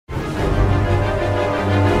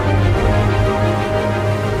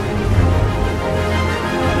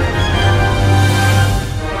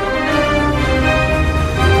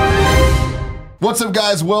What's up,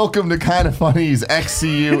 guys? Welcome to Kinda Funny's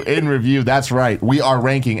XCU in Review. That's right. We are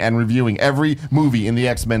ranking and reviewing every movie in the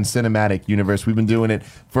X-Men cinematic universe. We've been doing it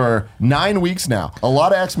for 9 weeks now. A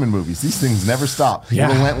lot of X-Men movies. These things never stop. Yeah.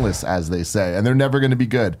 Relentless, as they say. And they're never going to be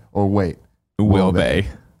good. Or wait. Will they?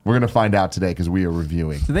 We're going to find out today because we are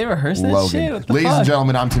reviewing Did they rehearse that shit? What the Ladies fuck? and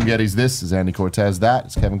gentlemen, I'm Tim Geddes. This is Andy Cortez. That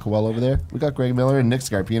is Kevin Coelho over there. We got Greg Miller and Nick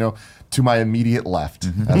Scarpino to my immediate left,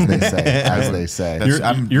 as they say. As they say.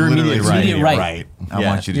 You're immediate right. Immediate right. I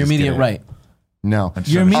want you to Your just immediate get it. right. No.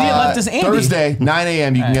 Your immediate left is Andy. Thursday, 9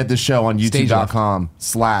 a.m. You can All right. get this show on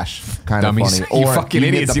youtube.com/kindafunny. You fucking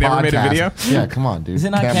idiots. You never made a video? Yeah, come on, dude. Is it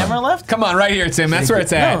not camera left? Come on, right here, Tim. That's where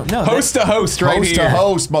it's at. No, host to host, right Host here. to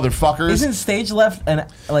host, motherfuckers. Isn't stage left and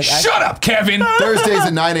like? Shut up, Kevin. Thursdays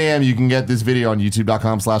at 9 a.m. You can get this video on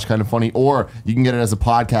youtube.com/kindafunny, or you can get it as a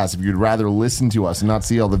podcast if you'd rather listen to us and not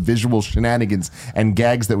see all the visual shenanigans and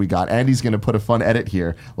gags that we got. Andy's going to put a fun edit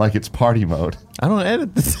here like it's party mode. I don't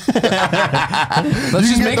edit this. Let's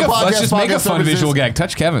just make a fun visual gag.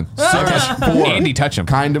 Touch Kevin. Search for Andy, touch him.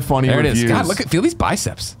 Kinda Funny There it Reviews. is. God, feel these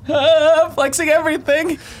biceps. flexing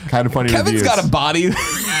everything. Kinda Funny Kevin's Reviews. got a body.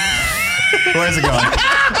 Where's it going?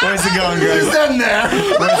 Where's it going, Greg? He's in there.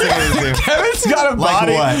 Where's it going to? Kevin's got a Like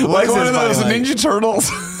body what? What like is one his of those body like? Ninja Turtles.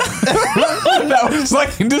 That was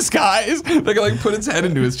like in disguise. They could like put its head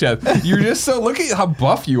into his chest. You're just so, look at how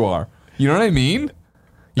buff you are. You know what I mean?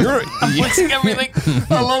 You're flexing everything.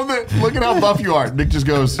 I love it. Look at how buff you are. Nick just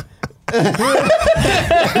goes. You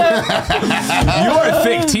are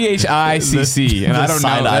thick, THICC, and I don't know.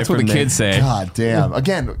 side eye That's what the from kids say. God damn.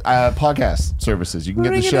 Again, podcast services. You can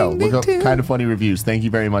get the show. Look up Kinda Funny Reviews. Thank you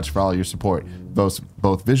very much for all your support, both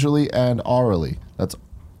visually and aurally. That's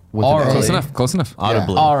with an Aurally. A. Close enough. Close enough.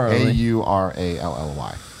 Audibly. Aurally.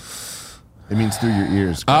 AURALLY. It means through your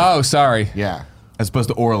ears. Oh, sorry. Yeah. As opposed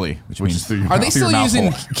to orally, which Which means is through your Are they mouth. still your using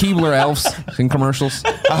mouth Keebler elves in commercials?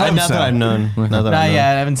 I hope Not so. that I've known. Not that Not I've known. yet.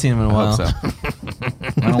 I haven't seen him in a while. So.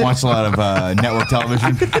 I don't watch a lot of network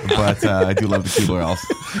television, but I do love the Keebler Elves.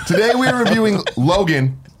 Today we are reviewing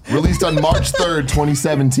Logan, released on March 3rd,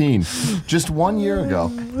 2017. Just 1 year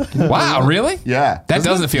ago. Wow, really? Yeah. That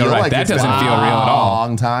doesn't feel right. That it's doesn't been feel real at a all.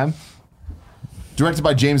 long time. Directed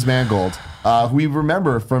by James Mangold, who we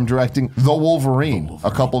remember from directing The Wolverine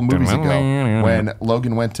a couple movies ago when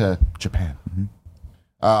Logan went to Japan.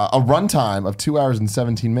 A runtime of 2 hours and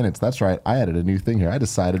 17 minutes. That's right. I added a new thing here. I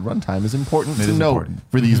decided runtime is important It to is note important.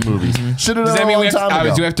 for these movies. Should have Does done that a mean long we have time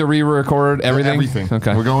ago. do we have to re-record everything? Everything.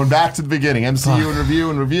 Okay. We're going back to the beginning. MCU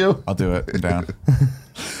and review. I'll do it. I'm down.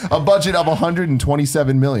 A budget of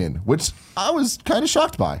 127 million, which I was kind of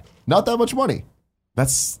shocked by. Not that much money. That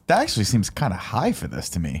actually seems kind of high for this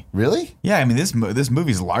to me. Really? Yeah, I mean this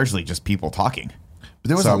movie is largely just people talking. But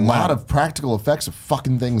there was So a lot wow. of practical effects of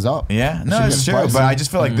fucking things up. Yeah, no, Should it's get true. pricey. But I just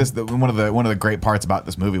feel like one of the great parts about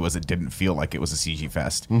this movie was it didn't feel like it was a CG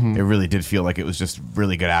fest. It really did feel like it was just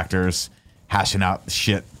really good actors hashing out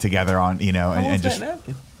shit together on and just.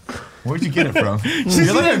 Where'd you get it from?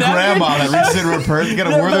 You're like a grandma that reaches into her purse. You got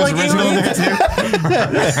a Werther's original in there too.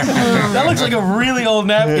 That looks like a really old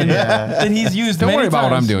napkin that he's used. Don't many worry about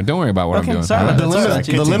what I'm times. doing. Don't worry about what Okay, I'm doing. sorry. The, That's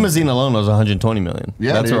the limousine alone was 120 million.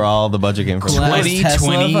 Yeah, That's dude. where all the budget came from. Glass 20,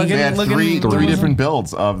 Tesla 20. fucking They had looking three limousine. different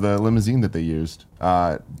builds of the limousine that they used.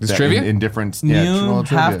 trivia? in different New, well,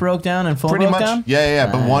 trivia. half broke down, and full Pretty broke much, down.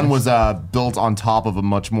 yeah. But one was built on top of a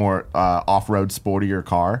much more off-road, sportier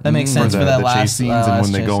car. That makes sense the, for that the last chase scenes and last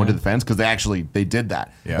when they chase go into scene. the fence because they did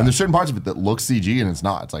that. Yeah. And there's certain parts of it that look CG and it's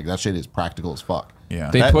not. It's like that shit is practical as fuck. Yeah,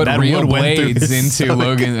 They put that real wood went through blades his into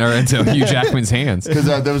Logan or into Hugh Jackman's hands. Because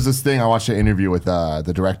there was this thing, I watched an interview with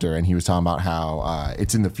the director, and he was talking about how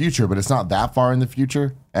it's in the future, but it's not that far in the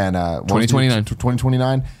future. And 2029.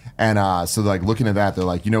 2029. And so, like, looking at that, they're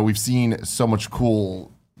like, we've seen so much cool,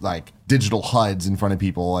 like, digital HUDs in front of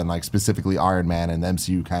people, and, like, specifically Iron Man and the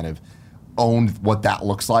MCU kind of owned what that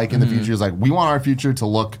looks like in the future. It's like, we want our future to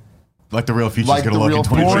look like the real future's like gonna the look real in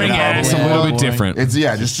future. 2029. Boring ass, Yeah. a little bit Boring. different. It's,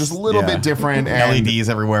 just a little bit different. And LEDs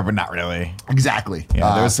everywhere, but not really. Exactly.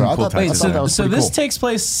 Yeah, there was some so I cool thought that- Wait, I touches thought so, that was so pretty this cool. takes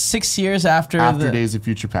place 6 years after After the Days of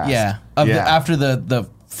Future Past. after the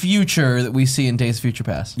future that we see in Days of Future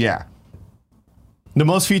Past. Yeah. The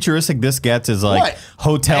most futuristic this gets is like What? That's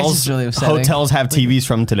hotels. just really upsetting. Hotels have TVs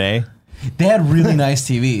from today, They had really nice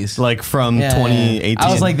TVs. like from Yeah, 2018.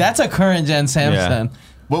 I was like, that's a current gen Samsung.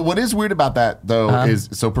 Well, what is weird about that though is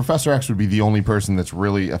so Professor X would be the only person that's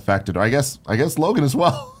really affected. Or I guess Logan as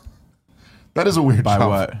well. That is a weird By jump.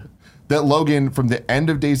 what? That Logan, from the end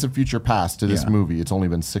of Days of Future Past to this Yeah. movie, it's only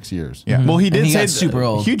been 6 years. Yeah. well, he And did he say got super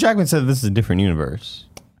old. Hugh Jackman said this is a different universe.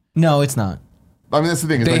 No, it's not. I mean, that's the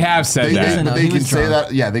thing. is They have said that. They He can was say drunk.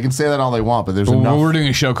 that. Yeah, they can say that all they want, but there's Well, enough. we're doing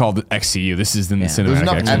a show called XCU. This is in the cinematic There's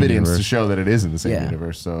enough X-Men evidence universe. to show that it is in the same Yeah.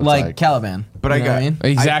 universe. So it's Like Caliban. But You I know got- what I mean?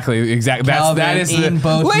 Exactly. That Caliban is in the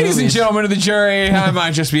both ladies and movies. gentlemen of the jury. I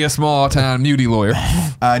might just be a small town muty lawyer.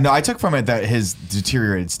 No, I took from it that his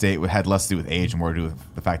deteriorated state had less to do with age and more to do with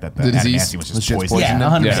the fact that the disease? adamantium was The just shit's poisoned. poisoned. Yeah,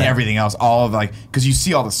 100%. And everything else, all of like, because you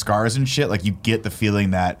see all the scars and shit, like you get the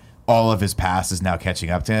feeling that all of his past is now catching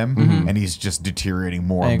up to him, and he's just deteriorating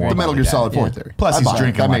more and agree. more. the by Metal the Gear day. Solid 4 Yeah. theory. Plus, I he's buy it.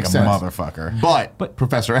 drinking That like makes a sense. motherfucker. But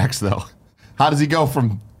Professor X, though, how does he go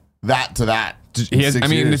from that to that? He has, 6 I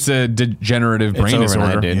mean, years? it's a degenerative brain overnight,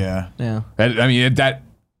 disorder. dude. Yeah. Yeah. I mean, that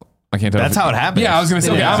I can't tell. That's how it happens. Yeah, I was gonna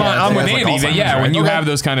say. It Okay, is. I'm with It's like Andy. That, Alzheimer's, yeah, when right? you Okay. have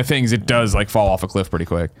those kind of things, it does like fall off a cliff pretty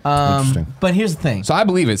quick. Interesting. But here's the thing. So I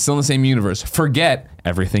believe it's still in the same universe. Forget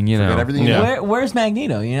everything you know. Forget everything. Yeah. Where's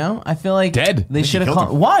Magneto? You know, I feel like Dead. They should have killed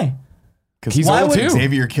called. him. Why? Because He's Why old would too.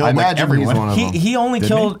 Xavier I killed like imagine he's everyone. one of them. He only Didn't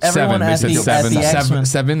killed he? everyone Seven. They at said the seven. X-Men.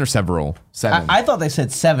 Seven or several. 7. I thought they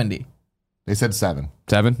said 70. They said 7.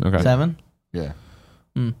 7. Okay. 7? Yeah.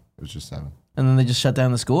 It was just 7. And then they just shut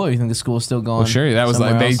down the school? Or you think the school's still going? Well, sure. That was like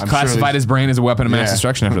somewhere they else? I'm classified sure his brain as a weapon of mass Yeah.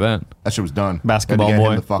 destruction after that. That shit was done. Basketball Had to get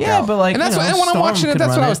him boy. the fuck Yeah, out. but like, And that's you know, and when I'm Storm watching it, could that's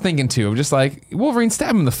run what I was thinking too. I'm just like Wolverine, stab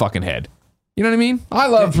him in the fucking head. You know what I mean? I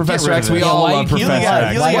love Professor rid of X. it. We Yeah, all why love you You kill only Professor that? got,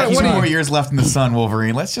 X. you only got What 2 do you- more years left in the sun,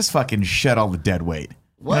 Wolverine. Let's just fucking shed all the dead weight.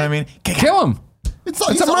 You know what I mean? Kill him. It's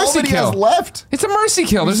It's a all mercy that he has kill. left. It's a mercy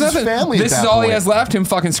kill. There's He's his nothing. family at This is that all he point. has left. Him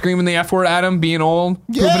fucking screaming the F word at him, being old,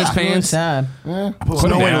 Yeah. pooping his Really pants. sad. Put No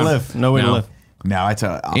him way to down. live. No way to No. live. No, I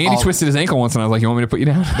tell Andy I'll- twisted his ankle once, and I was like, "You want me to put you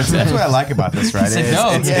down?" That's what I like about this, right? said It's, no.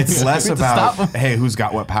 it's less We have to about stop him. hey, who's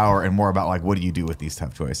got what power, and more about like what do you do with these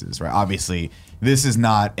tough choices, right? Obviously, this is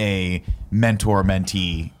not a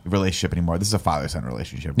mentor-mentee relationship anymore. This is a father-son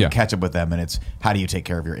relationship. Yeah. You catch up with them, and it's how do you take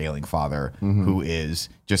care of your ailing father, who is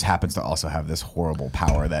just happens to also have this horrible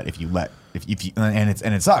power that if you and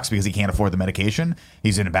it sucks because he can't afford the medication.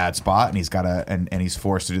 He's in a bad spot, and he's got and he's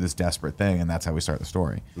forced to do this desperate thing, and that's how we start the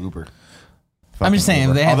story. Uber. I'm just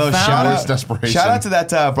saying, they had Although found- shout out to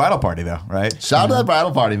that bridal party though, right? Shout out to that bridal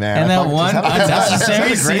party, man. And I that fucking one just-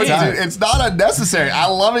 unnecessary It's a great scene. time. Dude, it's not unnecessary. I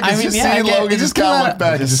love it because I mean, just yeah, I seeing get- Logan it just just kind of came look out-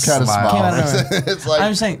 back and just kind of smile. Came out of smile. nowhere. It's like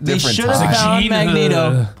I'm saying they different should have times. found Gina.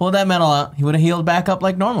 Magneto, pulled that metal out. He would have healed back up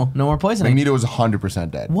like normal. No more poisoning. Magneto was 100%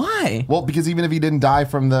 dead. Why? Well, because even if he didn't die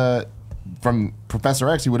from Professor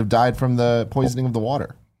X, he would have died from the poisoning of the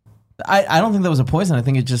water. I don't think that was a poison. I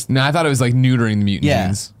think it just. No, I thought it was like neutering the mutant Yeah.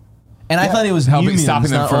 genes, And I thought it was new helping mutants, stopping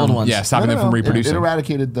them not from old ones. stopping them from It reproducing.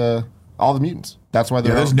 eradicated all the mutants. That's why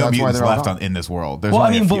they're There's no that's why mutants they're all left gone. in this world. There's Well, I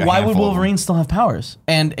only mean, but a why would handful of them. Wolverine still have powers?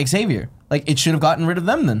 And Xavier, like, it should have gotten rid of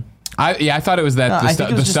them then. I thought it was that No, the, I think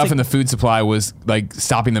it was the just stuff a- in the food supply was like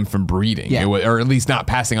stopping them from breeding, Yeah. or at least not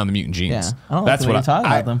passing on the mutant genes. Yeah, I don't That's like the way what you're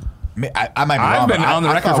talking I- about them. I might be I've wrong, been but on the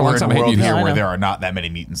I record thought for a long we're in time a I hate world mutants. here Yeah, I where know. there are not that many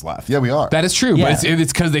mutants left. Yeah, we are. That is true, Yeah. but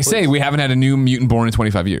it's because they say we haven't had a new mutant born in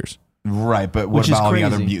 25 years. Right, but what Which is about all the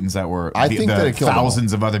other crazy. mutants that were I think that it killed them all.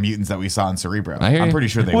 thausands of other mutants that we saw in Cerebro? I hear I'm you. pretty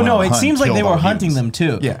sure they Well, went no, on a it hunt seems and like they killed were all hunting them mutants.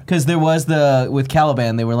 too. Yeah. Because there was with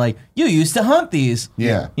Caliban, they were like, you used to hunt these.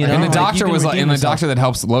 Yeah. You know, And the like, you doctor can was like, redeem and the yourself. doctor that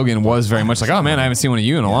helps Logan was very much like, oh man, I haven't seen one of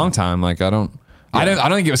you in a long time. Like I don't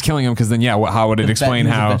think it was killing him because then how would it explain he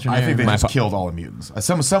was a how? veterinarian. I think they My just pa- killed all the mutants.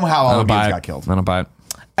 Somehow all I the don't buy mutants it. got killed. I don't buy it.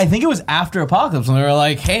 I think it was after Apocalypse when they were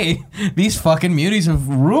like, hey, these fucking muties have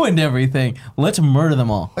ruined everything. Let's murder them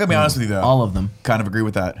all. I gotta be honest with you though. All of them. Kind of agree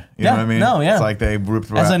with that. You Yeah, know what I mean? no, yeah. It's like they ripped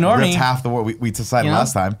As a normie, half the world we decided you know?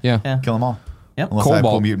 last time. Yeah. Yeah. Kill them all. Yep. Unless they have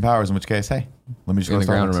Cobalt. cool mutant powers, in which case, hey, let me just In go the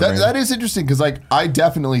start ground, with- remember? That is interesting because I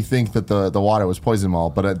definitely think that the water was poison ball,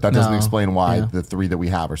 but that doesn't No. explain why Yeah. the 3 that we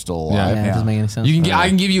have are still Yeah. alive. Yeah, it doesn't make any sense. I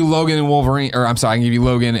can give you Logan and Wolverine, or I'm sorry, I can give you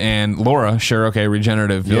Logan and Laura. Sure, okay,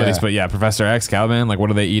 regenerative abilities, but yeah, Professor X, Caliban, like what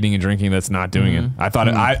are they eating and drinking that's not doing it? I thought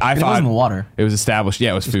I But it thought wasn't water. it was established.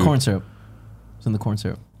 Yeah, it was It food. was corn syrup. It was in the corn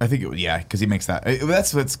syrup. I think because he makes that.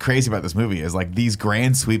 That's what's crazy about this movie is like these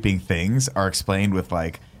grand sweeping things are explained with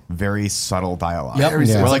like very subtle dialogue. Yep. Very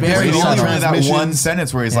Yeah. sensitive. Where like Very there's only subtle. really that one Transmissions.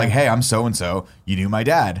 sentence where he's like, "Hey, I'm so and so. You knew my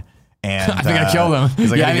dad." And I think I killed him.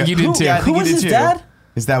 he's like, Yeah, I think you did too. Yeah, I Who think was you his did too. dad?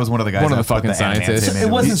 His dad was one of the guys. One of that the put fucking scientists. adamantium in It the-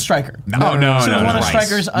 wasn't Stryker. No. So one of Rice.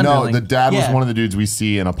 Stryker's No, underling. the dad was Yeah. one of the dudes we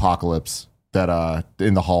see in Apocalypse that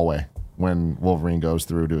in the hallway when Wolverine goes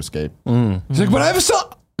through to escape. He's like, but I have a son.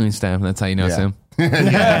 And he's stabbed. That's how you know it's Yeah. him.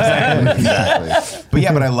 Exactly. But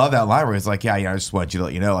yeah, but I love that line where it's like, I just want you to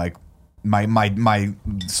let you know, like, my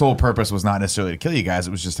sole purpose was not necessarily to kill you guys.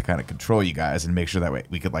 It was just to kind of control you guys and make sure that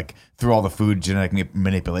we could, like, through all the food genetic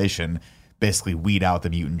manipulation, basically weed out the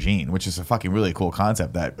mutant gene, which is a fucking really cool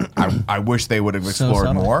concept that I wish they would have explored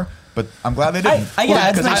subtle. more. But I'm glad they didn't.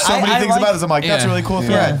 yeah, Because there's so I many things like- about this. I'm like, that's a Yeah. really cool Yeah.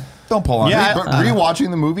 thread. Don't pull on me. But rewatching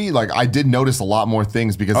the movie, like I did notice a lot more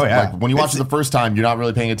things because like when you watch it the first time, you're not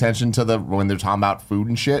really paying attention to when they're talking about food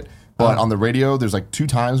and shit. But on the radio, there's like 2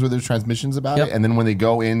 times where there's transmissions about it, and then when they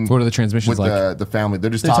go in, what are the transmissions with like? the family? They're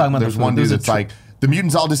just talking talking. about There's the one food. dude There's that's like the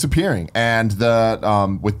mutants all disappearing, and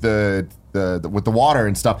the with the water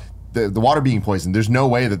and stuff. The water being poisoned, there's no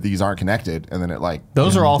way that these aren't connected, and then it like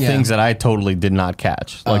Those are all Yeah. things that I totally did not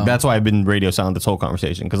catch. Like that's why I've been radio silent this whole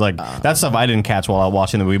conversation because like that stuff I didn't catch while I was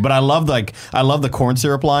watching the movie. But I love the corn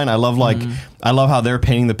syrup line. I love I love how they're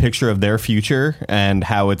painting the picture of their future and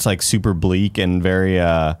how it's like super bleak and very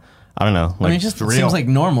I don't know. Like, I mean, it just real. seems like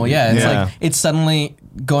normal. Yeah, it's Yeah. like it's suddenly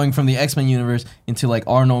going from the X-Men universe into like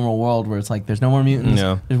our normal world where it's like there's no more mutants.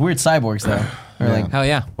 Yeah. There's weird cyborgs though. Or like Hell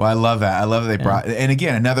yeah. Well, I love that. I love that they brought, and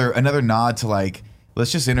again, another nod to like,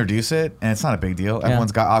 let's just introduce it, and it's not a big deal.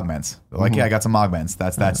 Everyone's got augments. They're like, yeah, I got some augments.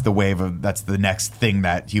 That's the wave of that's the next thing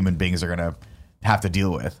that human beings are gonna have to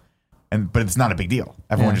deal with. But it's not a big deal.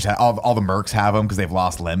 Everyone just had all the mercs have them because they've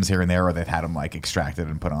lost limbs here and there, or they've had them like extracted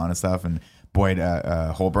and put on and stuff. And Boyd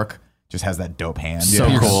Holbrook just has that dope hand.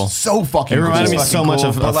 So cool. so fucking. it reminded cool. me so fucking much cool,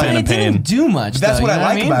 of but, a like, Fan it of Pain. didn't do much. That's though, what you know I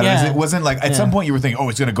like mean? about it. Yeah. Is it wasn't like at some point you were thinking, oh,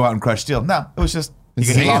 he's gonna go out and crush steel. No, it was just he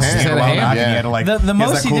It's lost his hand. hand It's while hand. back, and Yeah. he had to like The he has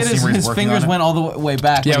most that he cool did scene is where he's his working fingers on it. went all the way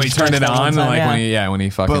back. Yeah, when he turned it stretched out on, one and time, like when he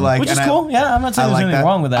fucking. But like, Which is and cool. Yeah, I'm not saying I there's like anything that.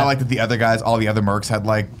 wrong with that. I like that the other guys, all the other mercs had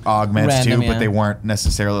like augments Random, too, yeah. but they weren't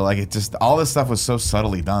necessarily like it. Just all this stuff was so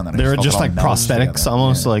subtly done that They were just like prosthetics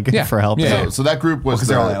almost like Yeah. for help. Yeah. So that group was 'cause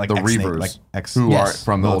the, they're all, like, the ex-Snake, Reavers, like, ex- who Yes. are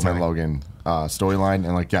from the Old Man Military. Logan storyline,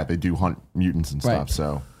 and like they do hunt mutants and stuff. Right.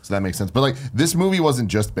 So that makes sense. But like this movie wasn't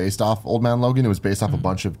just based off Old Man Logan; it was based off a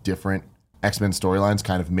bunch of different X-Men storylines,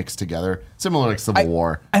 kind of mixed together, similar like Civil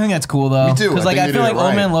War. I think that's cool though. Me too. Because I like think I they feel did like it Old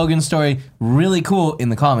right. Man Logan's story really cool in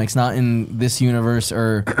the comics, not in this universe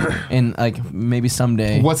or in like maybe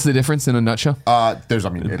someday. What's the difference in a nutshell? There's, I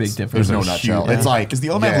mean, big it's, difference. there's no There's nutshell. huge- It's like Is the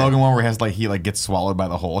Old Man yeah, Logan one where he like gets swallowed by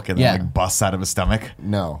the Hulk and Yeah. then like busts out of his stomach?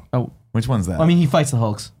 No, Oh, Which one's that? I mean, he fights the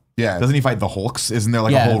Hulks. yeah, doesn't he fight the Hulks? Isn't there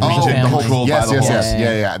like Yeah. a whole Oh, region the Hulk controlled by yes, the yes, Hulks? yes,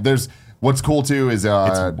 yeah. There's what's cool too is way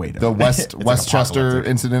the different. West It's Westchester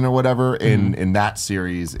apocalyptic. incident or whatever in that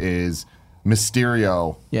series is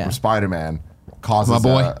Mysterio Yeah. from Spider-Man causes My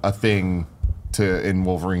boy. a thing in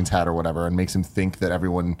Wolverine's head or whatever and makes him think that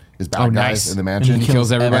everyone is bad Oh, guys nice. in the And mansion. he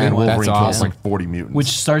kills everybody. And Wolverine That's kills awesome. like 40 mutants. Which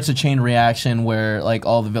starts a chain reaction where like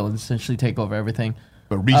all the villains essentially take over everything.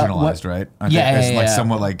 But regionalized, what- right? Aren't Yeah, they? It's yeah, like yeah.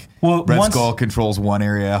 somewhat like Well, Red once- Skull controls one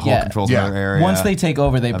area, Hulk Yeah. controls Yeah. another area. Once they take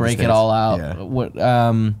over, they Other break it states. all out. Yeah.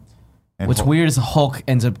 And what's Hulk- weird is the Hulk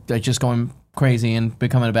ends up like, just going crazy and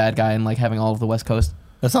becoming a bad guy and like having all of the West Coast.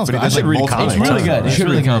 That sounds But good. it I does, should like, read multiple- comics. It's really good. You It's should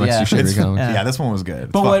really read good. comics. Yeah. You should read comics. Yeah. Yeah, this one was good.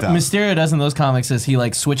 It's But what fucked up. Mysterio does in those comics is he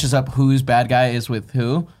like switches up whose bad guy is with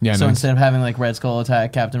who. Yeah, So nice. instead of having like Red Skull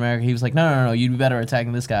attack Captain America, he was like, no, you'd be better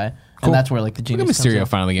attacking this guy. And that's where like the Look at genius comes Mysterio in.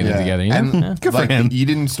 finally getting it together. You know? and Good for like him. the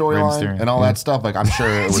Eden storyline Mysterio. and all that stuff. Like I'm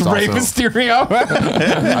sure it was Ray also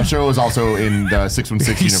Mysterio. I'm sure it was also in the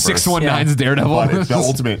 616 He's universe. 619's Daredevil. But it's the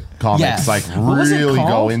Ultimate Comics Yeah. like What was it really go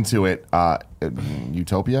called? into it.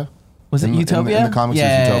 Utopia. Was it In the- Utopia? in the comics it was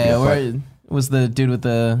yeah, Utopia, where but- it was the dude with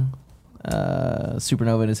the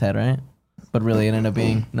supernova in his head, right? But really, it ended up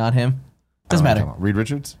being not him. Doesn't matter. Reed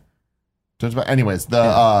Richards. Anyways,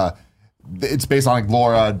 it's based on like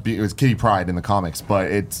Laura. It was Kitty Pryde in the comics,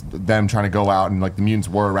 but it's them trying to go out and like the mutants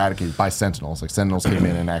were eradicated by Sentinels. Like Sentinels came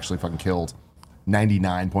in and actually fucking killed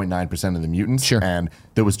 99.9% of the mutants. Sure. And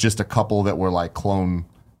there was just a couple that were like clone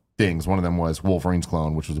things. One of them was Wolverine's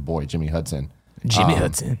clone, which was a boy, Jimmy Hudson. Jimmy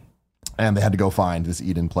Hudson. And they had to go find this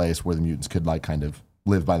Eden place where the mutants could like kind of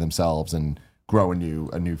live by themselves and grow a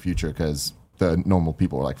new future because the normal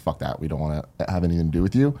people were like, fuck that, we don't want to have anything to do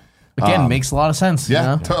with you. Again, makes a lot of sense.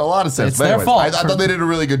 Yeah, You know? a lot of sense. It's But their anyways, fault I for- thought they did a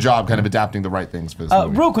really good job kind of adapting the right things for this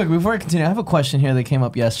movie. Real quick, before I continue, I have a question here that came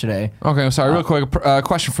up yesterday. Okay, I'm sorry. Real quick,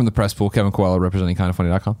 question from the press pool. Kevin Coelho representing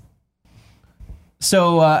kindoffunny.com.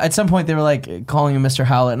 So at some point they were like calling him Mr.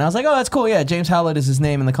 Howlett, and I was like, "Oh, that's cool. Yeah, James Howlett is his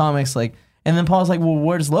name in the comics." Like, and then Paul was like, "Well,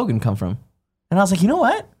 where does Logan come from?" And I was like, "You know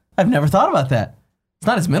what? I've never thought about that. It's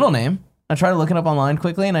not his middle name." I tried to look it up online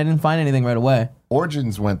quickly, and I didn't find anything right away.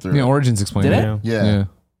 Origins went through. Yeah, Origins explained Did it. it? Yeah.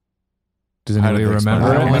 Does How anybody did they explain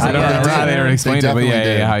remember? it? I don't Yeah, know they how they did. explained it, but They yeah,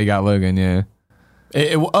 definitely did. how you got Logan, yeah.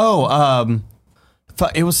 It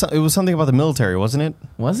was something about the military, wasn't it?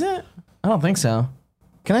 Was it? I don't think so.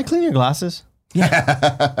 Can I clean your glasses?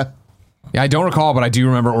 Yeah, I don't recall, but I do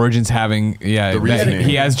remember Origins having, that reasoning.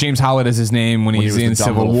 he has James Howlett as his name when When he he's was in the dumb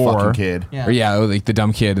Civil little War. fucking kid. Yeah. Or like the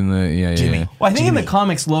dumb kid in the, yeah. Well, I think in the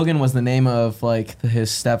comics, Logan was the name of like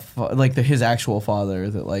his actual father.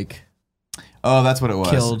 That like. Oh, that's what it was.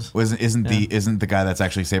 Killed. Isn't the guy that's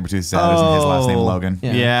actually Sabretooth's dad? Isn't his last name Logan?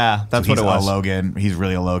 Yeah. That's So what it was. A Logan. He's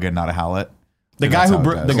really a Logan, not a Howlett. The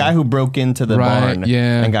guy who broke into the Right, barn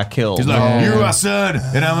yeah. and got killed. He's like, Yeah. "You're my son,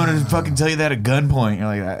 and I'm gonna fucking tell you that at gunpoint." You're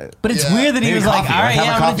like, But it's Yeah. weird that he Maybe was like, coffee, all right, have a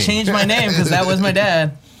yeah, I'm going coffee. to change my name because that was my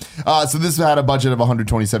dad. So this had a budget of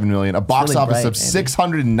 127 million, a box really office bright, of Andy.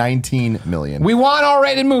 619 million. We want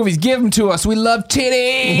R-rated movies. Give them to us. We love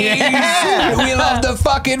titties. We love the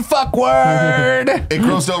fucking fuck word. It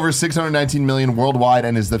grossed over 619 million worldwide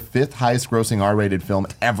and is the 5th highest grossing R-rated film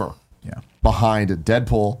ever. Yeah. Behind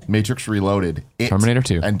Deadpool, Matrix Reloaded, It, Terminator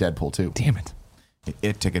 2. and Deadpool 2. Damn it.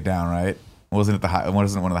 It took it down, right? Wasn't it the high?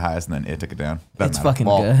 Wasn't one of the highest, and then it took it down. Doesn't It's matter. fucking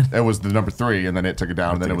Well, good. it was the number 3, and then it took it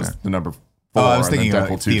down, and then took it it was down. the number 4. Oh, I was and then thinking Deadpool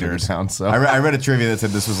about 2 theaters. took it down. So I read a trivia that said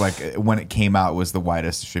this was like when it came out was the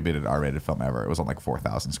widest distributed R-rated film ever. It was on like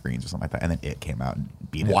 4,000 screens or something like that, and then it came out and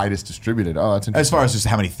beat it. widest distributed. Oh, that's interesting. As far as just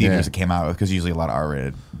how many theaters Yeah. it came out with, because usually a lot of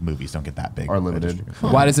R-rated movies don't get that big. Are limited.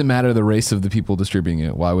 Why does it matter the race of the people distributing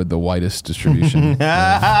it? Why would the widest distribution?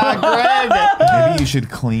 Maybe you should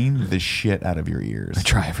clean the shit out of your ears.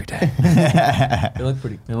 Try every day. They look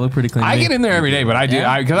pretty clean. I to me. get in there every day, but I do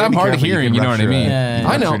Yeah? because Yeah, I'm be hard of careful, you hearing. can You know what I rupture mean? a- Yeah, I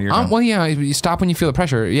rupture know. an eardrum. Well, yeah. You stop when you feel the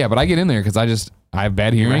pressure. Yeah, but I get in there because I have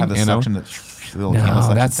bad You ever hearing. have the You know. suction that little candle No,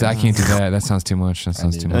 suction that's I thing? can't do that. That sounds too much. That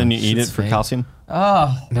sounds too And then much. you eat it It's for fake. calcium.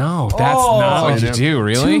 Oh, No, that's Oh. not what you do.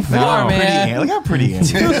 Really? Too far, No. man. Look how pretty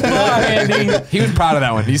Andy is. Andy. He was proud of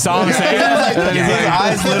that one. You saw him say it. And then he's His like,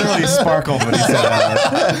 eyes literally sparkled when he said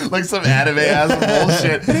that. like some anime ass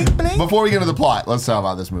bullshit. Before we get into the plot, let's talk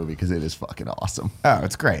about this movie because it is fucking awesome. Oh,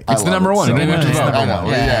 it's great. I It's the love number it one. so You don't even have to much. vote. I know.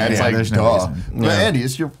 Yeah. Yeah, it's Yeah, like there's no duh. reason. But Andy,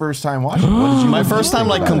 it's your first time watching. What did you? My first time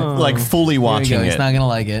like fully Here we watching go. He's it. not gonna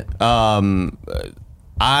like it.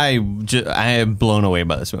 I am blown away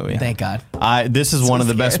by this movie. Thank God. This is one of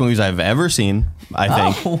the best movies I've ever seen.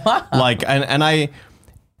 I think. Oh, wow. Like, and I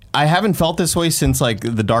haven't felt this way since like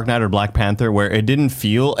The Dark Knight or Black Panther, where it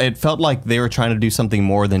felt like they were trying to do something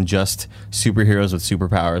more than just superheroes with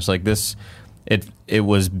superpowers. Like this, it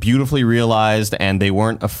was beautifully realized, and they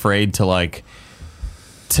weren't afraid to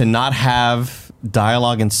not have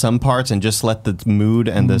dialogue in some parts and just let the mood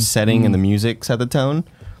and the setting and the music set the tone.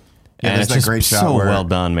 Yeah, And there's it's that just great shot so where well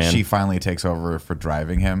done, man. She finally takes over for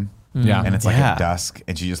driving him. Yeah. And it's like Yeah. at dusk,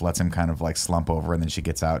 and she just lets him kind of like slump over, and then she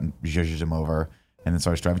gets out and zhuzhes him over, and then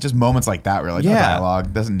starts driving. Just moments like that where like no Yeah.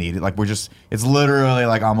 dialogue, doesn't need it. Like it's literally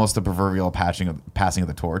like almost a proverbial passing of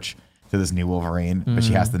the torch to this new Wolverine, but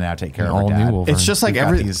she has to now take care of her All new dad. Wolverine. It's just like We've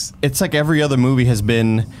got it's like every other movie has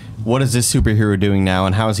been, what is this superhero doing now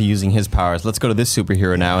and how is he using his powers? Let's go to this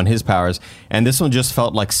superhero now and his powers. And this one just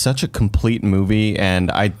felt like such a complete movie, and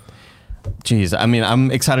I mean,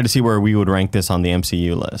 I'm excited to see where we would rank this on the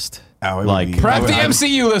MCU list. Oh, it would like be- Prep the I would-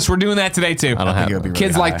 MCU list. We're doing that today too. I don't have it would be really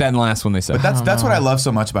Kids like high. that in the last one they said. But that's what I love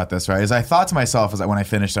so much about this, right? Is I thought to myself, is that when I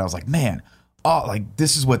finished it, I was like, man, oh, like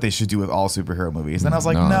this is what they should do with all superhero movies. Then I was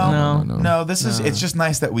like, no, this is. It's just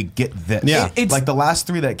nice that we get this. Yeah. It's like the last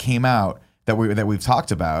three that came out that we've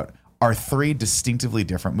talked about are three distinctively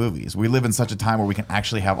different movies. We live in such a time where we can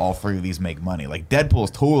actually have all three of these make money. Like Deadpool is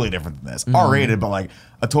totally different than this, R-rated, but like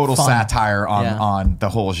a total satire on the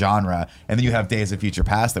whole genre. And then you have Days of Future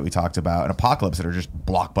Past that we talked about, and Apocalypse that are just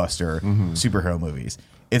blockbuster superhero movies.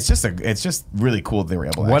 It's just really cool that they were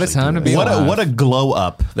able to What a actually time do to this. be alive. what a glow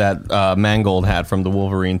up that Mangold had from the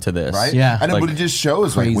Wolverine to this. Right? Yeah. And Like, but it just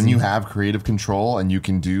shows like when crazy. you have creative control and you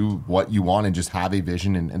can do what you want and just have a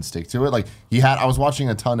vision and stick to it. Like I was watching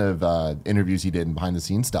a ton of interviews he did and behind the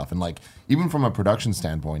scenes stuff. And like, even from a production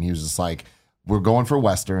standpoint, he was just like, we're going for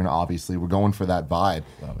Western, obviously. We're going for that vibe.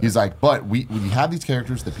 He's like, but we have these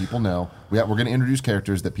characters that people know. We're going to introduce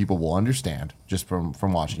characters that people will understand just from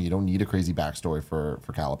watching. You don't need a crazy backstory for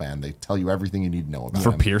Caliban. They tell you everything you need to know about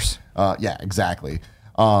For him. Pierce. Yeah, exactly.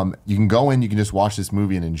 You can go in, you can just watch this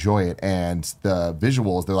movie and enjoy it. And the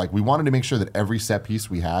visuals, they're like, we wanted to make sure that every set piece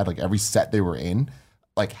we had, like every set they were in,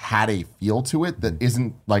 like had a feel to it that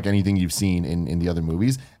isn't like anything you've seen in the other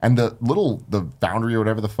movies. And the foundry or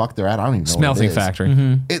whatever the fuck they're at, I don't even know what Smelting it is.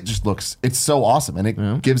 factory. It just looks, it's so awesome. And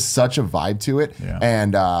it gives such a vibe to it. Yeah.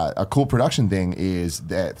 And a cool production thing is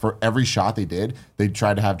that for every shot they did, they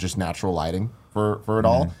tried to have just natural lighting for it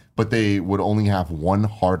all, but they would only have one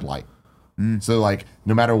hard light. So like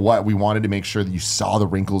no matter what, we wanted to make sure that you saw the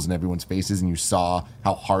wrinkles in everyone's faces and you saw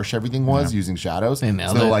how harsh everything was using shadows. They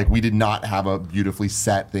nailed So it. like we did not have a beautifully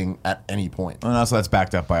set thing at any point. And also that's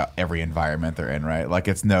backed up by every environment they're in, right? Like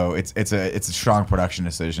it's a strong production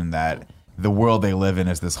decision that the world they live in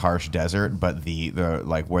is this harsh desert, but the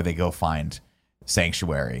like where they go find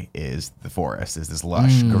sanctuary is the forest, is this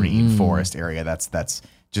lush green forest area that's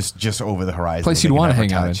just over the horizon. Place that you'd they can wanna never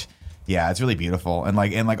hang out in. touch. Yeah, it's really beautiful, and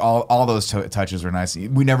all those touches are nice.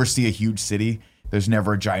 We never see a huge city. There's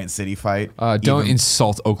never a giant city fight. Don't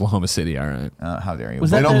insult Oklahoma City, all right? How dare you?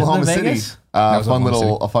 Was that In the Oklahoma Vegas? City, was Oklahoma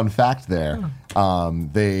City. a fun fact there.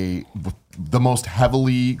 The most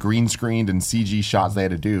heavily green screened and CG shots they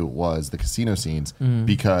had to do was the casino scenes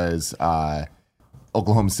because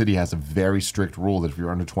Oklahoma City has a very strict rule that if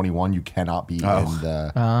you're under 21, you cannot be in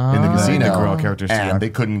the casino. The girl characters, and yeah. they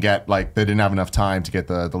couldn't get they didn't have enough time to get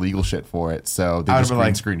the legal shit for it, so they I just would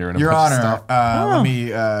green be screened her in a Your bunch of Honor, stuff. let me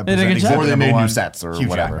did a present good job. exhibit Or they number made new one, sets or Hugh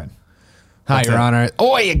whatever. Jackman. Hi, Your Honor.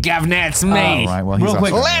 Oi, governor, it's me. All right, well, he's Real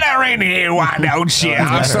quick. also- Let her in here, why don't you?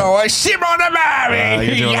 I'm so a ship on the Barbie.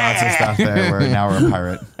 You're doing lots of stuff there. Now we're a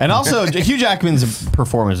pirate. And also, Hugh Jackman's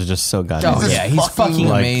performance is just so goddamn. Oh, good. yeah, he's fucking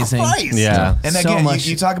like, amazing. Yeah. And So again, much-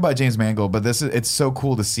 you talk about James Mangold, but it's so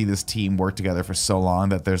cool to see this team work together for so long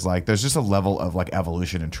that there's just a level of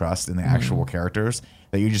evolution and trust in the actual characters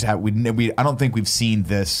that you just have. I don't think we've seen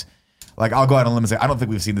this. I'll go out on a limb and say I don't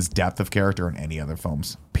think we've seen this depth of character in any other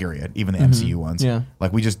films. Period. Even the MCU ones. Yeah.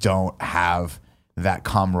 We just don't have that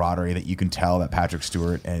camaraderie that you can tell that Patrick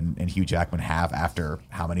Stewart and Hugh Jackman have after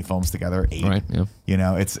how many films together? 8. Right, yeah. You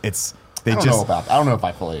know, I don't know if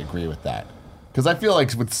I fully agree with that because I feel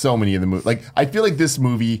like with so many of the movies, I feel like this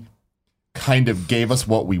movie kind of gave us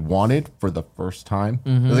what we wanted for the first time.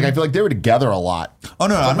 I feel like they were together a lot. Oh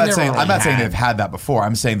no, I'm not saying had. they've had that before.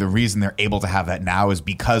 I'm saying the reason they're able to have that now is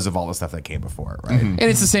because of all the stuff that came before it, right? And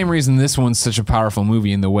it's the same reason this one's such a powerful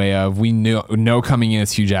movie in the way of we know coming in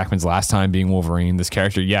as Hugh Jackman's last time being Wolverine. This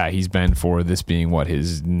character, he's been for this being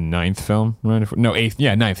his 9th film, right? No, 8th,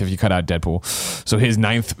 9th if you cut out Deadpool. So his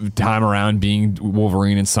 9th time around being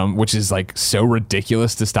Wolverine in which is so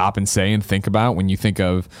ridiculous to stop and say and think about when you think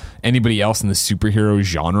of anybody else in the superhero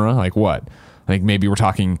genre. What? Maybe we're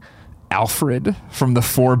talking Alfred from the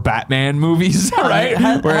 4 Batman movies,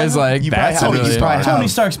 right? Whereas that's really Tony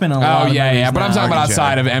Stark's been in a lot of movies but I'm now. talking about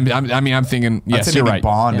outside of I'm thinking yes, you're right.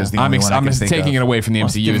 Bond is the only one I I'm can think taking of. it away from the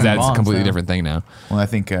MCU. different Is that it's a Bonds completely now. different thing now. Well, I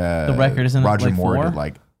think the record isn't Roger like Moore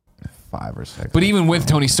 4? did 5 or 6. But even with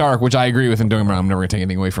Tony Stark, which I agree with, and don't get me wrong, I'm never going to take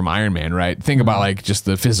anything away from Iron Man, right? Think about just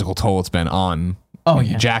the physical toll it's been on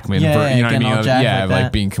Jackman. Yeah, you know what I getting all mean? jacked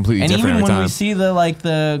that. Being completely And different even every when time. we see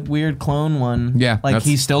the weird clone one,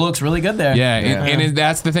 he still looks really good there. Yeah, and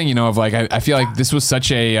that's the thing, I feel like this was such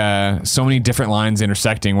so many different lines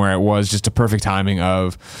intersecting where it was just a perfect timing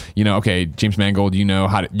of, okay, James Mangold,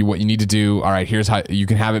 what you need to do. All right, here's how you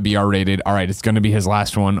can have it be R-rated. All right, it's going to be his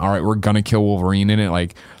last one. All right, we're going to kill Wolverine in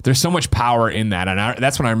it. There's so much power in that. And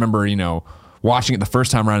that's when I remember, watching it the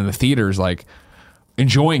first time around in the theaters,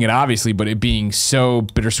 enjoying it obviously, but it being so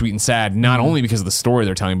bittersweet and sad, not only because of the story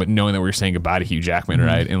they're telling, but knowing that we were saying goodbye to Hugh Jackman,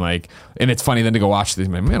 right? And it's funny then to go watch these,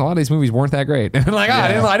 man, a lot of these movies weren't that great. And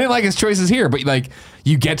I didn't like his choices here, but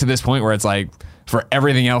you get to this point where it's for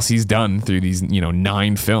everything else he's done through these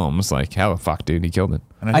 9 films, how the fuck, dude, he killed it.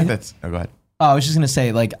 And I think that's go ahead. Oh, I was just gonna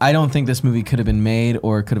say, I don't think this movie could have been made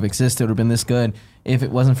or could have existed or been this good if it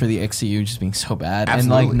wasn't for the XCU just being so bad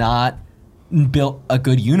Absolutely. and not built a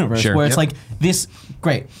good universe Sure. where it's this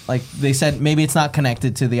great. They said maybe it's not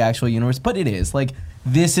connected to the actual universe, but it is.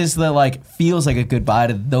 This is the feels like a goodbye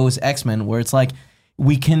to those X-Men where it's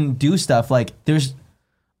we can do stuff there's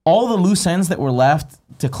all the loose ends that were left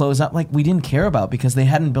to close up we didn't care about because they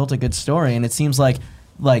hadn't built a good story, and it seems like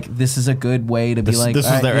this is a good way to be This all was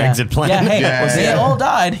right, their exit plan. Yeah, hey, Yeah, they yeah. all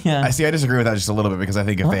died. Yeah. I disagree with that just a little bit because I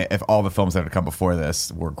think if all the films that had come before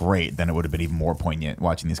this were great, then it would have been even more poignant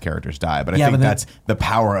watching these characters die. But I think that's the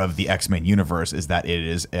power of the X-Men universe is that it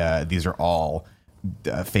is these are all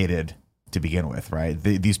fated to begin with, right?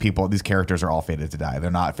 These characters are all fated to die.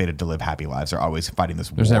 They're not fated to live happy lives. They're always fighting this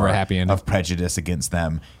war never a happy ending. of prejudice against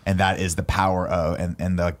them, and that is the power of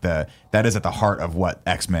that is at the heart of what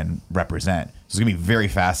X-Men represent. So it's gonna be very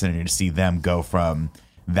fascinating to see them go from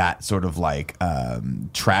that sort of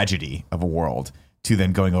tragedy of a world to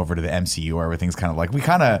then going over to the MCU where everything's kind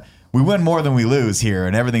of we win more than we lose here,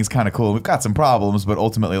 and everything's kind of cool. We've got some problems, but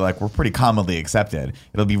ultimately, we're pretty commonly accepted.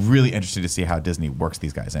 It'll be really interesting to see how Disney works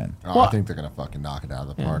these guys in. I think they're gonna fucking knock it out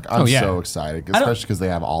of the park. I'm so excited, especially because they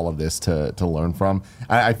have all of this to learn from.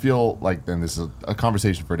 I feel like then this is a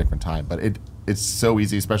conversation for a different time, but it's so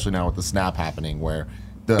easy, especially now with the snap happening, where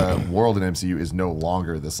the world in MCU is no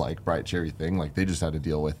longer this bright cherry thing. They just had to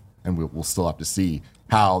deal with, and we'll still have to see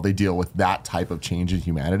how they deal with that type of change in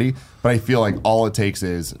humanity. But I feel like all it takes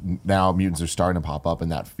is now mutants are starting to pop up,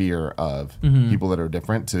 and that fear of people that are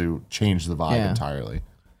different to change the vibe entirely.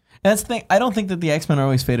 That's the thing. I don't think that the X-Men are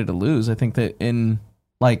always fated to lose. I think that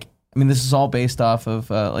this is all based off of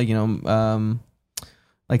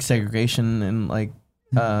segregation and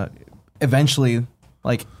eventually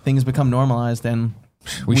like things become normalized and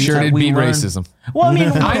We sure did beat learn- racism. Well, I mean,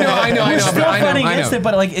 I know, we're still but I know, fighting I against know. it,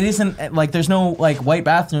 but like it isn't like there's no like white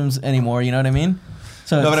bathrooms anymore. You know what I mean?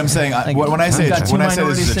 So No, but I'm saying like, when I say we've got two this is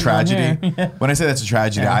minorities a sitting on tragedy, here. when I say that's a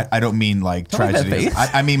tragedy, I don't mean like Don't make that tragedy. face.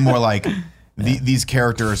 I mean more like these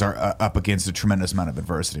characters are up against a tremendous amount of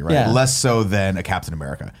adversity, right? Yeah. Less so than a Captain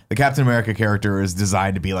America. The Captain America character is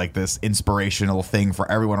designed to be like this inspirational thing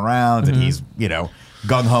for everyone around, and he's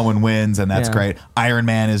gung ho and wins, and that's Yeah. great. Iron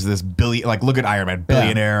Man is this look at Iron Man,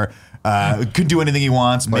 billionaire. Could do anything he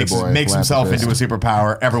wants, makes Playboy, himself into a philanthropist.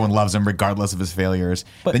 superpower. Everyone loves him regardless of his failures.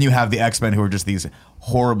 Then you have the X-Men who are just these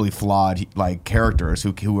horribly flawed like characters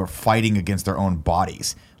who are fighting against their own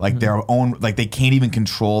bodies. Like their own like they can't even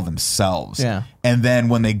control themselves. Yeah. And then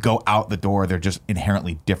when they go out the door, they're just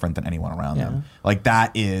inherently different than anyone around them. Like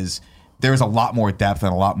there's a lot more depth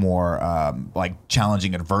and a lot more like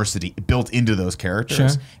challenging adversity built into those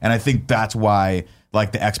characters. Sure. And I think that's why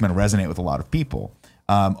like the X-Men resonate with a lot of people.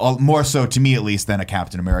 More so to me at least than a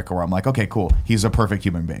Captain America, where I'm like, okay, cool, he's a perfect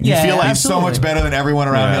human being. Yeah, You feel like he's so absolutely. much better than everyone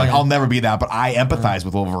around me. Yeah. Like I'll never be that, but I empathize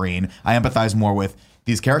with Wolverine. I empathize more with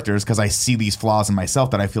these characters because I see these flaws in myself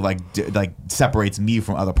that I feel like separates me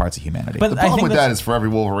from other parts of humanity. But The I problem think with that's- that is for every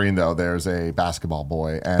Wolverine, though, there's a basketball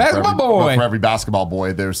boy. And Basketball boy! For every basketball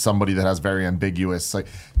boy, there's somebody that has very ambiguous. Like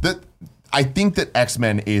that. I think that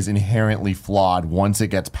X-Men is inherently flawed once it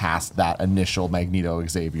gets past that initial Magneto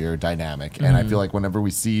Xavier dynamic, and I feel like whenever we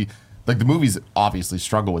see. Like the movies obviously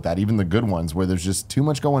struggle with that, even the good ones, where there's just too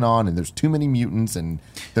much going on and there's too many mutants and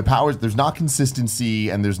the powers. There's not consistency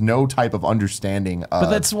and there's no type of understanding. But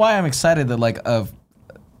that's why I'm excited that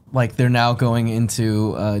like they're now going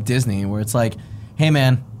into Disney, where it's like, hey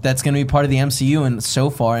man, that's going to be part of the MCU, and so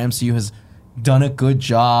far MCU has done a good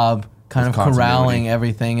job kind of continuity. corralling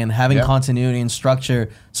everything and having Yeah. continuity and structure.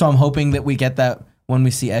 So I'm hoping that we get that when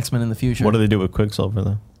we see X-Men in the future. What do they do with Quicksilver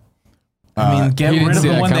though? I mean, get he didn't rid of see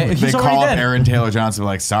the that one coming. that they he's call already up dead. Aaron Taylor Johnson,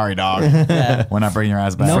 like, sorry, dog, we're not bringing your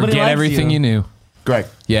ass back. Nobody Forget likes everything you knew. Greg,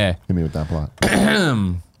 Yeah. hit me with that plot.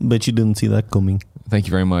 Bet you didn't see that coming. Thank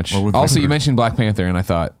you very much. Well, we've- Also, you mentioned Black Panther, and I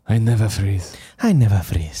thought, I never freeze. I never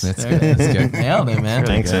freeze. That's good. That's good. Nailed it, man.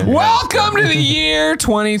 Thanks. Welcome to the year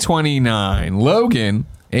 2029. Logan,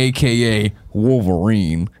 a.k.a.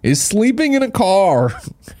 Wolverine, is sleeping in a car.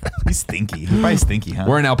 He's stinky. He's probably stinky, huh?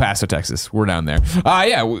 We're in El Paso, Texas. We're down there.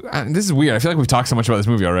 This is weird. I feel like we've talked so much about this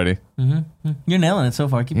movie already. You're nailing it so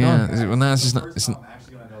far. Keep Yeah. going. Well, no, it's just not.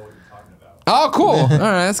 Oh, cool. All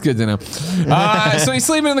right, that's good to know. So he's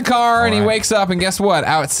sleeping in the car, and he wakes up, and guess what?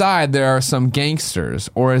 Outside, there are some gangsters,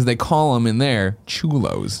 or as they call them in there,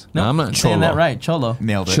 chulos. No, No, I'm not saying cholo. that right. Cholo.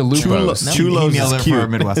 Nailed it. Chalupas. Chulos He nailed is it cute. for a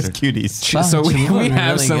Midwestern. It's cuties. Wow, So we chulos are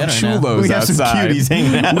have really some good right now. chulos We have some outside. cuties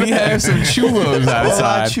hanging out. We have some chulos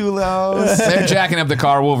outside. chulos. They're jacking up the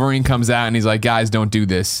car. Wolverine comes out and he's like, "Guys, don't do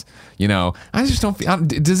this." You know, I just don't feel.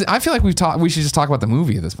 I feel like we should just talk about the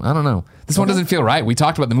movie at this point. I don't know. This one doesn't feel right. We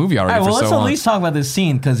talked about the movie already All right, well, for let's so at long. least talk about this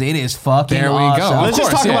scene because it is fucking There we go. awesome. Let's just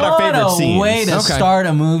course, talk about our favorite What a scenes. way to Okay. start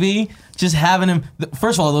a movie. Just having him,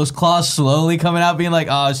 first of all, those claws slowly coming out, being like,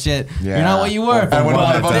 "Oh shit, you're not what you were." And when Well,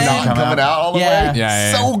 one of it them does not come coming out all the Yeah. way.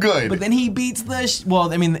 Yeah. So good. But then he beats the.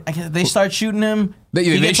 Well, I mean, they start shooting him. They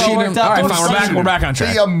He gets all shoot him. worked up. All right, Don't fine. shoot him. We're back on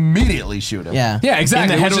track. They immediately shoot him. Yeah. Yeah,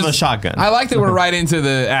 exactly. In the head Which with is- a shotgun. I like that we're right into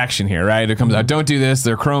the action here, right? It comes out, don't do this.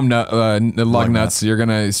 They're chrome lug nuts. You're going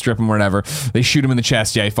to strip him or whatever. They shoot him in the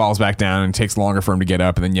chest. Yeah, he falls back down and it takes longer for him to get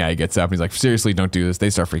up. And then, yeah, he gets up and he's like, seriously, don't do this. They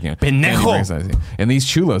start freaking out. Pendejo. And these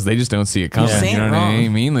chulos, they just don't see it coming. Yeah. You know what I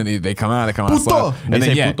Wrong. mean? They come out slow. They And say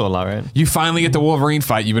then, yeah, puto a lot, right? you finally get the Wolverine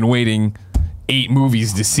fight you've been waiting 8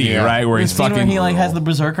 movies to see, Yeah. right? Where The he's scene fucking... where he like has the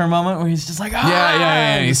berserker moment where he's just like, "Ah!"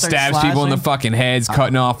 Yeah. and He starts stabs people in the slashing. fucking heads,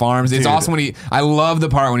 cutting off arms. It's Dude. awesome when I love the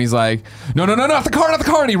part when he's like, no, not the car.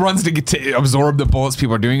 And he runs to get to absorb the bullets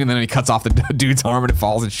people are doing, and then he cuts off the dude's arm and it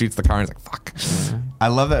falls and shoots the car. And he's like, fuck. I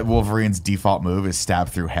love that Wolverine's default move is stab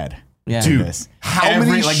through head. Yeah. Dude, Dude, how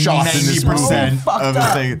many shots in this movie? 90% So fucked of the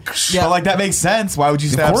up. thing. Yeah. But like that makes sense. Why would you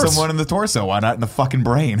stab course. someone in the torso? Why not in the fucking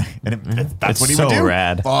brain? And that's It's what he so would do.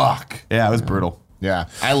 rad. Fuck. Yeah, it was brutal. Yeah,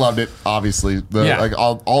 I loved it. Obviously, Yeah.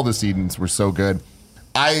 all the scenes were so good.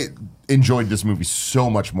 I enjoyed this movie so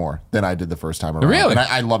much more than I did the first time around. Really? And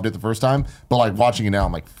I loved it the first time, but like watching it now,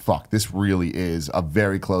 I'm like, fuck, this really is a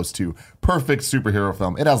very close to perfect superhero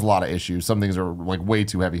film. It has a lot of issues. Some things are like way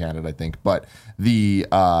too heavy-handed, I think, but the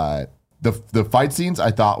fight scenes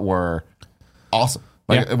I thought were awesome.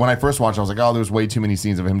 Like Yeah. when I first watched, I was like, oh, there's way too many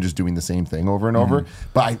scenes of him just doing the same thing over and over.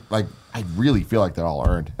 But I really feel like they're all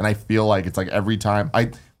earned, and I feel like it's like every time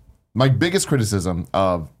my biggest criticism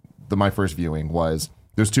of my first viewing was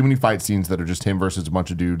There's too many fight scenes that are just him versus a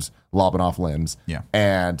bunch of dudes lobbing off limbs. Yeah.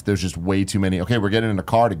 And there's just way too many. Okay, we're getting in a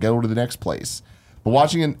car to go to the next place. But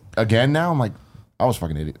watching it again now, I'm like, I was a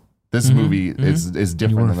fucking idiot. This movie is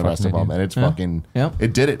different than the rest of them, and it's fucking. Yep.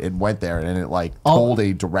 It did it. It went there, and it told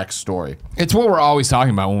a direct story. It's what we're always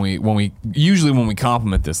talking about when we usually when we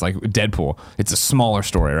compliment this, like Deadpool. It's a smaller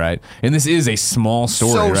story, right? And this is a small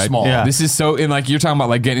story, So right? small. Yeah. This is so, and like you're talking about,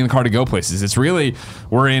 like getting in the car to go places. It's really,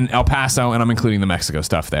 we're in El Paso, and I'm including the Mexico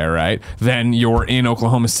stuff there, right? Then you're in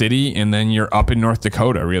Oklahoma City, and then you're up in North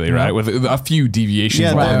Dakota, really, right? With a few deviations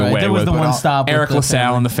Yeah, along the Right. way. There was with the one stop. with Eric the LaSalle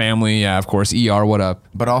family. and the family, yeah, of course. ER, what up?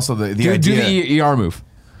 But also the Do idea. the ER move.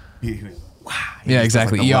 He Yeah, just does,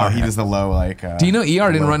 exactly. Like the ER. low, he does the low like. Do you know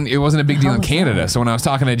ER didn't run? It wasn't a big deal in Canada. So when I was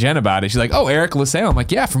talking to Jen about it, she's like, "Oh, Eric LaSalle." I'm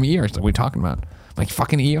like, "Yeah, from ER." She's like, "What are you talking about?" I'm like,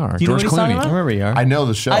 "Fucking ER." Do you know George what he's talking Clooney. I about? remember you are. I know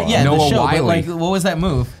the show. Yeah, Noah the show. But Wyle. like, what was that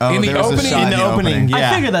move? In the there was a opening- shot in the opening, I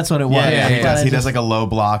yeah. figured that's what it was. Yeah, He but does. I He just- does like a low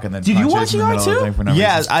block and then. Did you punches watch in the ER middle of the too? thing for no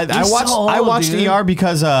Yeah, reason. I You're watched. so I old, watched dude. ER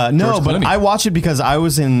because no, George but Clooney. I watched it because I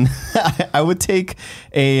was in. I would take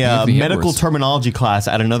a Anthony medical Edwards. terminology class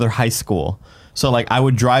at another high school. So like I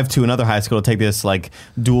would drive to another high school to take this like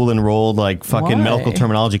dual enrolled like fucking Why? medical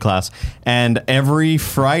terminology class, and every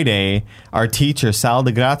Friday our teacher Sal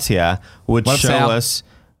de Grazia would What's show Sal? us.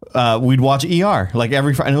 We'd watch ER like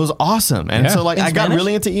every Friday, and it was awesome. And Yeah. so like In I got Spanish?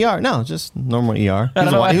 really into ER. No, just normal ER. He I was don't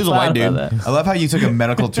a know white, why he was a I white thought dude. about that. I love how you took a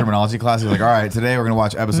medical terminology class. You're like, all right, today we're going to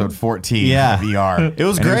watch episode 14 Yeah. of ER. It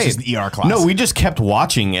was And great. It was just an ER class. No, we just kept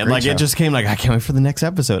watching it. Like show. it just came like I can't wait for the next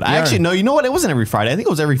episode. I actually no, you know what? It wasn't every Friday. I think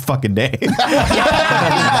it was every fucking day.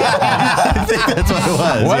 I think that's what it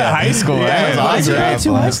was. What yeah. high school? Yeah, eh? it was awesome. Yeah,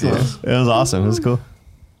 two high schools. It was awesome. It was cool.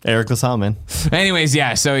 Eric LaSalle, man. Anyways,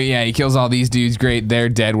 yeah. So yeah, he kills all these dudes. Great, they're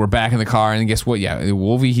dead. We're back in the car, and guess what? Yeah,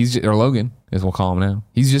 Wolvie, or Logan, as we'll call him now.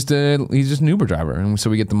 He's just an Uber driver, and so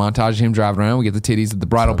we get the montage of him driving around. We get the titties at the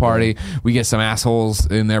bridal party. We get some assholes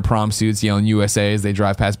in their prom suits yelling USA as they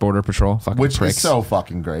drive past Border Patrol. Fucking Which pricks. is so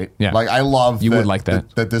fucking great. Yeah. Like I love You would like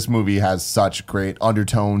that. that this movie has such great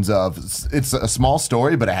undertones of it's a small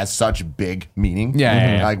story, but it has such big meaning.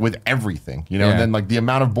 Yeah. Like with everything, you know, Yeah. and then like the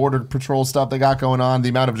amount of Border Patrol stuff they got going on, the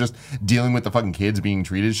amount of just dealing with the fucking kids being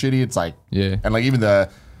treated shitty. It's like, Yeah. and like even the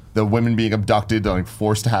women being abducted, like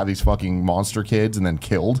forced to have these fucking monster kids and then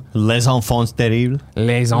killed. Les enfants terribles.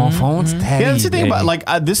 Les enfants. Yeah, that's the thing about like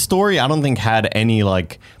this story. I don't think had any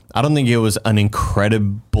like. I don't think it was an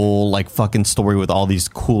incredible like fucking story with all these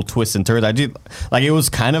cool twists and turns. I do like it was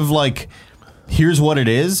kind of like. Here's what it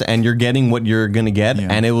is, and you're getting what you're gonna get,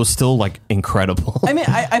 and it was still like incredible. I mean,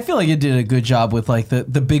 I feel like it did a good job with like the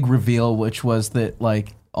big reveal, which was that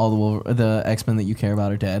like all the X-Men that you care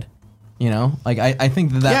about are dead. You know, like I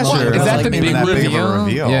think that Yeah, moment sure. was, Is that like, the maybe big that big of a reveal?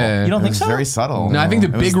 reveal. Yeah. You don't It think was so? very subtle. No, I think the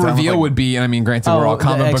It was big done with, reveal like- would be. I mean, granted, Oh, we're all the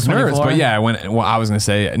comic book nerds, X-24? but yeah, well, I was gonna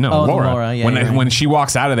say no, Oh, Laura. Laura, yeah, when you're right. when she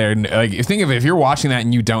walks out of there, and, like, think of it, if you're watching that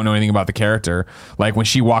and you don't know anything about the character, like when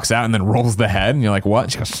she walks out and then rolls the head, and you're like,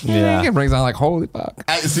 what? She goes, Yeah. It brings out like, holy fuck.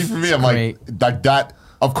 See, for me, I'm great. like that.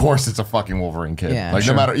 Of course, it's a fucking Wolverine kid. Yeah, like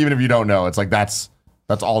sure. no matter, even if you don't know, it's like that's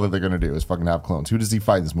all that they're gonna do is fucking have clones. Who does he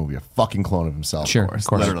fight in this movie? A fucking clone of himself. Sure, Of course. of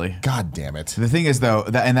course. Literally. God damn it. The thing is, though,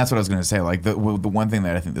 and that's what I was going to say. Like the one thing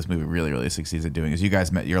that I think this movie really, really succeeds at doing is you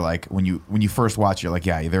guys met. You're like when you first watch, you're like,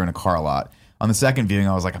 yeah, they're in a car a lot. On the second viewing,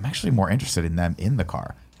 I was like, I'm actually more interested in them in the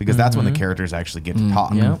car because that's when the characters actually get to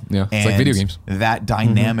talk. Yeah. Yeah. It's like And video games. That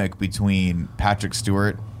dynamic between Patrick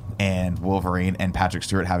Stewart and Wolverine, and Patrick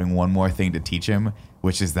Stewart having one more thing to teach him,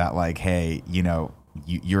 which is that like, hey, you know,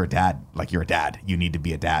 you're a dad. Like you're a dad. You need to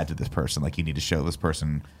be a dad to this person. Like you need to show this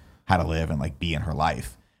person how to live and like be in her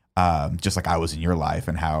life. Just like I was in your life,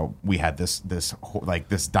 and how we had this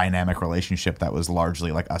dynamic relationship that was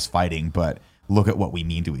largely like us fighting, but look at what we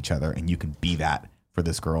mean to each other, and you can be that for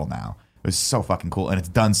this girl now. It was so fucking cool, and it's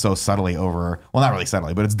done so subtly over. Well, not really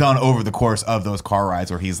subtly, but it's done over the course of those car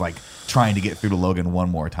rides where he's like trying to get through to Logan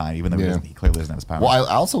one more time, even though he clearly doesn't have his powers. Well,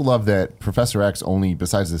 I also love that Professor X only,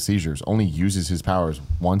 besides the seizures, only uses his powers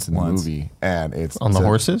once in the movie, and it's On the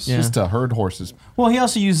horses? just to herd horses. Well, he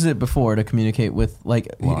also uses it before to communicate with like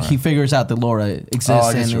he figures out that Laura exists.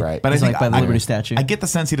 I guess and you're right. But I he's think like by the I- Liberty statue. I get the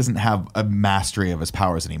sense he doesn't have a mastery of his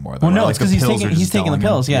powers anymore. Though, Well, no, right? it's Like, because the pills are he's just taking the dulling him.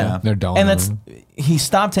 pills. Yeah, They're dulling and that's him. he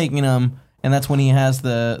stopped taking them, and that's when he has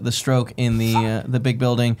the stroke in the big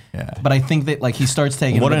building. Yeah. But I think that like he starts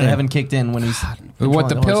taking them, What but an- they haven't kicked in when he's What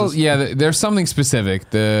the controlling pills? horses. Yeah, there's something specific.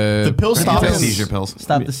 The pills stop The him. seizure pills.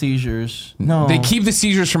 Stop the seizures. No, They keep the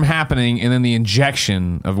seizures from happening, and then the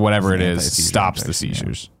injection of whatever it It's an is anti-seizure stops the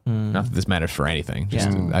injection, seizures. Not that this matters for anything. Just,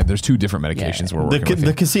 Yeah. there's two different medications we're working with.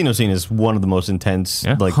 The casino scene is one of the most intense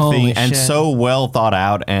Yeah. like Holy thing, and shit. so well thought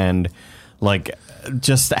out, and like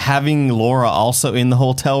just having Laura also in the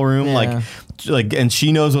hotel room, Yeah. like, and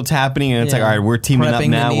she knows what's happening, and it's like, Yeah. all right, we're teaming Prepping up the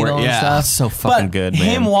now. needle and stuff. It's so fucking But good, man.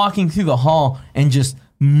 him walking through the hall and just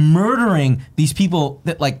murdering these people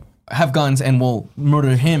that like have guns and will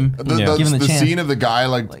murder him, given the chance. scene of the guy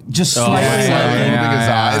like Just slightly moving his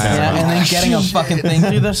eyes. and then getting a fucking thing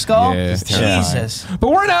through the skull. Yeah. Jesus.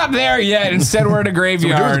 But we're not there yet. Instead, we're at a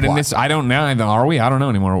graveyard, and it's I don't know. Are we? I don't know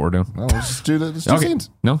anymore what we're doing. No, let's just do the two Okay. scenes.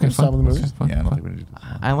 No, okay, Let's stop fine. with the movie. Fine. Yeah, I don't think we need to do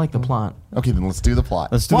that. I like the plot. Okay, then let's do the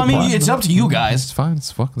plot. Let's do Well, I the mean, plot. it's up to you guys. It's fine.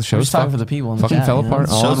 It's fuck. The show's just talking fucked. for the people in the fucking chat, fell you know? apart.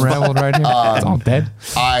 All Show's unraveled right here. It's all dead.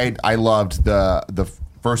 I loved the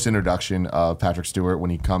first introduction of Patrick Stewart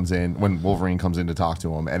when he comes in, when Wolverine comes in to talk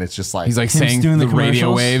to him, and it's just like He's like Him saying doing the the radio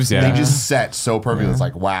commercials? waves. Yeah. they just set so perfectly. It's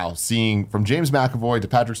like, wow, seeing from James McAvoy to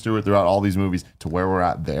Patrick Stewart throughout all these movies to where we're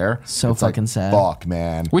at there. So it's like, fucking sad. Fuck,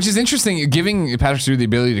 man. Which is interesting. Giving Patrick Stewart the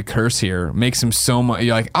ability to curse here makes him so much.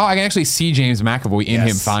 You're like, oh, I can actually see James McAvoy in him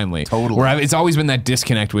Yes, finally. totally. Where it's always been that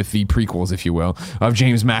disconnect with the prequels, if you will, of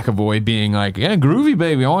James McAvoy being like, yeah, groovy,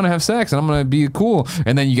 baby. I want to have sex and I'm going to be cool.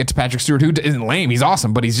 And then you get to Patrick Stewart, who isn't lame. He's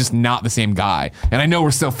awesome, but he's just not the same guy. And I know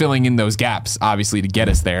we're still filling in those gaps, obviously, to get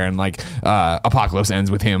us there. And like, Apocalypse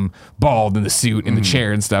ends with him bald in the suit in the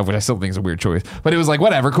chair and stuff, which I still think is a weird choice. But it was like,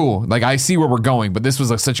 whatever, cool. Like, I see where we're going, but this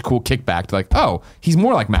was like such a cool kickback to like, oh, he's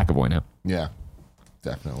more like McAvoy now. Yeah,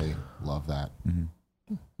 definitely love that.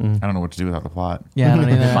 I don't know what to do without the plot. Yeah, I don't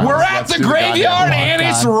either. We're at Let's the do the graveyard goddamn and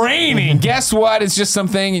it's God. raining. Guess what? It's just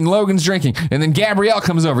something, and Logan's drinking. And then Gabrielle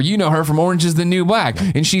comes over. You know her from Orange is the New Black.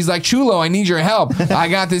 And she's like, Chulo, I need your help. I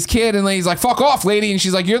got this kid. And he's like, fuck off, lady. And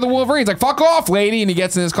she's like, you're the Wolverine. He's like, fuck off, lady. And he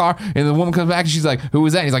gets in his car. And the woman comes back and she's like, who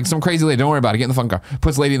was that? And he's like, some crazy lady. Don't worry about it. Get in the fucking car.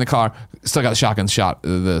 Puts lady in the car. Still got the shotgun shot,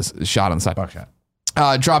 the shot on the side. Buckshot.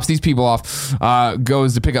 Drops these people off,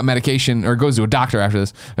 goes to pick up medication, or goes to a doctor after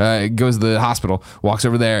this, goes to the hospital, walks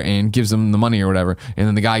over there and gives them the money or whatever, and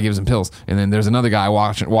then the guy gives him pills, and then there's another guy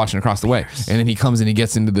watching across the way, and then he comes and he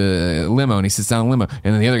gets into the limo, and he sits down in the limo,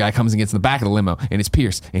 and then the other guy comes and gets in the back of the limo, and it's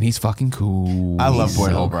Pierce, and he's fucking cool. I love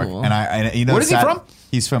Boyd so Holbrook, cool. and I you know Where is he sad- from?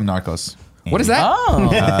 He's from Narcos. What is that? Oh.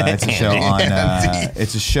 It's a show on.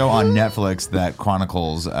 It's a show on Netflix that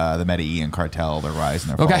chronicles the Medellin cartel, their rise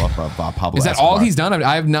and their Okay. fall of Pablo. Is that Escobar. all he's done?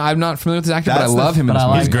 I'm not familiar with this actor, but I That's the- love him in but this I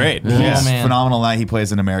movie. like He's great. him. He's Oh, man. phenomenal. That he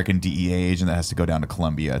plays an American DEA agent that has to go down to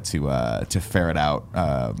Colombia to ferret out,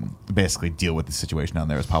 basically deal with the situation down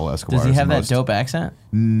there. As Pablo Escobar. Does he is have the that most- dope accent?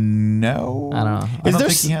 No, I don't know. I don't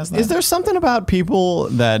think he has that. Is there something about people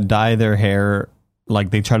that dye their hair, like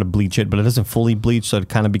they try to bleach it, but it doesn't fully bleach, so it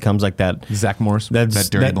kind of becomes like that. Zach Morris. That's That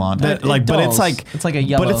dirty blonde? that, It like, but dulls. it's like It's like a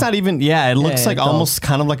yellow. But it's not even. Yeah, it looks Yeah, like it almost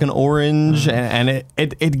kind of like an orange, and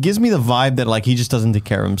it gives me the vibe that like he just doesn't take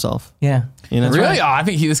care of himself. Yeah. You know, Really? Oh, I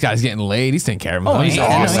think this guy's getting laid. He's taking care of himself. Oh, He's yeah,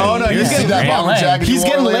 awesome. no, Oh no, you Yeah. see that Yeah. bomber Yeah. jacket? He's he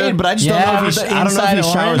getting wore later? laid, but I just Yeah, don't know if with he. the I don't know if he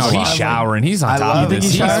inside showers. No, orange. a he's lot. showering. He's on I top love of this.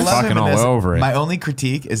 it. He's I love fucking him in all this. over it. My only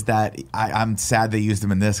critique is that I'm sad they used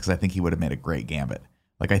him in this because I think he would have made a great Gambit.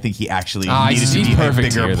 Like I think he actually needed he's to be a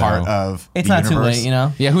perfect bigger here, part though. of. It's the not too universe. late, you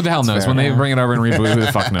know? Yeah, who the hell knows? fair. When they bring it over and reboot, who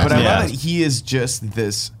the fuck knows? But I Yeah. love that he is just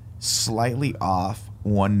this slightly off,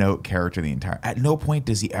 one-note character the entire. At no point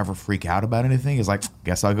does he ever freak out about anything. He's like,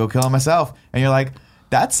 "Guess I'll go kill him myself," and you're like,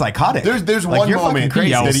 "That's psychotic." There's Like, one you're fucking moment crazy.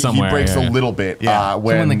 Yells that he somewhere, breaks yeah. a little bit Yeah.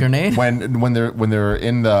 when the grenade? when they're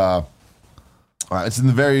in the it's in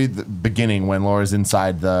the very beginning when Laura's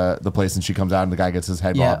inside the place and she comes out and the guy gets his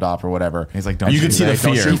head Yeah. lopped off or whatever. He's like, "Don't You shoot." can see the Like,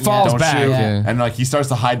 don't fear. shoot, He falls don't back, shoot. yeah. And like he starts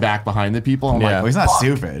to hide back behind the people. I'm Yeah. like, Well, he's not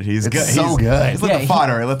stupid. He's It's good. so he's, good. He's like Yeah, the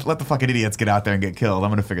fodder. Let the fucking idiots get out there and get killed. I'm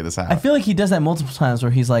gonna figure this out. I feel like he does that multiple times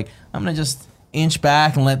where he's like, I'm going to just inch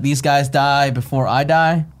back and let these guys die before I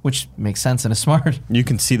die, which makes sense and is smart. You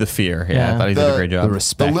can see the fear. Yeah, Yeah. I thought he did a great job. the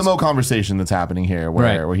respect. The limo conversation that's happening here, where,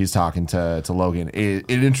 Right. where he's talking to Logan, it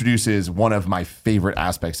introduces one of my favorite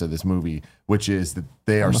aspects of this movie, which is that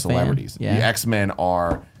they are I'm a fan. celebrities. Yeah. The X-Men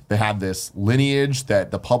they have this lineage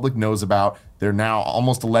that the public knows about. They're now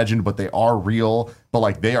almost a legend, but they are real. But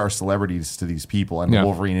like they are celebrities to these people, and Yeah.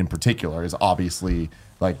 Wolverine in particular is obviously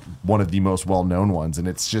like one of the most well-known ones. And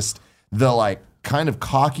it's just the like kind of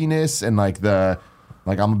cockiness and like the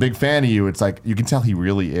like I'm a big fan of you. It's like you can tell he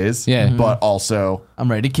really is. Yeah. But also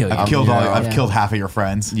I'm ready to kill you. I've killed yeah. I've killed half of your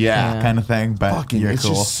friends. Yeah. kind of thing. But fucking, you're it's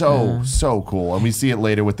cool. just so cool, and we see it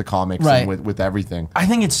later with the comics Right. and with everything. I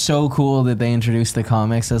think it's so cool that they introduced the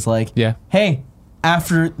comics as like, Yeah. hey,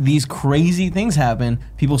 after these crazy things happen,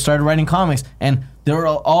 people started writing comics and they're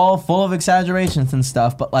all full of exaggerations and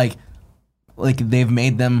stuff, but like they've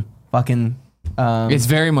made them fucking It's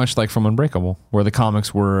very much like from Unbreakable, where the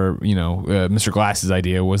comics were, Mr. Glass's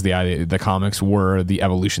idea was the idea. The comics were the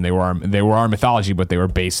evolution. They were our mythology, but they were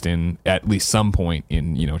based in at least some point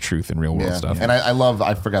in truth and real world stuff. And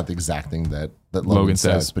I forgot the exact thing that Logan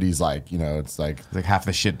says, but he's like, it's like half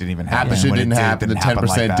the shit didn't even half happen. the shit When didn't happen. The 10%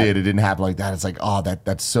 like did. It didn't happen like that. It's like, oh,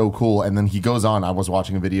 that's so cool. And then he goes on. I was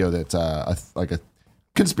watching a video that's a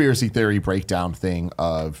conspiracy theory breakdown thing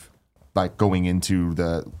of like going into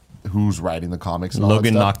who's writing the comics. And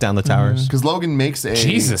Logan knocked down the towers. Because Logan makes a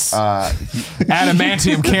Jesus.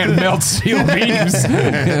 Adamantium can't melt steel beams.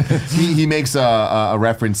 he makes a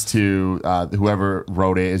reference to whoever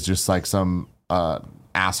wrote it is just like some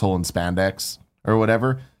asshole in spandex or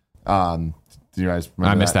whatever. Do you guys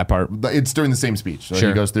remember I missed that part. It's during the same speech. So Sure.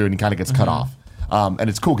 he goes through and he kind of gets cut off. And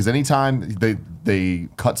it's cool because anytime they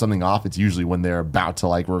cut something off, it's usually when they're about to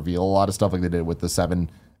like reveal a lot of stuff, like they did with the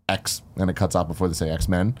 7X, and it cuts off before they say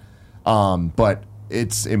X-Men. But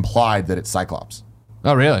it's implied that it's Cyclops.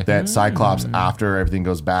 Oh, really? That Cyclops, after everything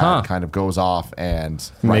goes bad, kind of goes off and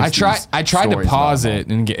I tried to pause it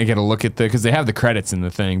and get a look at because they have the credits in the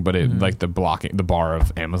thing, but it like the bar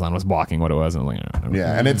of Amazon was blocking what it was. And like,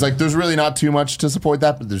 yeah, and it's like there's really not too much to support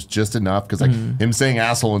that, but there's just enough because like him saying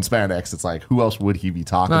asshole in spandex, it's like who else would he be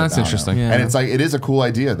talking about? That's interesting. Yeah. And it's like it is a cool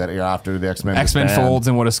idea that after the X-Men folds,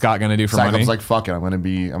 and what is Scott going to do for Cyclops money? like fuck it, I'm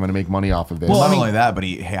gonna make money off of this. Well, not only that, but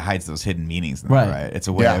he hides those hidden meanings. In there, Right. right. It's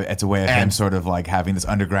a way of him sort of like having this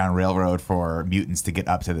underground railroad for mutants to get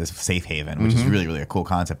up to this safe haven, which is really, really a cool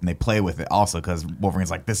concept. And they play with it also because Wolverine's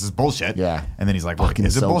like, this is bullshit. Yeah. And then he's like, well, Fucking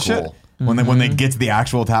is it so bullshit? cool. When they get to the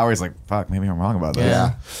actual tower, he's like, fuck, maybe I'm wrong about this.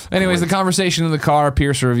 Yeah. Anyways, the conversation in the car,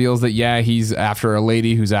 Pierce reveals that, he's after a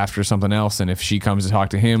lady who's after something else. And if she comes to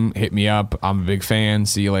talk to him, hit me up. I'm a big fan.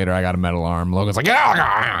 See you later. I got a metal arm. Logan's like,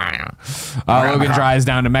 Logan drives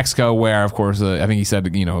down to Mexico where, of course, I think he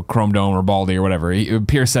said, Chrome Dome or Baldy or whatever.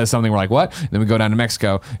 Pierce says something. We're like, what? Then we go down to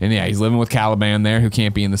Mexico. And he's living with Caliban there who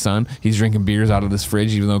can't be in the sun. He's drinking beers out of this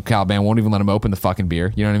fridge, even though Caliban won't even let him open the fucking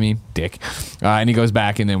beer. You know what I mean? Dick. And he goes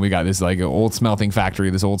back and then we got this like old smelting factory,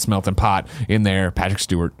 this old smelting pot in there. Patrick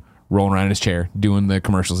Stewart rolling around in his chair, doing the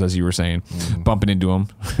commercials as you were saying, bumping into him,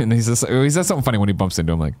 and he says something funny when he bumps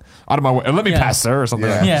into him, like out of my way, let me pass, sir, or something.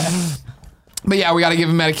 Like that. Yeah. But we got to give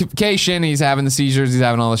him medication. He's having the seizures. He's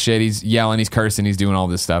having all the shit. He's yelling. He's cursing. He's doing all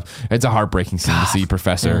this stuff. It's a heartbreaking scene to see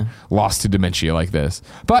Professor lost to dementia like this.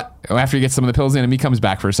 But after he gets some of the pills in him, he comes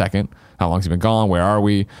back for a second. How long's he been gone? Where are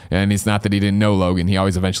we? And it's not that he didn't know Logan. He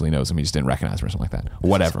always eventually knows him. He just didn't recognize him or something like that.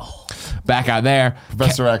 Whatever. Back out there.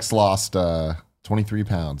 Professor X lost 23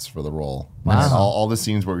 pounds for the role. Wow. And all the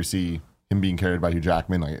scenes where we see him being carried by Hugh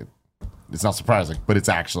Jackman, like it's not surprising, but it's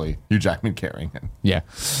actually Hugh Jackman carrying him. Yeah.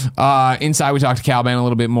 Inside, we talk to Caliban a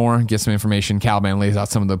little bit more, get some information. Caliban lays out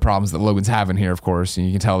some of the problems that Logan's having here, of course. And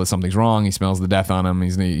you can tell that something's wrong. He smells the death on him.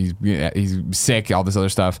 He's sick, all this other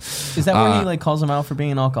stuff. Is that where he like calls him out for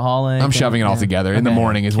being an alcoholic? I'm shoving it all together. In the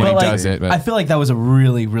morning is when But, he like, does it. But I feel like that was a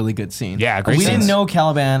really, really good scene. Yeah, great We scenes. didn't know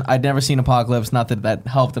Caliban. I'd never seen Apocalypse. Not that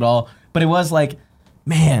helped at all. But it was like,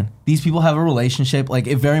 man, these people have a relationship. Like,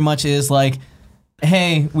 it very much is like,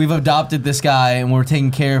 hey, we've adopted this guy and we're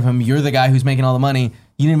taking care of him. You're the guy who's making all the money.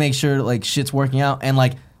 You need to make sure like shit's working out. And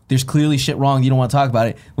like, there's clearly shit wrong. You don't want to talk about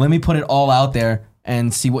it. Let me put it all out there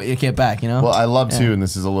and see what you get back, Well, I love too, and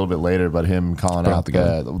this is a little bit later, but him calling out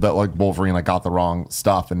that like Wolverine like got the wrong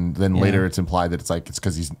stuff, and then later it's implied that it's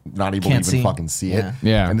because he's not able Can't to even see. fucking see it.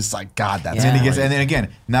 Yeah. And it's like, God, that's And he great. gets, and then again,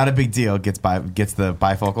 not a big deal. Gets the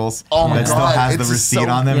bifocals. Oh my that still God, has the it's receipt so-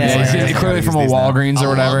 on them. Yeah, He's yeah, like, yeah. clearly "Use from a these now." Walgreens or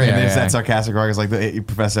whatever. And Yeah, there's yeah. that sarcastic remark. It's like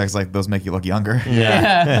Professor X, like those make you look younger.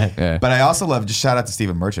 Yeah. But I also love, just shout out to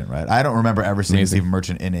Stephen Merchant, right? I don't remember ever seeing Amazing. Stephen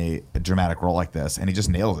Merchant in a dramatic role like this, and he just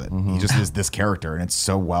nails it. He just is this character, and it's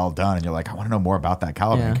so well done. And you're like, I want to know more about that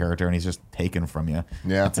Caliban character, and he's just taken from you.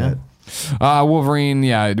 Yeah. That's it. Wolverine, we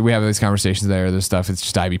have these conversations there. There's stuff. It's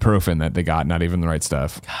just ibuprofen that they got, not even the right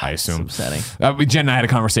stuff, I assume. upsetting. Jen and I had a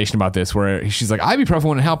conversation about this where she's like, ibuprofen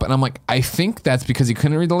wouldn't help. And I'm like, I think that's because he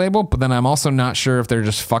couldn't read the label, but then I'm also not sure if they're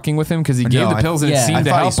just fucking with him because he gave No, the pills and yeah. it I seemed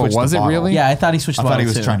to thought he help, but switched was the it bottle. really? Yeah, I thought he switched I the thought he bottle,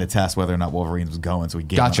 was too. trying to test whether or not Wolverine was going, so he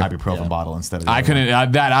gave Gotcha. him an ibuprofen bottle instead of I couldn't.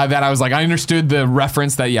 That I was like, I understood the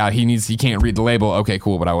reference that he can't read the label. Okay,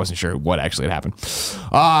 cool, but I wasn't sure what actually had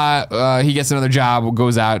happened. He gets another job,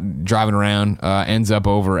 goes out driving around, ends up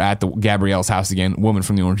over at the Gabrielle's house again. Woman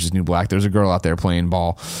from the Orange Is the New Black. There's a girl out there playing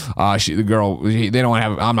ball. They don't want to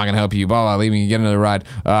have. I'm not gonna help you. Blah blah. Leave me. Get another ride.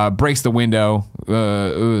 Breaks the window.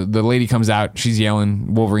 the lady comes out. She's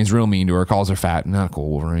yelling. Wolverine's real mean to her, calls her fat. Not cool,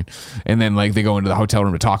 Wolverine. And then like they go into the hotel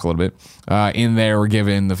room to talk a little bit. In there, we're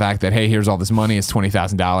given the fact that, hey, here's all this money. It's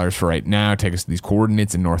 $20,000 for right now. Take us to these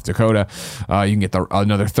coordinates in North Dakota. You can get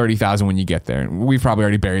another $30,000 when you get there. And we've probably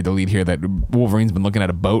already buried the lead here that Wolverine's been looking at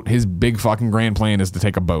a boat. His big fucking grand plan is to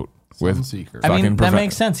take a boat with Seeker. I mean, that fucking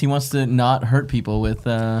makes sense. He wants to not hurt people with.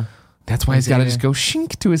 That's why he's got to just go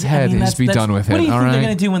shink to his head I mean, and just be done with it. What do you all think right? they're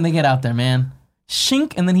gonna do when they get out there, man?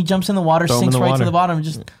 Shink, and then he jumps in the water, Throw him in sinks the right to water. the bottom, and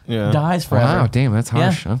just dies forever. Wow, damn, that's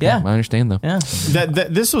harsh. Yeah, Okay, yeah. I understand though. Yeah.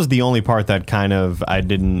 This was the only part that kind of I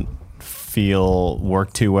didn't feel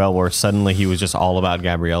worked too well, where suddenly he was just all about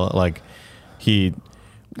Gabriella. Like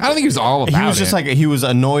I don't think he was all about it. he was just like, he was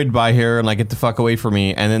annoyed by her and like, get the fuck away from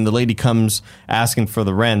me. And then the lady comes asking for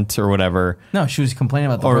the rent or whatever. No, she was complaining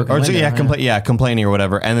about the Or broken window. complaining or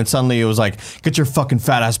whatever. And then suddenly it was like, get your fucking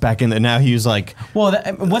fat ass back in there. Now he was like, Well,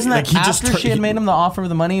 wasn't that Like, he just after she had he- made him the offer of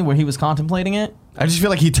the money where he was contemplating it? I just feel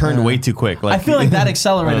like he turned way too quick. Like I feel like that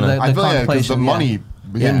accelerated the I feel like because contemplation. the money,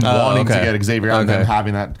 him Yeah. wanting okay. to get Xavier out and then Okay.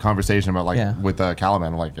 having that conversation about like Yeah. with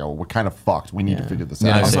Caliban, like, yo, we're kind of fucked. We need to figure this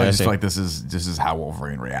Yeah, out. Also, I I just see. feel like this is how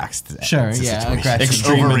Wolverine reacts to Sure, to yeah, situations. aggressive.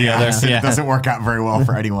 Extreme or the other. Overreacts. Yeah. It doesn't work out very well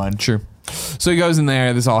for anyone. True. So he goes in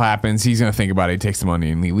there. This all happens. He's going to think about it. He takes the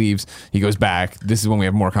money and he leaves. He goes back. This is when we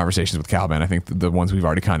have more conversations with Caliban. I think the ones we've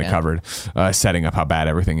already kind of covered, setting up how bad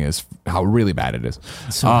everything is, how really bad it is.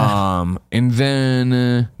 And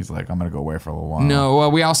then He's like, I'm gonna go away for a little while. no,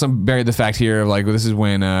 well, we also buried the fact here of like this is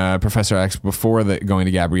when Professor X, before going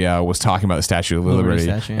to Gabrielle, was talking about the Statue of Liberty,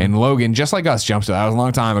 statue, yeah. and Logan, just like us, jumps to that was a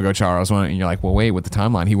long time ago, Charles. And you're like, well, wait, with the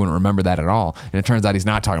timeline, he wouldn't remember that at all. And it turns out he's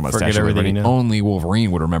not talking about the Forget Statue of everything Liberty. you know. Only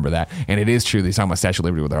Wolverine would remember that, and it is true. He's talking about Statue of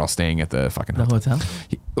Liberty where they're all staying at the fucking The hotel.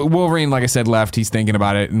 Wolverine, like I said, left. He's thinking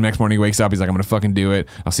about it. And the next morning he wakes up. He's like, I'm going to fucking do it.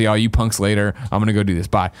 I'll see all you punks later. I'm going to go do this.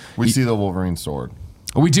 Bye. We see the Wolverine sword.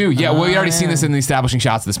 We do. Yeah. Well, we already seen yeah. this in the establishing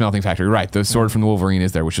shots of the smelting factory. Right. The sword from the Wolverine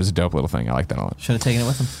is there, which was a dope little thing. I like that a lot. Should have taken it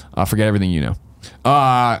with him. Forget everything you know.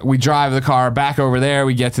 We drive the car back over there.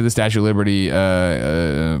 We get to the Statue of Liberty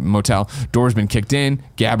motel. Door's been kicked in.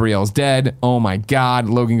 Gabrielle's dead. Oh my God.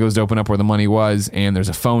 Logan goes to open up where the money was, and there's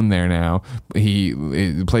a phone there now.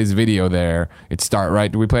 It plays a video there.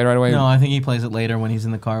 Right? Do we play it right away? No, I think he plays it later when he's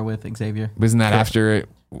in the car with Xavier. Isn't that after it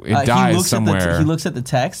dies he looks somewhere? he looks at the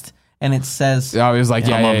text and it says, Oh, it was like,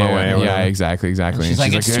 I'm on my way or whatever. exactly. And she's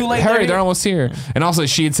like, "It's too late, Hurry, baby." they're almost here. And also,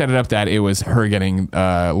 she had set it up that it was her getting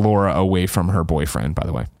Laura away from her boyfriend, by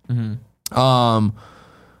the way.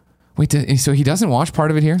 Wait, so he doesn't watch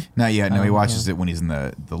part of it here? Not yet. No, he watches it when he's in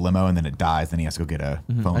the limo, and then it dies. Then he has to go get a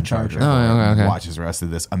phone charger. charger. Oh, okay. And watches the rest of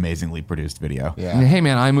this amazingly produced video. Yeah. Hey,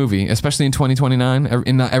 man, iMovie, especially in 2029,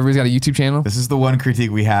 everybody's got a YouTube channel. This is the one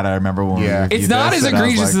critique we had. I remember when Yeah. we It's reviewed not this, as and I was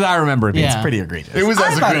egregious like, as I remember it being. Yeah. It's pretty egregious. It was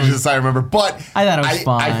I as thought it egregious was- as I remember, but I thought it was I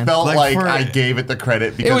fine. felt Like, like for- I gave it the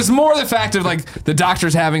credit because It was more the fact of like the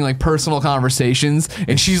doctors having like personal conversations,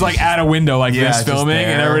 and she's like at a window like Yeah, this just filming, there.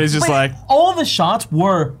 and everybody's just Wait, like. all the shots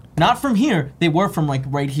were not from here. They were from like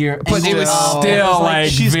right here. But it was Oh, still it was like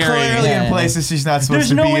She's very. clearly Yeah. in places she's not supposed There's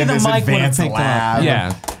to no be way in the this mic would've advanced picked her up. lab.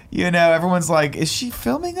 Yeah. You know, everyone's like, "Is she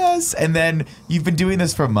filming us?" And then you've been doing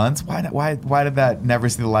this for months. Why did that never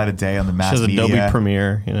see the light of day on the mass She has media? Adobe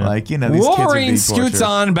Premiere. You know? Like, you know, these kids are Wolverine being scoots tortured.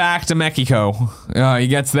 on back to Mexico. He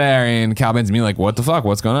gets there, and Caliban's me like, "What the fuck?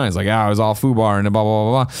 What's going on?" He's like, "I was all FUBAR and blah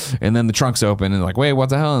blah blah blah." And then the trunk's open, and like, "Wait, what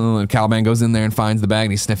the hell?" And then Caliban goes in there and finds the bag,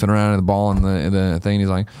 and he's sniffing around at the ball and the thing. He's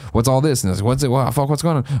like, "What's all this?" And he's like, "What's it? What fuck? What's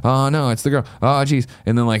going on?" "Oh no, it's the girl." "Oh jeez."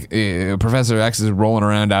 And then like Professor X is rolling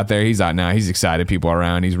around out there. He's out now. He's excited. People are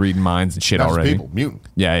around. He's reading minds and shit not just already. people, mutant.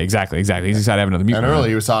 Yeah, exactly. He's excited to have another mutant. And around. earlier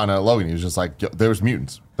he was talking to Logan. He was just like, yo, "There's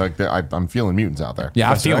mutants. Like I'm feeling mutants out there." Yeah, I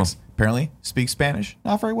Professor feel him. X apparently speaks Spanish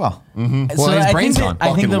not very well. So his I brain's think gone. I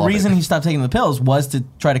think Fucking the love reason it. he stopped taking the pills was to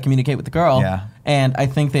try to communicate with the girl. Yeah. And I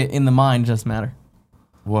think that in the mind doesn't matter.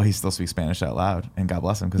 Well, he still speaks Spanish out loud, and God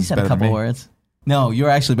bless him because He he's said a better than couple me. words. No, you're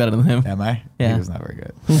actually better than him. Am I? Yeah. He was not very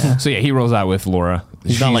good. So yeah, he rolls out with Laura.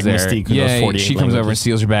 He's not like there. Mystique who knows Yeah, 48 she comes over and languages.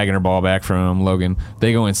 steals her bag and her ball back from Logan.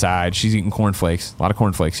 They go inside. She's eating cornflakes. A lot of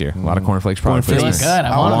cornflakes here. A lot of cornflakes. Probably for Feeling listeners. good. I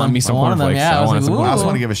I wanted want them. me some I wanted them, cornflakes. yeah. I was wanted like, some ooh. I also cornflakes.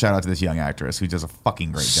 want to give a shout out to this young actress who does a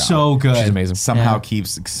fucking great job. So good. She's amazing.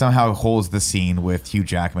 Somehow holds the scene with Hugh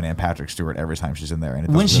Jackman and Patrick Stewart every time she's in there. And it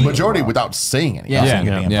When does she- really Majority well. without saying anything. Yeah. Doesn't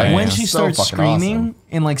get Yeah, any yeah, impact. When yeah. she So starts fucking screaming awesome.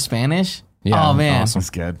 in like Spanish, Yeah, oh man, awesome. It's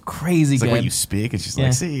good. crazy It's good. like when you speak, and she's Yeah.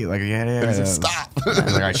 like, "See, like, yeah." He's like, "Stop." He's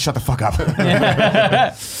like, "All right, shut the fuck up."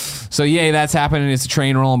 So yay, that's happening. It's a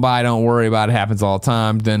train rolling by. Don't worry about it. Happens all the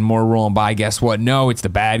time. Then more rolling by. Guess what? No, it's the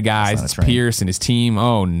bad guys. It's Pierce and his team.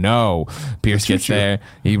 Oh no. Pierce gets there.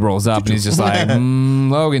 He rolls up and he's just like,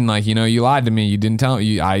 Logan, like, you know, you lied to me. You didn't tell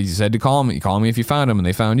me. I said to call me. Call me if you found him, and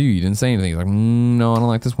they found you. You didn't say anything. He's like, no, I don't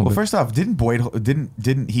like this one. Well, first off,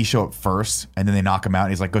 didn't he show up first, and then they knock him out,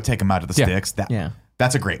 and he's like, go take him out to the sticks?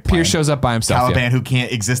 That's a great plan. Pierce shows up by himself. Taliban who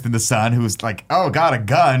can't exist in the sun, who's like, oh, got a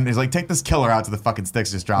gun. He's like, take this killer out to the fucking sticks,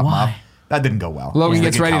 just drop him off. That didn't go well. Logan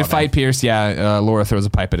gets ready to fight Pierce. Yeah, Laura throws a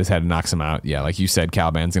pipe at his head and knocks him out. Yeah, like you said,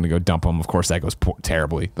 Caliban's going to go dump him. Of course, that goes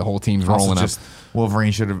terribly. The whole team's rolling up.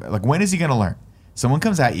 Wolverine should have, like, when is he going to learn? Someone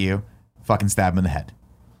comes at you, fucking stab him in the head.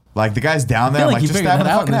 Like, the guy's down there, I'm like, just stab him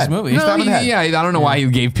in the fucking head. No, I don't know why he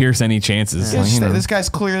gave Pierce any chances. Yeah, like, this guy's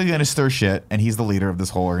clearly going to stir shit, and he's the leader of this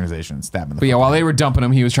whole organization. Stab him in the But while they were dumping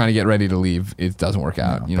him, he was trying to get ready to leave. It doesn't work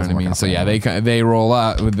out. You know what I mean? So yeah, they roll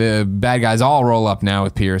up. The bad guys all roll up now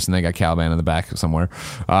with Pierce, and they got Caliban in the back somewhere.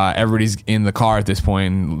 Everybody's in the car at this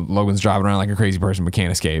point, and Logan's driving around like a crazy person but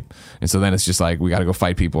can't escape. And so then it's just like, we got to go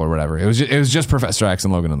fight people or whatever. It was just Professor X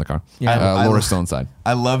and Logan in the car. Yeah, Laura's still inside.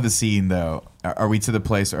 I love the scene though. Are we to the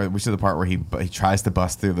place, or are we to the part where he tries to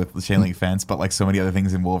bust through the chain link fence, but like so many other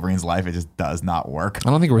things in Wolverine's life, it just does not work?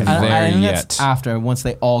 I don't think we're there yet. That's after, once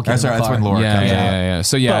they all get in the car. That's when Laura comes out. Yeah.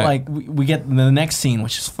 So yeah. But like, we get the next scene,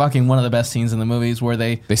 which is fucking one of the best scenes in the movies, where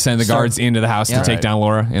they send the guards into the house to take down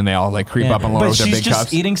Laura, and they all like creep up on Laura with their big cups. She's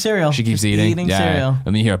just eating cereal. She keeps eating cereal. And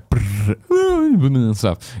then you hear and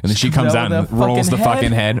stuff. And then she comes out and rolls the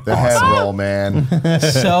fucking head. The head roll, man.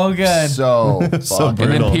 So good. So and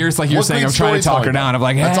then Pierce, like you're saying, I'm trying to talk her down. I'm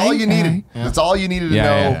like, hey, that's all you needed. That's all you needed to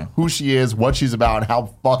know who she is, what she's about, and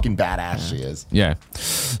how fucking badass she is. Yeah.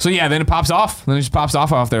 So yeah, then it pops off. Then it just pops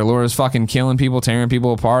off there. Laura's fucking killing people, tearing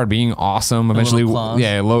people apart, being awesome. Eventually,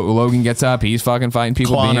 Logan gets up. He's fucking fighting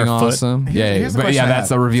people, being awesome. Here's But yeah, that's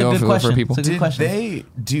the reveal for people. Did they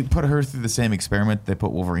put her through the same experiment they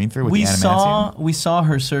put Wolverine through with the adamantium? We saw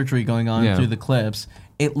her surgery going on through the clips.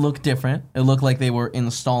 It looked different. It looked like they were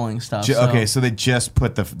installing stuff. So they just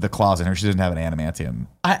put the claws in her. She doesn't have an adamantium.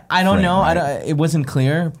 I don't know. Right? It wasn't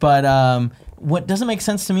clear, but what doesn't make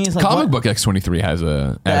sense to me is like comic book X-23 has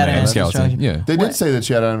a adamantium skeleton. Yeah, they did say that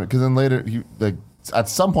she had adamantium, because then later, at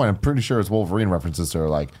some point, I'm pretty sure it's Wolverine references to her,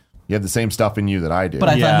 like, you have the same stuff in you that I do. But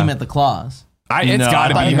I thought he meant the claws. It's got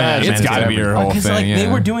to be her whole thing. They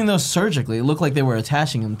were doing those surgically. It looked like they were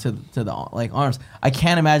attaching them to the like arms. I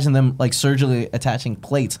can't imagine them like surgically attaching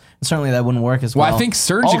plates. And certainly that wouldn't work as well. Well, I think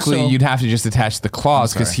surgically you'd have to just attach the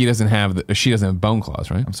claws, because she doesn't have bone claws,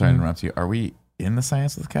 right? I'm sorry to interrupt you. Are we in the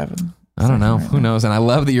science with Kevin? I don't know. Who knows? And I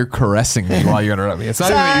love that you're caressing me while you interrupt me. It's not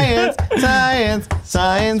science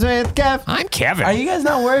with Kev. I'm Kevin. Are you guys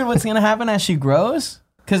not worried what's going to happen as she grows?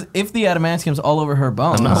 Because if the adamantium's all over her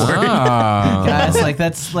bones, guys, like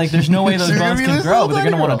that's like there's no way those bones can grow, but they're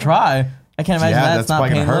gonna want to try. I can't imagine that's not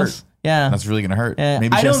painless. Yeah, that's really gonna hurt. Yeah.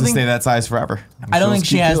 Maybe she has to stay that size forever. I don't think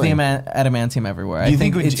she has the adamantium everywhere. I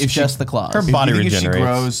think it's just the claws. Her body regenerates. If she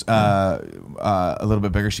grows a little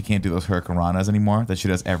bit bigger, she can't do those hurricanranas anymore that she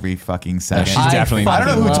does every fucking second. She's definitely. I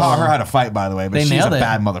don't know who taught her how to fight, by the way, but she's a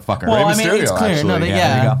bad motherfucker. Well, I mean, it's clear. Actually. No,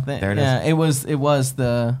 there it is. Yeah, it was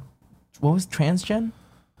the what was Transgen?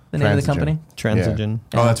 The name of the company? Transigen.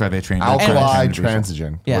 Yeah. Oh, that's right. They trained Alkali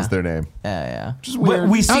Transigen was their name. Yeah. Just weird.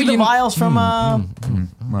 We see the vials from in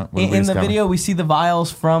the video. We see the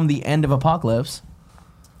vials from the end of Apocalypse.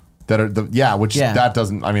 That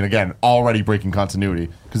doesn't. I mean, again, already breaking continuity,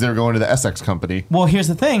 because they were going to the Essex company. Well, here's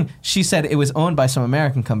the thing. She said it was owned by some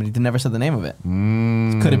American company. They never said the name of it.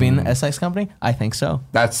 Could have been the Essex company. I think so.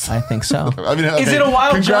 I think so. I mean, is it a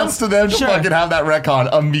wild congrats jump? to them to fucking have that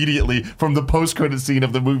retcon immediately from the post-credit scene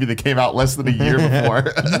of the movie that came out less than a year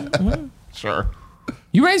before. Sure.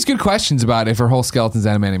 You raised good questions about if her whole skeleton's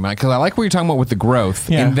adamantium, because I like what you're talking about with the growth.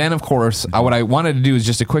 Yeah. And then, of course, what I wanted to do is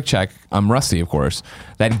just a quick check. I'm Rusty, of course.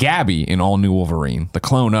 That Gabby in All New Wolverine, the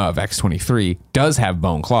clone of X-23, does have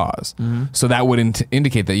bone claws. Mm-hmm. So that would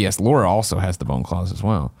indicate that, yes, Laura also has the bone claws as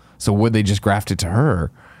well. So would they just graft it to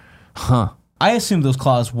her? Huh. I assumed those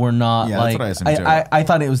claws were not that's what I assumed too. I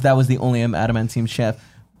thought that was the only adamantium chef.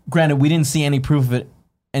 Granted, we didn't see any proof of it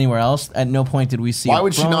anywhere else. At no point did we see. Why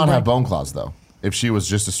would she not have bone claws, though? If she was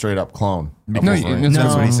just a straight up clone. That's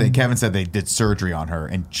what he said. Kevin said they did surgery on her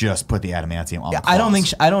and just put the adamantium on the claws. I don't think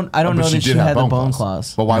I don't know that she had the bone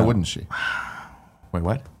claws. But why wouldn't she? Wait,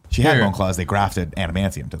 what? She had bone claws. They grafted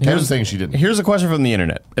adamantium to them. Here's the thing she didn't. Here's a question from the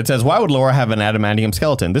internet. It says, why would Laura have an adamantium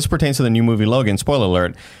skeleton? This pertains to the new movie Logan. Spoiler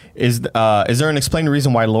alert. Is there an explained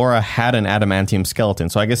reason why Laura had an adamantium skeleton?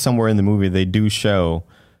 So I guess somewhere in the movie they do show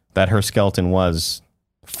that her skeleton was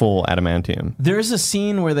full adamantium. There's a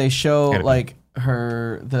scene where they show like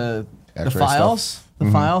the X-ray files. stuff. The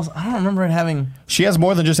files. I don't remember it having. She has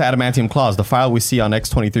more than just adamantium claws. The file we see on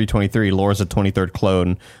X-2323, Laura's a 23rd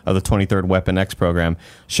clone of the 23rd Weapon X program,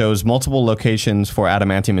 shows multiple locations for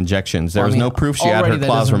adamantium injections. There Well, is I mean, no proof she had already her that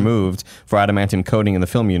claws doesn't- removed for adamantium coating in the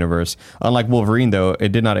film universe. Unlike Wolverine, though,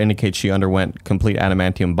 it did not indicate she underwent complete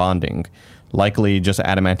adamantium bonding. Likely just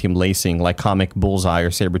adamantium lacing, like comic Bullseye or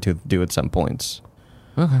Sabretooth do at some points.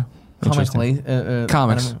 Comics.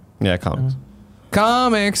 Comics. Yeah, comics.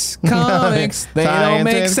 Comics, they don't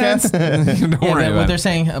make sense. Don't worry What about they're it.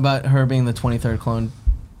 saying about her being the 23rd clone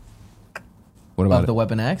What about of the it?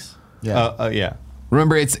 Weapon X. Yeah.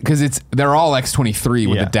 Remember, it's because they're all X-23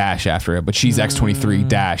 with Yeah. a dash after it, but she's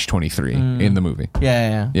X-23-23 in the movie.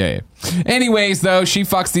 Yeah. Yeah. Anyways, though, she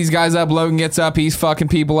fucks these guys up. Logan gets up. He's fucking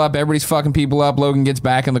people up. Everybody's fucking people up. Logan gets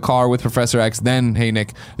back in the car with Professor X. Then, hey,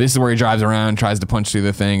 Nick, this is where he drives around, tries to punch through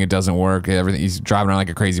the thing. It doesn't work. Everything. He's driving around like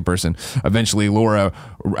a crazy person. Eventually, Laura,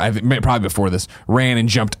 probably before this, ran and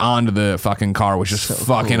jumped onto the fucking car, which is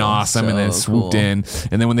fucking cool. awesome, and then So swooped cool. in.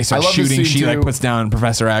 And then when they start I love this shooting, scene she like too. puts down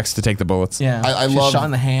Professor X to take the bullets. Yeah. I She's love- shot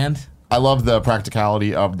in the hand. I love the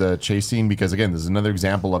practicality of the chase scene because again, this is another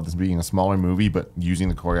example of this being a smaller movie, but using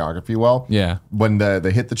the choreography well. Yeah. When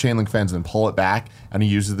they hit the chain link fence and pull it back, and he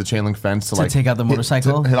uses the chain link fence to like take out the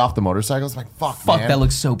motorcycle? hit off the motorcycle. It's like fuck, Fuck, man. that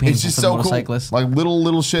looks so painful It's just for the so motorcyclist. cool. Like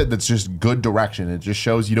little shit that's just good direction. It just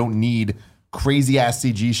shows you don't need crazy ass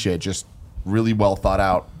CG shit. Just really well thought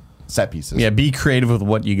out set pieces. Yeah, be creative with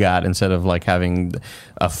what you got instead of like having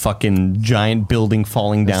a fucking giant building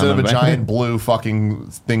falling down. Instead of on a the back. giant blue fucking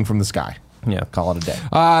thing from the sky. Yeah, call it a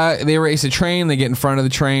day. They race a train. They get in front of the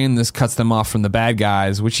train. This cuts them off from the bad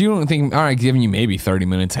guys, which you don't think, all right, giving you maybe 30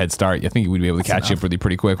 minutes head start. You think we'd be able to catch you pretty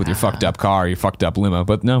quick with your fucked up car, your fucked up limo.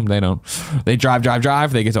 But no, they don't. They drive.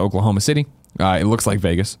 They get to Oklahoma City. It looks like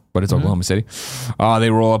Vegas, but it's Oklahoma City. They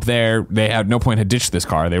roll up there. They at no point had ditched this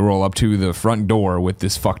car. They roll up to the front door with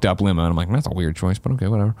this fucked up limo. And I'm like, that's a weird choice, but okay,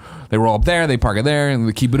 whatever. They roll up there. They park it there, and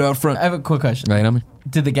they keep it out front. I have a quick question. Right, I mean,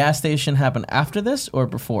 Did the gas station happen after this or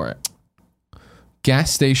before it?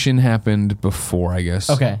 gas station happened before, I guess.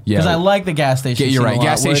 Okay. Yeah. Because I like the gas station. Yeah, you're scene right. a lot,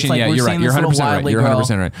 Gas where it's station. like Yeah, we're you're right. seeing You're this 100 little percent right. wily You're girl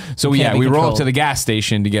 100 right. So who yeah, can't be we roll up controlled. to the gas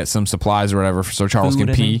station to get some supplies or whatever, so Charles Food, can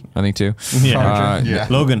I pee. think. I think too. Yeah. Yeah.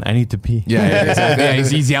 Logan, I need to pee. Yeah, exactly. Yeah,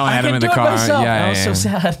 he's yelling I at him can in the do it car. myself. Yeah, That was so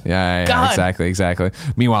sad. Yeah, God. exactly.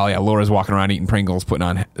 Meanwhile, yeah, Laura's walking around eating Pringles, putting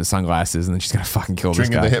on sunglasses, and then she's gonna fucking kill this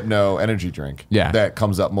Drinking guy. the Hypno energy drink. Yeah. That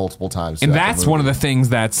comes up multiple times. And throughout that's the one of movie. the things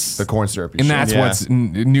that's the corn syrup. and that's Yeah. what's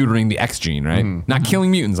neutering the X gene, right? Not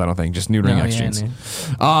killing mutants, I don't think, just neutering No, X yeah, genes. dude.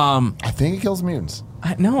 I think it kills mutants.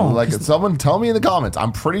 No. Like, someone tell me in the comments.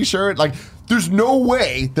 I'm pretty sure. Like, there's no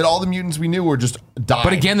way that all the mutants we knew were just dying.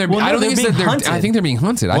 But again, Well, I no, don't think they're it's that being they're. hunted. I think they're being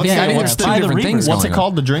hunted. I think yeah, there's what's two the- different things. What's it going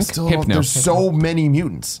called? The drink? Still, Hypno. there's so many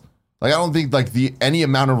mutants. Like, I don't think like any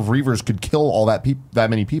amount of Reavers could kill all that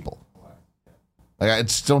many people. Like, I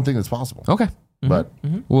just don't think it's possible. on. Okay. But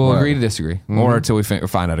We'll Whatever. agree to disagree, or until we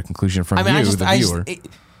find out a conclusion from you, the viewer.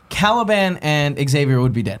 Caliban and Xavier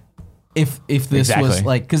would be dead if this was Exactly.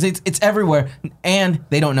 like, because it's everywhere and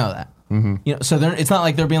they don't know that. You know, so it's not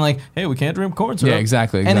like they're being like, hey, we can't drink corn syrup. Yeah,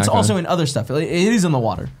 exactly, And it's exactly. also in other stuff. It is in the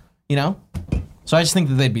water. You know. So I just think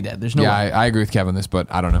that they'd be dead. There's no Yeah, way. I agree with Kevin on this, but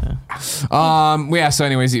I don't know. Yeah. So,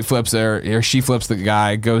 anyways, he flips or she flips the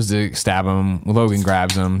guy, goes to stab him. Logan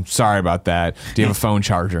grabs him. Sorry about that. Do you have a phone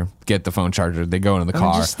charger? Get the phone charger. They go into the I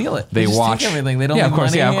mean, car. just steal it. They Just take watch everything. They don't Yeah, of leave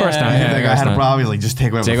course. money. Yeah, of course Yeah. not. I Yeah, That of guy course had a not. problem. Like, just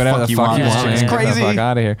take whatever Take the whatever fuck the you fuck want. you This want. shit's Man. Get the crazy. fuck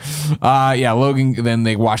out of here. Yeah, Logan. Then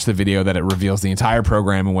they watch the video that it reveals the entire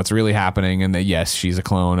program and what's really happening, and that yes, she's a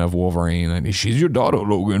clone of Wolverine, and she's your daughter,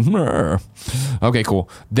 Logan. Okay, cool.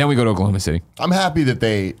 Then we go to Oklahoma City. I'm happy that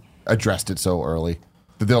they addressed it so early.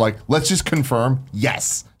 That they're like, let's just confirm,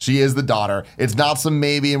 yes, she is the daughter. It's not some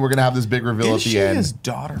maybe, and we're gonna have this big reveal Is at she the end. his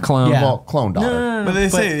daughter? Clone. Yeah. Well, clone daughter. But they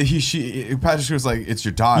say Patrick Stewart's like, it's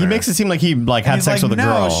your daughter. He makes it seem like he like had He's sex like, with a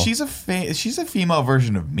no, girl. she's a female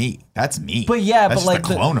version of me. That's me. But yeah, That's but like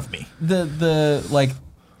just a clone of me. The like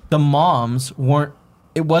the moms weren't.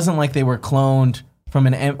 It wasn't like they were cloned from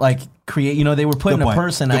like create. You know, they were put Good in a point.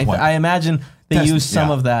 person. Good point. I imagine they Test- used some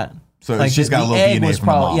yeah. of that. So like she's got a little egg DNA was from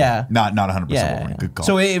the mom. yeah. Not 100% Yeah, Wolverine. Good call.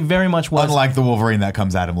 so it very much was Unlike the Wolverine that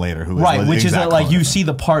comes at him later, who is right, the which is exact like clone you of him. see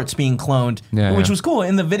the parts being cloned, Yeah, which yeah. was cool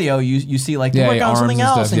in the video. You see like they work yeah, on arms something and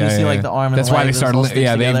else, stuff. and Yeah, you see yeah, like yeah. the arm. And That's the why leg, they those started. all stitched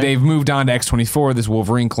Yeah, together. they've moved on to X-24, this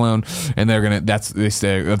Wolverine clone, and they're gonna. They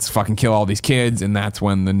say let's fucking kill all these kids, and that's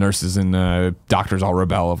when the nurses and doctors all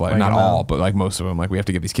rebel of like not them all, out. but like most of them. Like we have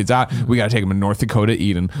to get these kids out. We got to take them to North Dakota,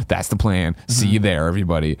 Eden. That's the plan. See you there,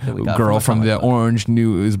 everybody. we got Girl from from the the comic book. Orange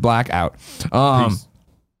News Blackout. Peace.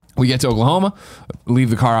 We get to Oklahoma, leave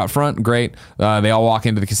the car out front. Great. They all walk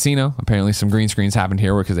into the casino. Apparently, some green screens happened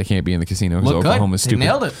here because they can't be in the casino because Look Oklahoma's good. stupid. They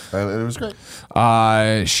nailed it. It was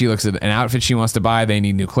great. She looks at an outfit she wants to buy. They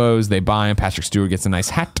need new clothes. They buy them. Patrick Stewart gets a nice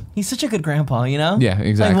hat. He's such a good grandpa, you know? Yeah,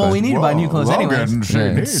 exactly. Like, well, we need to buy new clothes anyways.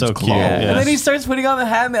 It's so cute. And Yeah. then he starts putting on the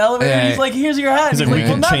hat in the elevator. Yeah. And he's like, "Here's your hat." He's He's like, like,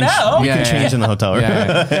 "Well, not now." we can Yeah. change in the hotel room.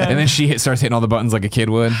 Yeah. And then she starts hitting all the buttons like a kid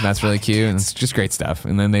would. That's really cute. And it's just great stuff.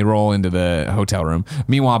 And then they roll into the hotel room.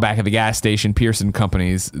 Meanwhile, back at the gas station, Pearson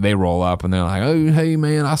Companies, they roll up and they're like, "Oh, hey,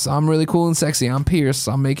 man, I'm really cool and sexy. I'm Pierce.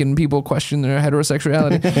 I'm making people question their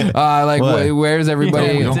heterosexuality." What? Where's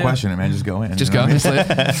everybody? Don't question it, man. Just go in. Just you know go. what I mean?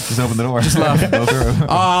 Just live. Just open the door. Just love. Go through.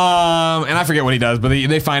 And I forget what he does, but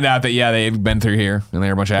they find out that, yeah, they've been through here and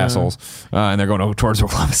they're a bunch of assholes. And they're going towards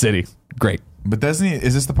Oklahoma City. Great. But doesn't he?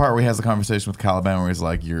 Is this the part where he has the conversation with Caliban where he's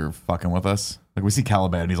like, "You're fucking with us"? Like we see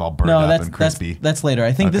Caliban and he's all burned No, up and crispy. that's later.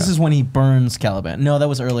 I think this Okay. is when he burns Caliban. No, that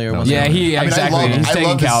was earlier. wasn't Yeah, it? he I mean, exactly. He's I taking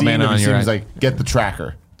love the Caliban scene of on. the You're scene. right. He's like, get the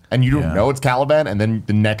tracker. And you don't Yeah. know it's Caliban. And then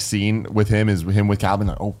the next scene with him is him with Caliban.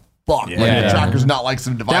 Like, oh, fuck. Like, Yeah. the tracker's not like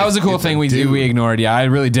some device. That was a cool It's thing like, dude. we ignored. Yeah, I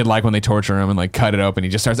really did like when they torture him and like cut it open. He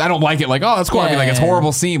just starts. I don't like it. Like, oh, that's cool. I mean, like it's a Yeah.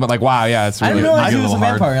 horrible scene, but like, wow, yeah, it's I really. didn't realize I he get a was a little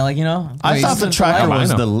hard. vampire. Like, you know, I thought the tracker I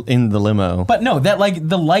was know. in the limo. But no, that like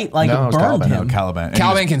the light like No, it was burned Caliban. him. No, Caliban. And he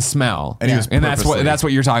Caliban was- can smell, and he was purposely- that's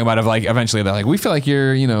what you're talking about. Of like, eventually they're like, we feel like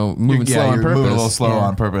you're moving slow on you're purpose. moving a little slower Yeah.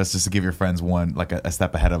 on purpose just to give your friends one like a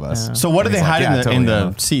step ahead of us. So what And did they he's hide like, yeah, in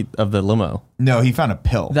totally, the seat of the limo? No, he found a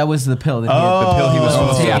pill. That was the pill. That he the pill he was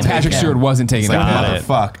supposed to Yeah, take. Patrick Stewart wasn't taking It's like that. it.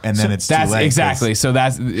 motherfuck, and then it's too That's late. exactly. So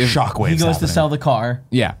that's Shockwaves. he goes happening. to sell the car.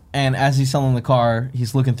 Yeah. And as he's selling the car,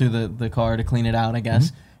 he's looking through the car to clean it out, I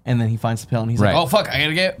guess. And then he finds the pill and he's Right. like, "Oh fuck, I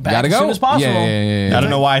gotta get back Gotta as go soon as possible." Yeah. I don't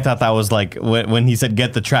know why I thought that was like when he said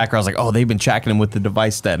get the tracker. I was like, oh, they've been tracking him with the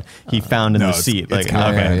device that he found in No, the it's- seat. it's Like,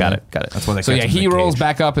 Caliban. okay, Yeah, got yeah. it, got it. That's why they So catch yeah, him in he the rolls cage.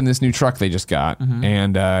 back up in this new truck they just got,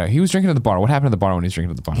 and he was drinking at the bar. What happened at the bar when he was drinking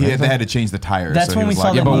at the bar? They had to change the tires. That's so when he we was saw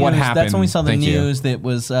like, the Yeah, but news. what That's when happened? we saw the Thank you. news that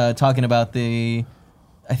was talking about the.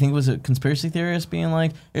 I think it was a conspiracy theorist being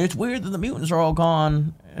like, "It's weird that the mutants are all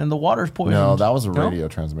gone and the water's poisoned." No, that was a No? radio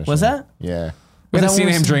transmission. Was that? Yeah. We Was hadn't that seen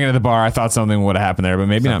when we him saw- drinking at the bar. I thought something would have happened there, but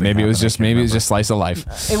maybe not. Something Maybe it was happened. just I can't just slice of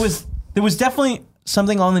life. It was. There was definitely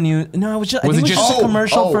something on the news. No, it was just. I Was think it it was just- just a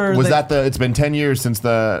commercial for. was the, that the? It's been 10 years since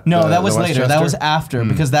the. No, the- that was the later. That was Westchester? after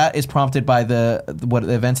because that is prompted by the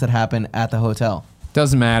events that happened at the hotel.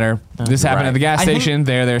 Doesn't matter. This happened at the gas I think- station.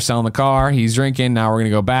 They're selling the car. He's drinking. Now we're gonna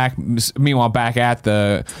go back. Meanwhile, back at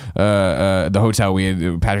the hotel,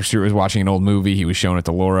 Patrick Stewart was watching an old movie. He was showing it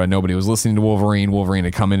to Laura. Nobody was listening to Wolverine. Wolverine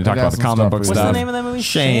had come in to talk got about the some comic stuff book for What's stuff. the name of that movie?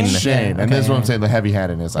 Shane. Shane. And this is what I'm saying, the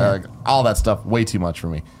heavy-handedness. I like all that stuff way too much for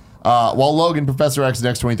me. While Logan, Professor X, and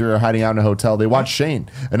X-23 are hiding out in a hotel, they watch Shane,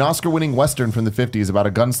 an Oscar-winning Western from the 50s about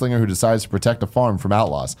a gunslinger who decides to protect a farm from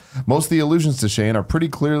outlaws. Most of the allusions to Shane are pretty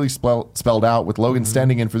clearly spelled out, with Logan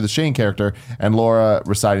standing in for the Shane character and Laura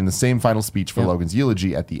reciting the same final speech for Logan's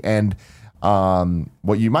eulogy at the end.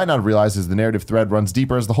 What you might not have realized is the narrative thread runs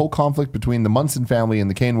deeper as the whole conflict between the Munson family and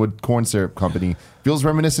the Canewood Corn Syrup Company feels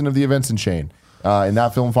reminiscent of the events in Shane. In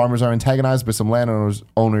that film, farmers are antagonized by some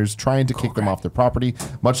landowners trying to kick them off their property,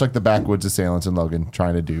 much like the backwoods assailants in Logan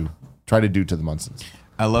try to do to the Munsons.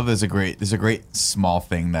 I love there's a great small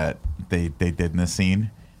thing that they did in this scene.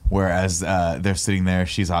 Whereas they're sitting there,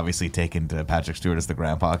 she's obviously taken to Patrick Stewart as the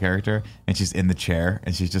grandpa character, and she's in the chair,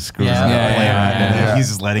 and she's just screwing Yeah. around, Yeah, playing yeah, around, and yeah. he's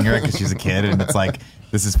just letting her because she's a kid, and it's like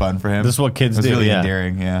this is fun for him. This is what kids It's do, really yeah.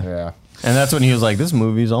 endearing, yeah. Yeah. And that's when he was like, this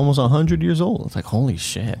movie's almost 100 years old. It's like, holy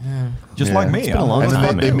shit. Just Yeah. like me. It's been a long And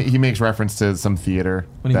time. then he makes reference to some theater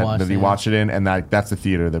When he watched that he it. watched it in, and that's the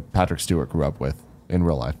theater that Patrick Stewart grew up with in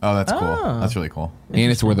real life. Oh, that's cool. Ah. That's really cool.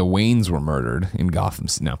 And it's where the Waynes were murdered in Gotham.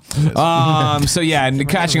 No. So yeah, and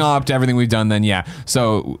catching all up to everything we've done, then yeah.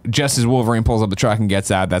 So just as Wolverine pulls up the truck and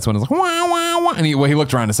gets out, that's when it's like wah wah wah, and he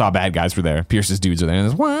looked around and saw bad guys were there. Pierce's dudes are there, and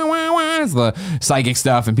it's wah wah wah. It's the psychic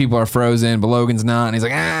stuff, and people are frozen, but Logan's not, and he's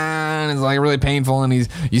like and it's like really painful, and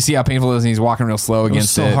you see how painful it is, and he's walking real slow It was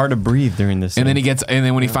against so it. hard to breathe during this. And then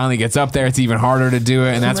scene. when he finally gets up there, it's even harder to do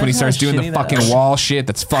it, and that's when he imagine starts how doing the shitty that fucking is? wall shit.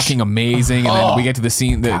 That's fucking amazing. And then we get to the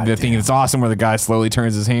scene, the thing that's awesome, where the guy slowly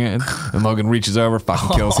turns his hand, and Logan reaches over,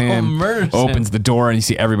 fucking kills him, murders opens him. the door, and you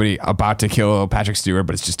see everybody about to kill Patrick Stewart,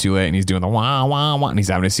 but it's just too late, and he's doing the wah wah wah, and he's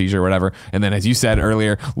having a seizure or whatever. And then, as you said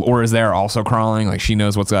earlier, Laura's there also crawling, like she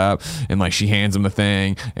knows what's up, and like she hands him the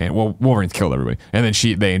thing, and Wolverine's killed everybody, and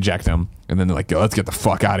then they inject him, and then they're like, let's get the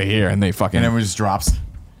fuck out of here, and they fucking And everyone just drops.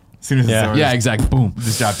 As soon as Yeah. it's over, yeah, exactly, boom.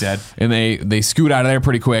 just drop dead. And they scoot out of there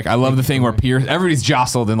pretty quick. I love the thing where everybody's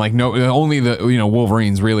jostled and like no, only the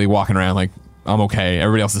Wolverine's really walking around like I'm okay.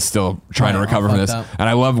 Everybody else is still trying to Right, recover all from this. fucked up. And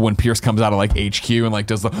I love when Pierce comes out of like HQ and like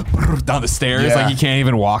does the down the stairs, Yeah. like he can't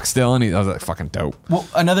even walk still, and I was like, fucking dope. Well,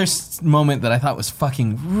 another moment that I thought was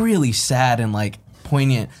fucking really sad and like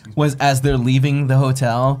poignant was as they're leaving the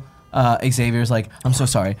hotel. Xavier's like, I'm so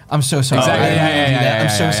sorry. I'm so sorry. Exactly. I didn't Yeah, mean to do yeah, that. yeah, I'm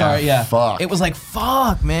so yeah, sorry. Yeah. Fuck. It was like,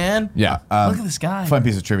 fuck, man. Yeah. Look at this guy. Fun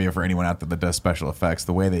piece of trivia for anyone out there that does special effects.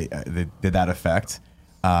 The way they did that effect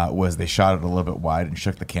was they shot it a little bit wide and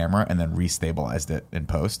shook the camera and then restabilized it in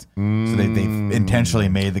post. So they intentionally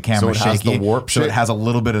made the camera So it has shaky. the warp so it shit? has a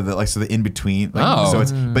little bit of the so the in between. Like, Oh. So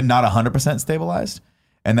it's but not 100% stabilized.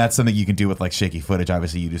 And that's something you can do with like shaky footage.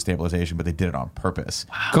 Obviously, you do stabilization, but they did it on purpose.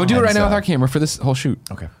 Go do it And right now so- with our camera for this whole shoot.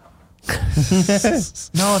 Okay.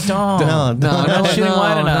 No, don't. No, not shooting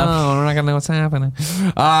wide enough. No, we're not gonna know what's happening.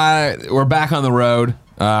 We're back on the road.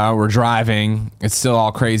 We're driving. It's still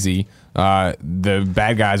all crazy. The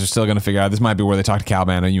bad guys are still gonna figure out. This might be where they talk to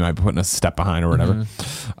Calvin, and you might be putting us a step behind or whatever.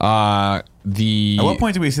 At what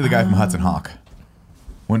point do we see the guy from Hudson Hawk?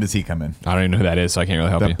 When does he come in? I don't even know who that is, so I can't really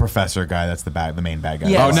help The you. professor guy. That's the main bad guy.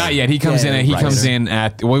 Yeah. Oh, not yet. He comes Yeah, in. He right. comes in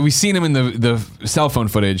at. Well, we've seen him in the cell phone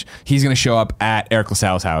footage. He's going to show up at Eric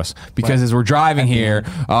LaSalle's house because as we're driving here,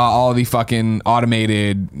 all the fucking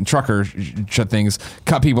automated trucker things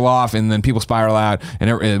cut people off, and then people spiral out,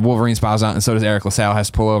 and Wolverine spirals out, and so does Eric LaSalle. Has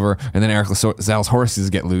to pull over, and then Eric LaSalle's horses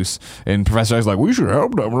get loose, and Professor X's like, "We should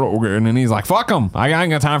help them," and then he's like, "Fuck them! I ain't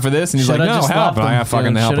got time for this," and he's Should've like, "No, just help! left them, I got fucking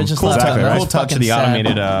dude. to help Should've them." just Cool, left exactly, them. right? Cool touch of the Fucking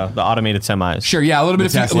sad. automated semis. Sure, yeah, a little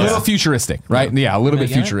bit, The a Tesla. little futuristic, right? Yeah, a little bit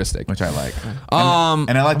Get it? futuristic. Which I like.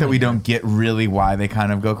 And I like that we don't get really why they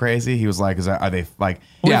kind of go crazy. He was like, "Are they like?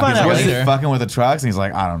 We Yeah, find out was later. it fucking with the trucks?" And he's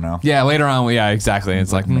like, "I don't know." Yeah, later on, yeah, exactly.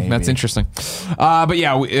 It's like, Maybe. that's interesting. But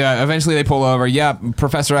yeah, eventually they pull over. Yeah,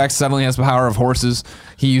 Professor X suddenly has the power of horses.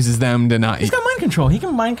 He uses them to not. He's got mind control. He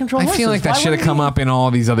can mind control I horses. feel like that Why should have wouldn't come he? up in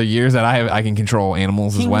all these other years that I can control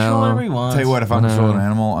animals He as can control well. whatever he wants. Tell you what, if I'm controlling an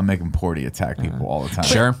animal, I'm making Porty attack people all the time.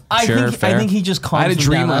 Sure, I sure, think- fair. I think he just calms I had a them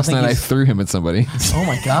dream down. I last think night. I he's- threw him at somebody. Oh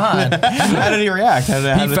my god. How did he react? How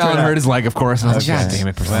did He it fell turn and out? hurt his leg, of course. And I was like, God damn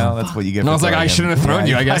it, Well, that's what you get. And I for was like, throwing I him. shouldn't have thrown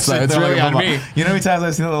you. I guess should it's throw really him on like a me. football. You know how many times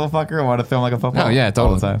I've seen that little fucker and want to throw him like a football? Oh, yeah,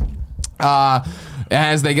 All the totally. time.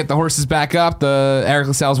 As they get the horses back up, the Eric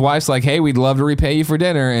LaSalle's wife's like, "Hey, we'd love to repay you for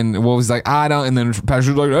dinner." And Wolvie's like, "I don't." And then Patrick's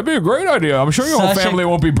like, "That'd be a great idea. I'm sure your whole Such a- family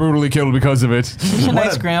won't be brutally killed because of it." Such a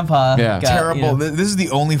nice grandpa. Yeah. guy, Terrible. you know. This is the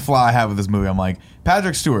only flaw I have with this movie. I'm like,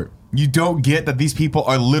 Patrick Stewart, you don't get that these people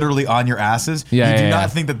are literally on your asses. Yeah, you do yeah, not yeah.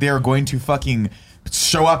 think that they are going to fucking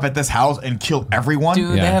show up at this house and kill everyone.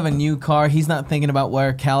 Dude, Yeah. they have a new car. He's not thinking about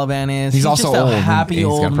where Caliban is. He's also just a old and happy he's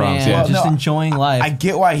got old problems, man, yeah. just Well, no, enjoying life. I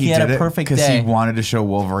get why he had did a it perfect because he day. wanted to show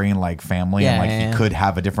Wolverine like family and Yeah, like yeah, he yeah. could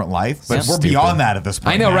have a different life. But Yep. we're Stupid. beyond that at this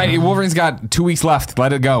point. I know, man. right? Wolverine's got 2 weeks left.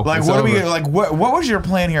 Let it go. Like, It's what are we over. like? What was your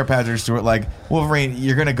plan here, Patrick Stewart? Like, Wolverine,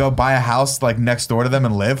 you're gonna go buy a house like next door to them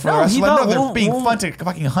and live for No, the rest he of their life? thought No, they're Wol- being Wol-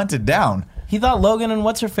 fucking hunted down. He thought Logan and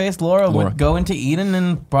what's her face, Laura, Laura. would go into Eden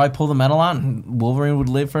and probably pull the medal out, and Wolverine would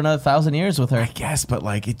live for another 1,000 years with her. I guess, but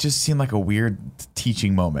like, it just seemed like a weird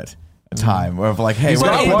teaching moment. Time of like, hey, He's we're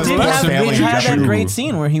got gonna one put of this the It best did have, family it had that true. great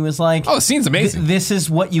scene where he was like, Oh, the scene's amazing. This is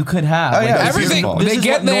what you could have. Oh, Like, yeah, this it's is- Everything. beautiful. this They is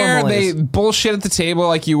get what there, normal they is. bullshit at the table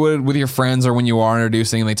like you would with your friends or when you are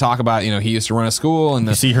introducing, and they talk about, he used to run a school and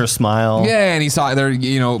You see her smile. yeah, and he saw there,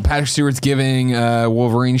 Patrick Stewart's giving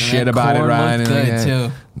Wolverine shit that about it, corn right? looked And, good, yeah.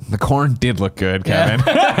 too. The corn did look good, Yeah. Kevin.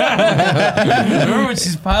 Remember when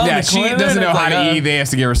she's piling Yeah, the she corn in? doesn't know It's how like, to eat. They have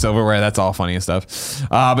to give her silverware. That's all funny and stuff.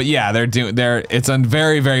 But yeah, it's a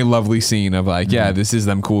very, very lovely scene of like, yeah, this is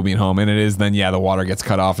them cool being home. And it is then, yeah, the water gets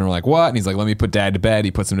cut off and we're like, what? And he's like, let me put dad to bed.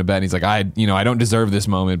 He puts him to bed and he's like, I don't deserve this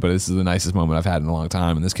moment, but this is the nicest moment I've had in a long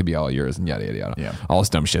time. And this could be all yours and yada, yada, yada. Yeah. All this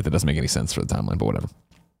dumb shit that doesn't make any sense for the timeline, but whatever.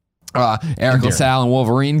 Eric LaSalle and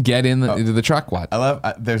Wolverine get into the truck. What? I love.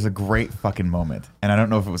 There's a great fucking moment, and I don't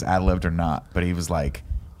know if it was ad libbed or not, but he was like,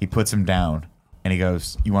 he puts him down, and he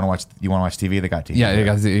goes, "You want to watch? You want to watch TV? They got TV. Yeah, there."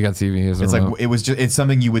 you got TV. Here's It's a like it was just. It's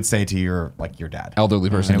something you would say to your dad, elderly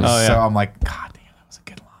person. And it was Oh, yeah. so I'm like, God damn, that was a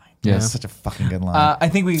good line. Yeah. That's such a fucking good line. I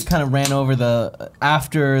think we kind of ran over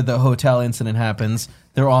after the hotel incident happens.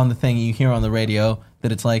 They're on the thing you hear on the radio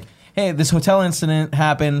that it's like, hey, this hotel incident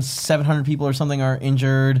happens. 700 people or something are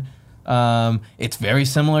injured. It's very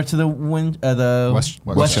similar to the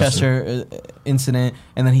Westchester incident,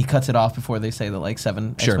 and then he cuts it off before they say that like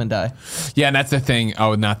 7 Sure. X-Men die. Yeah, and that's the thing.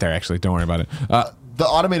 Oh, not there actually. Don't worry about it. The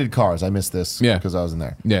automated cars, I missed this Yeah. because I was in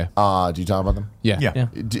there. Yeah. Do you talk about them? Yeah. yeah. Yeah.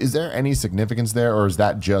 Is there any significance there, or is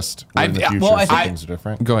that just we're in the I- future, well, I so think- things are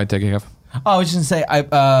different? Go ahead, take it off. Oh, I was just gonna say,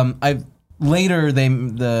 I later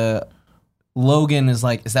the Logan is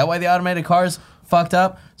like, is that why the automated cars fucked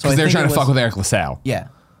up? So Because I they're think trying it to fuck was- with Eric LaSalle. Yeah.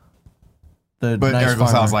 the But nice Eric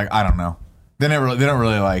LaSalle's farmer. like, I don't know. They don't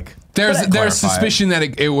really like. There's clarify suspicion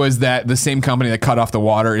that it was that the same company that cut off the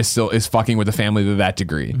water is fucking with the family to that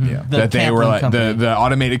degree. Yeah. The That they were Camplin like company. the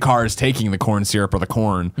automated cars taking the corn syrup or the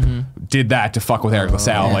corn did that to fuck with Eric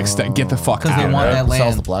LaSalle. Like get the fuck 'Cause out. they want right? that land.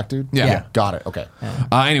 Sal's the black dude. Yeah. Got it. Okay.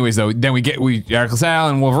 Anyways, though, then Eric LaSalle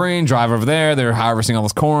and Wolverine drive over there. They're harvesting all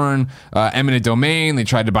this corn. Eminent domain. They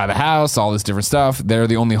tried to buy the house. All this different stuff. They're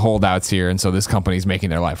the only holdouts here, and so this company's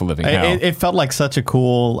making their life a living hell. It felt like such a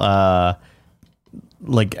cool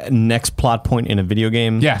like next plot point in a video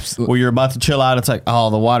game. Yeah. Where you're about to chill out. It's like, oh,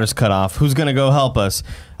 the water's cut off. Who's gonna go help us?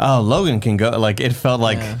 Oh, Logan can go. Like it felt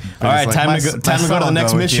like, all right, like, time my to son go to the will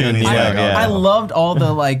next go with you, mission. and he's like, oh, I loved all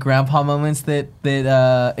the like grandpa moments that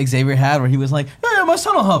Xavier had, where he was like, "Hey, my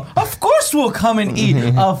son will help. Of course we'll come and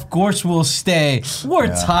eat. Of course we'll stay. We're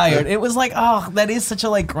tired." It was like, oh, that is such a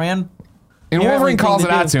like grand. And Yeah, Wolverine everything calls to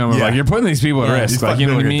it out do. to him. Yeah. Like, you're putting these people at Yeah. risk. These Like, you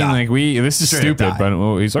know what I fucking mean? people are Like, this is Straight up stupid. die.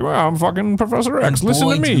 But he's like, well, I'm fucking Professor X. And Listen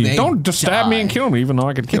boy, to do me. they Don't just stab me and die. kill me, even though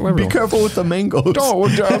I could kill Be everyone. careful with the mangoes. Oh,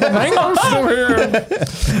 the mango's still here.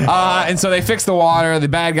 And so they fix the water. The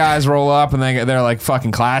bad guys roll up, and they're like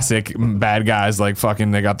fucking classic bad guys. Like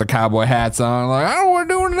fucking, they got the cowboy hats on. Like, I don't want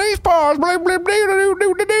to do one of these paws. Blah, blah, blah, do,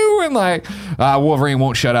 do, do, do. And like, Wolverine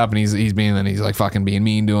won't shut up, and he's like fucking being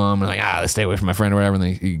mean to him. And like, let's stay away from my friend or whatever. And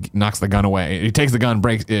then he knocks the gun away. He takes the gun,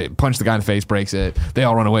 punches the guy in the face, breaks it. They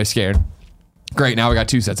all run away scared. Great. Now we got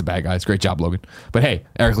 2 sets of bad guys. Great job, Logan. But hey,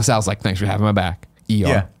 Eric LaSalle's like, thanks for having my back. ER.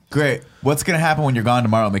 Yeah, great. What's gonna happen when you're gone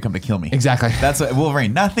tomorrow and they come to kill me? Exactly. That's what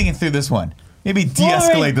Wolverine. Not thinking through this one. Maybe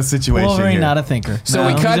de-escalate the situation Wolverine, here. not a thinker. So No,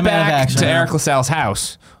 we he's cut a man of back action. to Eric LaSalle's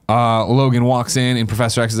house. Logan walks in, and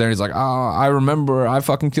Professor X is there. And he's like, "Oh, I remember. I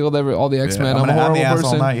fucking killed all the X-Men. I'm I'm a gonna have the horrible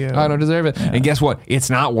asshole, person. not you." I don't deserve it." And guess what? It's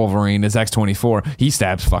not Wolverine. It's X-24. He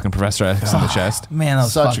stabs fucking Professor X in the chest. Man, that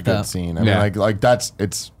was Such a fucked good up. scene. I Yeah. mean,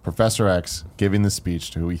 it's Professor X giving the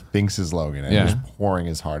speech to who he thinks is Logan, and Yeah. just pouring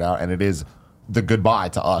his heart out, and it is the goodbye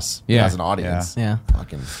to us Yeah. as an audience. Yeah.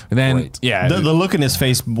 Fucking And then, great. yeah, The look in his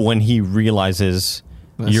face when he realizes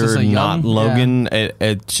This you're is a not young- Logan,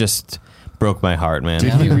 it just broke my heart, man.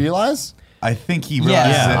 Did he realize? I think he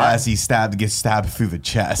realizes Yeah. it as he gets stabbed through the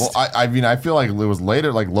chest. Well, I mean, I feel like it was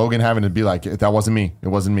later, like Logan having to be like, "That wasn't me. It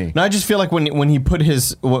wasn't me." No, I just feel like when he puts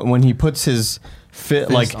his fit,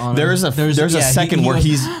 like on there him. is a There's- there's a yeah, he- second he where goes-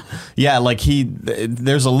 he's like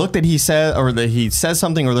there's a look that he says, or that he says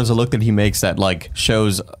something, or there's a look that he makes that like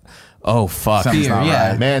shows, oh fuck. Something's Fear, not yeah.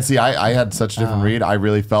 right. Man, see, I had such a different read. I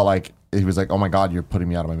really felt like he was like, "Oh my God, you're putting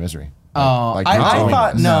me out of my misery." Oh, Like, I you're telling me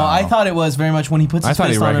thought this. I thought it was very much when he puts I his thought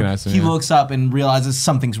he fist on him, recognized him, he yeah. looks up and realizes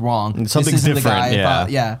something's wrong. Something's This isn't different, The guy I yeah.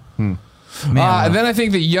 thought. Yeah. Man, and then I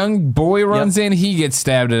think the young boy runs in. He gets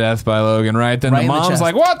stabbed to death by Logan, right? Then Right the in the mom's chest.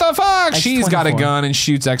 like, "What the fuck?" She's got a X-24. gun and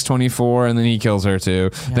shoots X-24, and then he kills her too.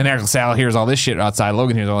 Then Eric LaSalle hears all this shit outside.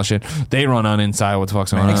 Logan hears all this shit. They run on inside. What the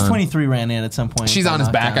fuck's going on? X-23 ran in at some point. She's on his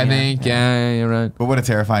back, I think. Yeah, you're right. But what a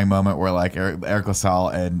terrifying moment where like Eric LaSalle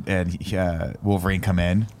and Wolverine come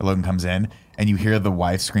in, Logan comes in, and you hear the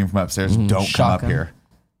wife scream from upstairs, "Don't come up Shotgun. here!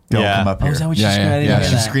 Don't Yeah. come up Oh, here!" is that what Yeah, she yeah, screamed? I didn't yeah. hear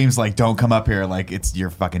She that. screams like, "Don't come up here!" Like you're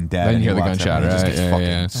fucking dead. Then And you hear he the walks up gunshot, and he just right? gets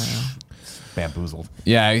Yeah, fucking yeah. bamboozled.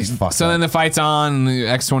 Yeah. fucked So up. then the fight's on. The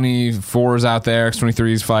X-24's out there.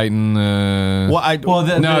 X-23's fighting. Well,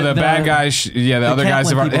 The bad guys. The other guys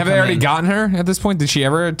Camplin have people they come already in. gotten her at this point? Did she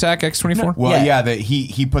ever attack X-24? Well, Yeah. yeah, that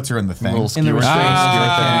he puts her in the thing. Little In the skewer restraints. thing.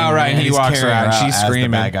 Ah, right. And he he's walks her carrying out. And she's as the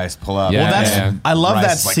screaming. bad guys pull up. Yeah, Well, that's yeah. I love Bryce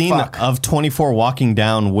that is like, scene "Fuck." of 24 walking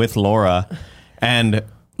down with Laura, and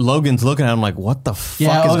Logan's looking at him like, "What the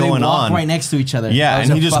fuck is they going walk on?" right next to each other. Yeah, That was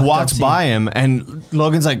and he a just fucked up walks scene. by him, and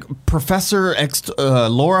Logan's like, "Professor X,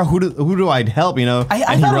 Laura, who do I help?" You know, I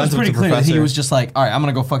and he thought it runs was up pretty to clear that he Professor. was just like, all right, I'm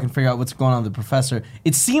gonna go fucking figure out what's going on with the professor.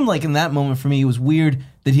 It seemed like in that moment for me, it was weird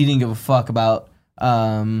that he didn't give a fuck about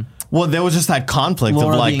Well, there was just that conflict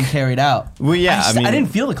Laura of like, being carried out. Well, yeah, I mean- I didn't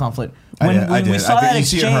feel the conflict I when, did. when we saw I think that you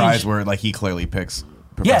see exchange. in her eyes where like he clearly picks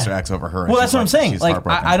Professor X over her. and Well, she's that's what I'm saying. she's Like,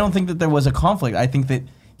 heartbroken. I don't think that there was a conflict. I think that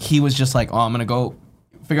he was just like, oh, I'm gonna go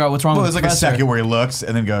figure out what's wrong Well, with there's the like a professor. second where he looks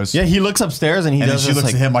and then goes. yeah, he looks upstairs and he And then does she this, looks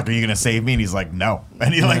like, at him like, "Are you gonna save me?" And he's like, "No."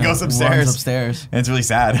 And he like goes Runs upstairs. upstairs. And it's really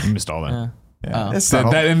sad. Missed all that. Yeah. It's That,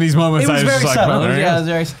 subtle. in these moments, It was I was very just like, subtle. well, there Yeah, you it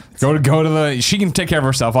go. was very. Go to the. She can take care of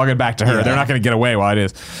herself. I'll get back to her. Yeah. They're not going to get away while it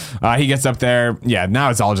is. He gets up there. Yeah,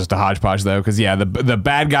 now it's all just a hodgepodge though, because the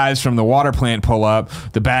bad guys from the water plant pull up.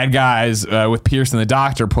 The bad guys with Pierce and the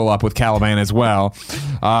Doctor pull up with Caliban as well.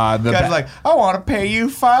 The guy's like, "I want to pay you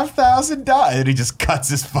 $5,000," and he just cuts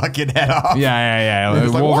his fucking head off. yeah.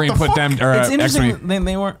 He's like, Wolverine what the put fuck? them. Or, It's interesting. X-Men-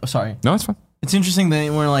 They weren't. Oh, sorry. No, it's fine. It's interesting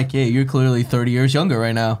that we're like, yeah, you're clearly 30 years younger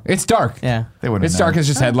right now. It's dark. Yeah. They wouldn't. It's dark as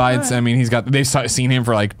just headlights. I mean, they've seen him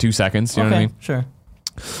for like 2 seconds. You know what I mean? Sure.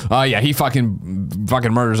 Yeah, he fucking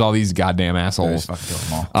murders all these goddamn assholes. Fucking kill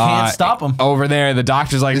them all. Can't stop him. Over there, the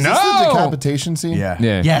doctor's like, Is no. this the decapitation scene? Yeah.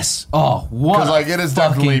 Yeah. Yes. Oh, what? Because like it is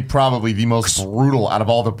definitely fucking- probably the most brutal out of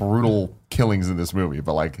all the brutal killings in this movie.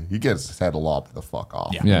 But like he gets his head lopped the fuck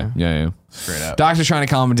off. Yeah. Straight up. Doctor's trying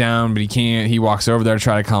to calm him down, but he can't. He walks over there to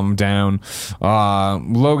try to calm him down.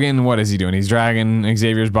 Logan, what is he doing? He's dragging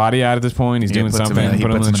Xavier's body out at this point. He's doing puts him something. in- he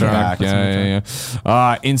Put him in puts the him in the truck. back,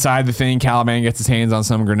 Yeah. Inside the thing, Caliban gets his hands on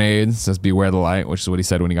some grenades. Says, "Beware the light," which is what he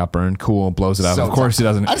said when he got burned. Cool. Blows it up. So Of course he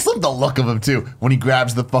doesn't. I just love the look of him too. When he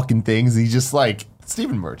grabs the fucking things, he's just like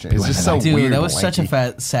Stephen Merchant. It's just so Dude, weird. that was and such a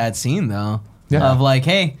lanky. sad scene, though. Yeah. Of like,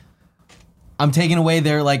 hey, I'm taking away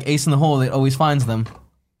their like ace in the hole that always finds them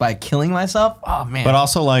by killing myself. Oh man. But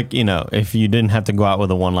also, like, you know, if you didn't have to go out with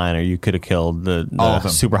a one-liner, you could have killed the All of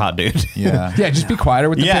them. super hot dude. Yeah. Yeah, just be quieter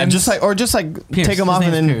with the Yeah, pins. just like Pierce. take him His off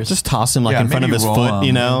and name's then Pierce. just toss him like Yeah, in front of maybe his roll foot, him.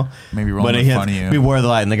 you know. Maybe roll but him he in had front of you. beware the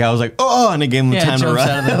light, and the guy was like, oh, and it gave him Yeah, time to jumps run.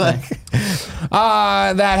 out of the Like,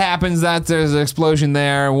 That happens. That there's an explosion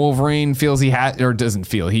there. Wolverine feels he has, or doesn't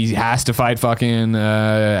feel. He has to fight fucking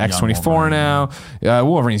X-24 Wolverine. now.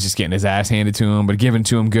 Wolverine's just getting his ass handed to him, but given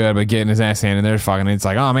to him good, but getting his ass handed. They're fucking. It's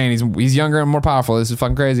like, oh man, he's younger and more powerful. This is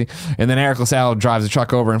fucking crazy. And then Eric LaSalle drives the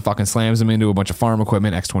truck over and fucking slams him into a bunch of farm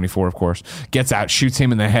equipment. X-24, of course, gets out, shoots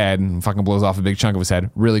him in the head, and fucking blows off a big chunk of his head.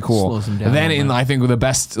 Really cool. Slows him down And then a little in bit. I think the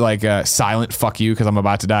best like silent fuck you because I'm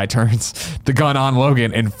about to die turns the gun on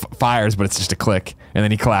Logan and fires, but it's just a click, and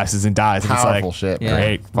then he collapses and dies. And Powerful it's like, shit. yeah,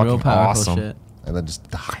 great, real fucking powerful awesome. shit. And then just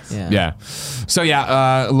dies. Yeah. Yeah. So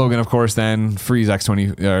yeah, Logan of course then frees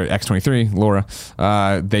X-23, Laura.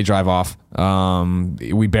 They drive off.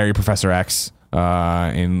 We bury Professor X.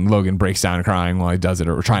 And Logan breaks down crying while he does it,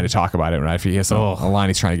 or trying to talk about it. Right? He has a line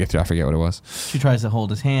he's trying to get through. I forget what it was. She tries to hold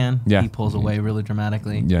his hand. Yeah. He pulls away really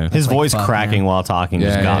dramatically. Yeah. his like, voice fuck, cracking man. while talking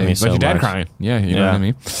just got me so like your dad much. crying. Yeah, you know Yeah. what I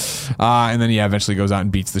mean. And then eventually goes out and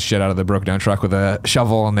beats the shit out of the broke down truck with a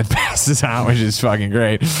shovel, and then passes out, which is fucking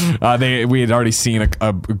great. We had already seen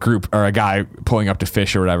a group or a guy pulling up to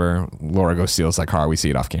fish or whatever. Laura goes steals that car. We see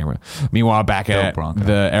it off camera. Meanwhile, back at Bronco.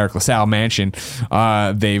 the Eric LaSalle mansion,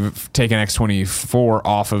 they've taken X-24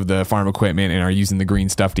 off of the farm equipment and are using the green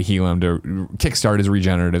stuff to heal him, to kickstart his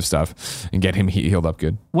regenerative stuff and get him healed up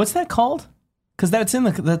good. What's that called? Because that's in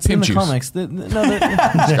the Pimp in the juice. comics. Just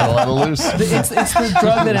gotta let it loose. It's the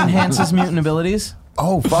drug that enhances mutant abilities.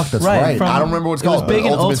 Oh fuck, that's Right, right. from- I don't remember what it's it was called. big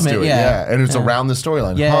but in Ultimate, Stew, yeah. and it's Yeah. around the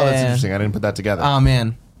storyline. Yeah, Oh, that's yeah. interesting. I didn't put that together. Oh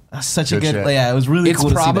man, that's such a Good good. shit. Yeah, it was really It's cool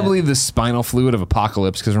to see that. probably the spinal fluid of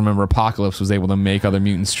Apocalypse, because remember, Apocalypse was able to make other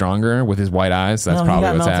mutants stronger with his white eyes. That's No, he probably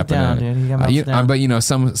got what's melted down, happening. dude. He got melted down.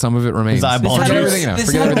 But some of it remains. His eyeball This Forget had, everything this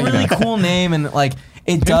Forget had a everything really now. cool name, and like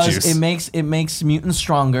it does. juice. It makes mutants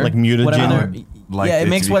stronger. Like mutagen? Whatever their- yeah, it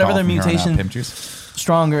makes whatever their mutation Pimp juice.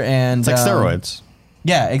 stronger, and It's like steroids.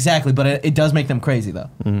 Yeah, exactly. But it does make them crazy though.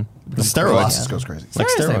 The Colossus steroids. goes crazy. Like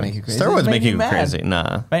Steroids don't steroids. make you crazy. Steroids They make you mad. crazy.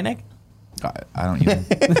 Nah. Right, Nick? I don't even.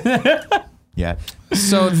 Yeah.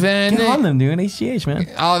 So then Get on them, dude. HGH, man.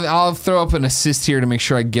 I'll throw up an assist here to make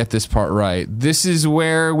sure I get this part right. This is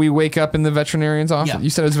where we wake up in the veterinarian's office. Yeah. You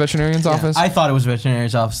said it was veterinarian's office? I thought it was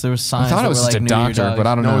veterinarian's office. There was signs. I thought that it was were just like, a "Neuter your doctor, dogs." but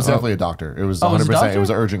I don't No, know. it was definitely a doctor. It was Oh, it was a 100%. It doctor?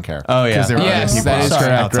 was urgent care. Oh yeah. there were other Yes, people that is outside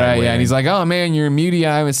correct, outside right? Yeah, waiting. and he's like, "Oh man, you're muty.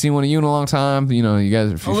 I haven't seen one of you in a long time. You know, you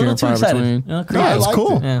guys, if A you're little in too far excited. between." You know, Yeah, it was I liked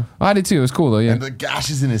cool. it. Yeah. I did too. It was cool though. Yeah. And the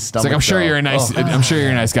gashes in his It's stomach. like I'm sure though. you're a nice. I'm sure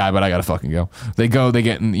you're a nice guy, but I gotta fucking go. They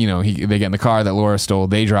get in. You know, they get in the car that Laura stole.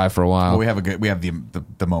 They drive for a while. Well, we have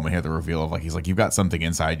the moment here, the reveal of like he's like, you've got something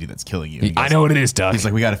inside you that's killing you. And he I goes- know what it is, Doug. He's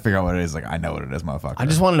like, we got to figure out what it is. Like, I know what it is, motherfucker. I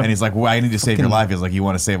just wanted to And he's like, well, I need to save your fucking- life. He's like, you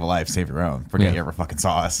want to save a life, save your own. Forget Yeah. you ever fucking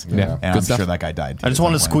saw us. Yeah. And Good I'm stuff. sure that guy died. I just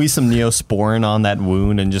want to squeeze some Neosporin on that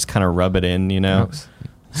wound and just kind of rub it in, you know?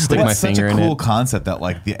 Stick my It's such finger a in cool it. concept that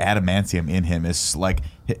like the adamantium in him is like,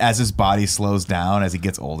 as his body slows down as he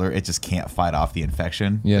gets older, it just can't fight off the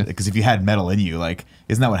infection. Yeah. Because if you had metal in you, like,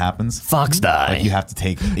 isn't that what happens? Fox die. Like you have to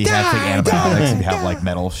take antibiotics if you have like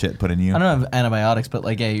metal shit put in you. I don't have antibiotics, but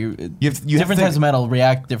like, yeah, You have to different take- types of metal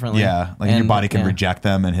react differently. Yeah, like your And, body can yeah. reject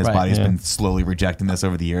them, and his Right. body's Yeah. been slowly rejecting this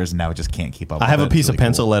over the years, and now it just can't keep up. I have a with it. piece It's of really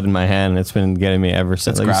pencil cool. lead in my hand, and it's been getting me ever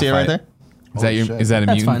since. That's Like, you see it right graphite. there? Is that your? shit. Is that a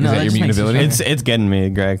That's mutant? fine. No, Is that that your just mutant makes you ability? It's getting me,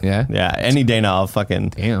 Greg. Yeah? Yeah. Any day now, I'll fucking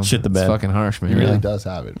Damn, shit the that's bed. fucking harsh, man. He really Yeah. does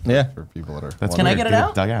have it. Yeah. For people that are. That's Can I weird. get it Get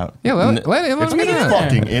out? Dug out. Yeah, let him get it get it out. out.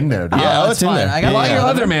 Fucking in there, dude. Yeah, Oh, oh, that's it's in fine. there. I got Pull out my your other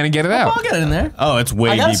leather man and get it I'll out. get it in there. Oh, it's way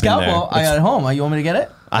I got a deep in there. scalpel. I got it at home. You want me to get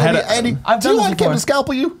it? I had Andy, a, Andy, I've do done you this want him before. to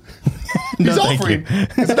scalpel you? He's thank offering.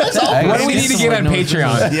 It's a nice offer. What do we need to get on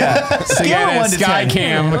Patreon? Yeah. So get a Sky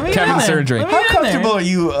Cam Kevin surgery. How comfortable are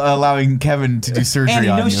you allowing Kevin to do surgery Andy,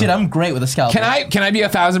 on no you? shit, I'm great with a scalpel. Can I be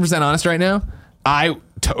 1,000% honest right now?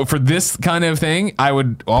 For this kind of thing, I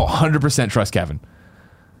would 100% trust Kevin.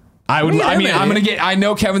 I would. I mean, I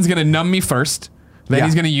know Kevin's gonna numb me first. Then Yeah.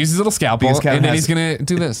 he's gonna use his little scalpel, Because Kevin and then has he's gonna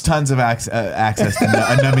do this. Tons of access to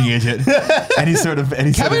a numbing agent. And he's sort of.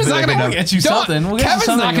 Kevin's not gonna get you something. We'll get you Kevin's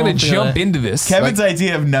something not you gonna won't feel jump it. into this. Kevin's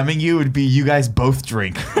idea of numbing you would be you guys both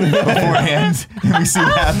drink beforehand and we see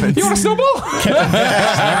what happens. You want a snowball?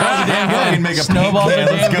 Fucking make a Snowballs paint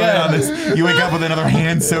are can. Let's damn go good. on this. You wake up with another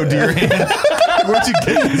hand sewed to your hand. Where'd you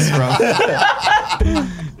get this from?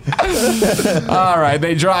 All right,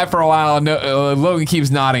 they drive for a while. No, Logan keeps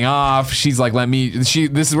nodding off. She's like, "Let me." This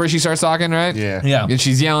is where she starts talking, right? Yeah. Yeah. And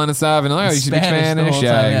she's yelling and stuff, and you speak Spanish the Spanish. whole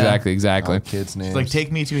Yeah, time, yeah. exactly. Kids' names. It's like,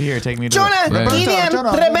 take me to here, take me to Jonah, Right. Gideon,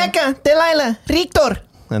 Rebecca, Delilah, Victor.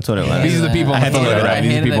 That's what it was. These are the people in the I hated photo, it. I right? These are the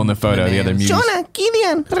hated people in the the photo. The other names. mutants. Jonah,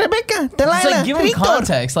 Gideon, Rebecca, It's Delilah, like, give him Victor.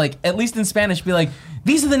 context. Like, at least in Spanish, be like,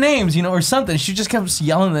 these are the names, or something. She just kept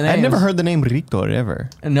yelling the names. I'd never heard the name Richter ever.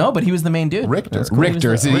 No, but he was the main dude. Richter.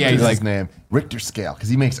 Richter. So, yeah, Richter's he's like, his name. Richter scale, because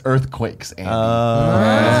he makes earthquakes. Andy.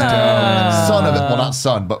 Son of it. Well, not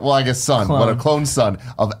son, but I guess son, but a clone son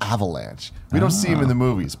of Avalanche. We don't see him in the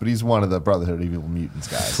movies, but he's one of the Brotherhood of Evil Mutants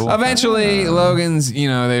guys. eventually, Logan's,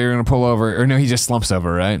 they're gonna pull over, or no, he just slumps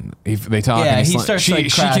over, right? They talk. Yeah, and he starts, She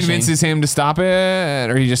crashing. convinces him to stop it,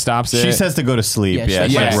 or he just stops it. She says to go to sleep. Yeah, Yeah, she-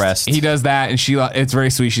 she's like Yes, rest. he does that, and it's very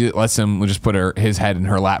sweet. She lets him just put his head in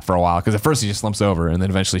her lap for a while, because at first he just slumps over, and then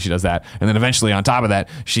eventually she does that, and then eventually on top of that,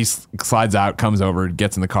 she slides out, comes over,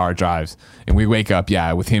 gets in the car, drives, and we wake up,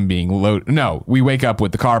 with him being loaded. No, we wake up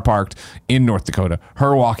with the car parked in North Dakota,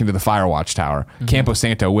 her walking to the Firewatch Tower, Campo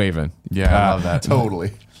Santo waving. Yeah, I love that. Totally.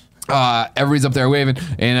 Everybody's up there waving,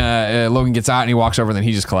 and Logan gets out and he walks over, and then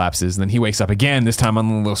he just collapses, and then he wakes up again. This time on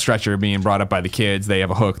the little stretcher, being brought up by the kids. They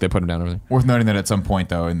have a hook. They put him down over there. Worth noting that at some point,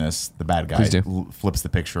 though, in this, the bad guy Please do. flips the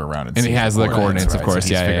picture around And he sees has the coordinates, of course. So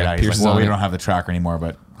he's Yeah, figured yeah. out, he's Pierce like, well, is we on don't it. have the tracker anymore,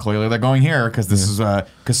 but clearly they're going here because this is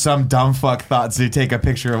because some dumb fuck thought to take a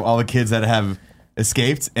picture of all the kids that have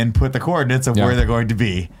escaped and put the coordinates of Yeah. where they're going to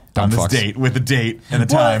be Dumb on this fucks. date with the date and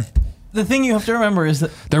the Well, time. the thing you have to remember is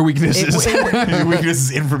that Their weaknesses. Your weakness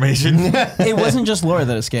is information. it wasn't just Laura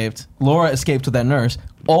that escaped. Laura escaped with that nurse.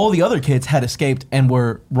 All the other kids had escaped and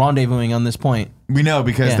were rendezvousing on this point. We know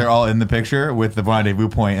because Yeah. they're all in the picture with the rendezvous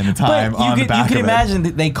point and the time But on the you back can of it. imagine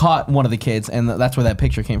that they caught one of the kids, and that's where that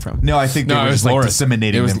picture came from. No, I think they No, were it just was like Laura's.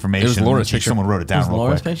 disseminating It was- the information. it was Laura's and picture. Someone wrote it down Was real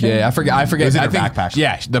Laura's quick. picture? Yeah, I forget. It was in I her think, backpack.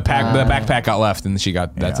 Yeah, the backpack got left, and she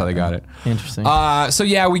got. That's Yeah, how they got it. Interesting. So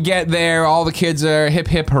yeah, we get there. All the kids are hip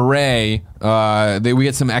hip hooray. We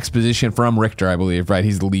get some exposition from Richter, I believe. Right,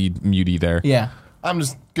 he's the lead mutie there. yeah. I'm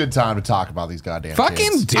just good time to talk about these goddamn Fucking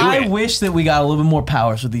kids. do I it. wish that we got a little bit more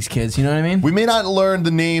powers with these kids. You know what I mean? We may not learn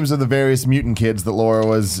the names of the various mutant kids that Laura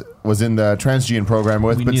was in the transgene program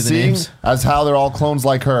with, We but knew the seeing names. as how they're all clones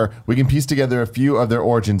like her, we can piece together a few of their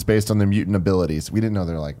origins based on their mutant abilities. We didn't know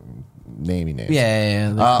they're like namey names.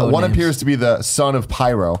 Yeah. the code One names. appears to be the son of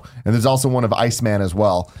Pyro, and there's also one of Iceman as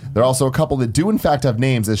well. There are also a couple that do in fact have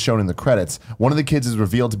names as shown in the credits. One of the kids is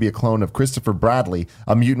revealed to be a clone of Christopher Bradley,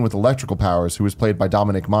 a mutant with electrical powers, who was played by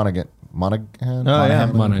Dominic Monaghan. Oh yeah,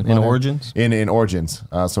 in Origins. In Origins.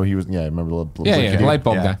 So he was, I remember the Yeah, kid. light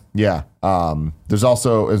bulb Yeah. guy. Yeah. There's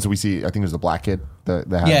also, and so we see, I think there's the black kid that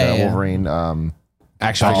had Yeah, the yeah. Wolverine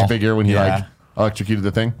Action figure when he Yeah. electrocuted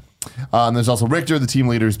the thing. And there's also Richter, the team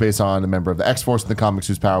leader, who's based on a member of the X-Force in the comics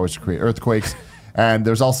whose power is to create earthquakes. And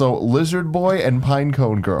there's also Lizard Boy and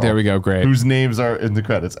Pinecone Girl. There we go, great. Whose names are in the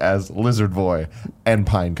credits as Lizard Boy and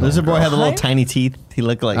Pinecone Lizard Boy Girl. had the little tiny teeth. He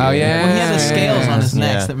looked like. Oh, yeah. When he had the scales on his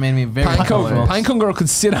neck Yeah. that made me very uncomfortable. Pinecone Girl could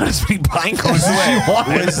sit on his big pinecone if she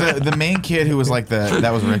wanted. Was the main kid who was like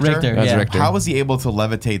that was Richter? Richter, That's yeah. Richter. How was he able to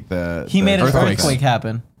levitate the? He made an Earthquakes. earthquake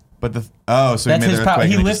happen. But so That's he made his the power. earthquake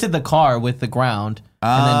He and it lifted the car with the ground, Oh,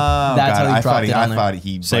 and then that's got how it. he dropped it I on there. thought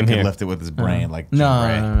he Same could here. lift it with his brain, like Jean No,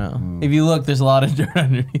 Grey. no. If you look, there's a lot of dirt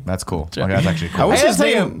underneath. That's cool. Okay, that's actually I cool. wish I gotta his tell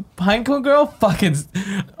you, name. Pinecone Girl, fucking.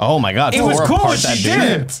 Oh my god! It was tore cool apart what she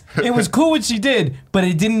that dude. did. It was cool what she did, but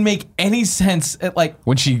it didn't make any sense.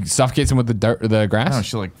 When she suffocates him with the grass? No,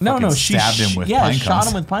 she like No, fucking she stabbed him with yeah, pine shot cones.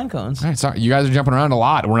 him with pine cones. All right, sorry. You guys are jumping around a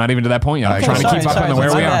lot. We're not even to that point yet. I'm Okay, trying to sorry, keep up sorry, on where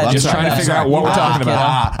sorry, we my are. bad, Just my trying to bad. figure out what we're Ah, talking kid.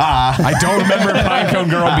 about. I don't remember Pinecone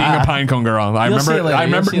Girl being a Pinecone Girl. I You'll see it remember. later, I you'll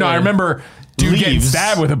remember. see No, I later. remember dude getting leaves.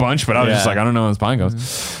 stabbed with a bunch, but I was just Yeah. like, I don't know how this pine goes.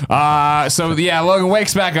 So yeah, Logan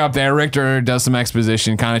wakes back up there. Richter does some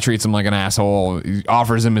exposition, kind of treats him like an asshole. He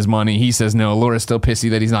offers him his money. He says no. Laura's still pissy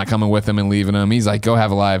that he's not coming with him and leaving him. He's like, go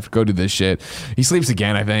have a life, go do this shit. He sleeps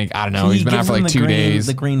again, I think. I don't know. He's been out gives for him like the 2 green- days.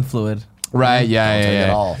 The green fluid. Right, yeah, Don't take yeah, it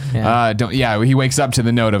all. Yeah. Don't. Yeah, he wakes up to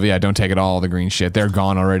the note of don't take it all. The green shit, they're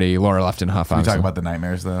gone already. Laura left in a huff. We obviously. talk about the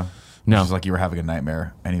nightmares though. No. She's like, you were having a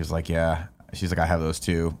nightmare, and he was like, yeah. She's like, I have those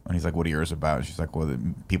too, and he's like, what are yours about? And she's like, well, the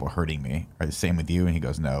people hurting me are the same with you, and he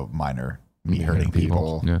goes, no, mine are me hurting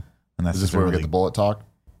people. Yeah. And that's Is this just a where we really, get the bullet talk?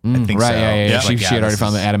 I think Right, so. yeah. She's like, She had already this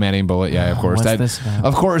found the is- adamantium bullet. Yeah, of course. what's this about?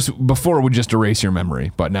 Of course, before it would just erase your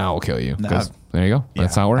memory, but now it'll kill you. 'Cause there you go. Yeah,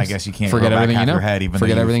 That's how it works. I guess you can't forget grow back everything half you know. your head, even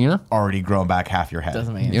forget though everything you know. already grown back half your head.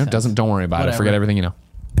 Doesn't make any You know, sense. doesn't. Don't worry about it. Whatever. Forget everything you know.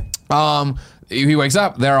 He wakes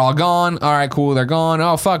up. They're all gone. All right, cool. They're gone.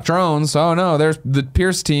 Oh fuck, drones. Oh no, there's the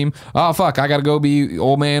Pierce team. Oh fuck, I gotta go be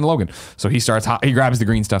old man Logan. So he starts. He grabs the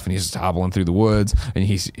green stuff and he's just hobbling through the woods. And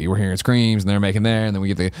we're hearing screams and they're making there. And then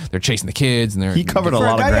we get they're chasing the kids and they're He covered a For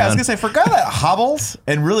a lot guy, of yeah, I was ground. gonna say, for a guy that hobbles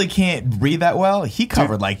and really can't breathe that well, he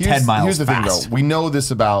covered like 10 miles Here's the fast. thing, though. We know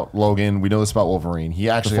this about Logan. We know this about Wolverine. He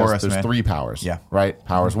actually has, Forest there's Man. 3 powers. Yeah. Right?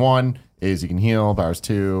 Powers 1 is he can heal. Powers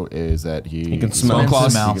 2 is that he can smell.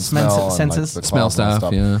 Claws. He can smell. and, Senses. the Smell claws and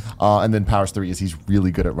stuff, yeah. And then powers 3 is he's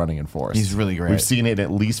really good at running in forest. He's really great. We've seen it in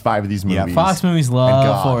at least 5 of these Yeah, movies. Fox movies And love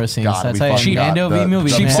God, forest scenes. God, That's we how fucking got Mando V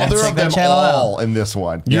movies. the man. mother Check of that them channel out. all in this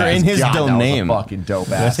one. You're in his God, that was a domain. fucking dope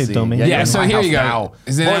Did I ass say scene. domain? Yeah, Yeah, you're in so my here house you go. now.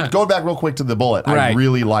 Is it not- Going back real quick to the bullet, I Right.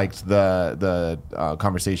 really liked the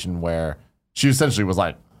conversation where she essentially was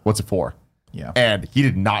like, "What's it for?" Yeah. And he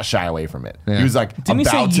did not shy away from it. Yeah. He was like, Didn't he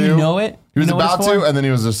say, about "You to. know it? He was You know what about it's to, for?" and then he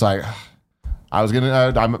was just like, I'm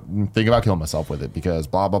thinking about killing myself with it because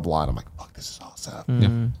blah blah blah. And I'm like, fuck, this is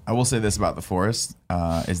awesome. I will say this about the forest,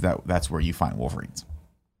 is that's where you find Wolverines.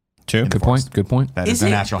 True. Good point. Good point. That Is is their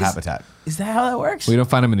it? natural Is- habitat. Is that how that works? We don't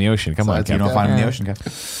find him in the ocean. Come on, it's- You Captain. don't find them in the ocean,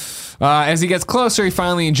 guys. As he gets closer, he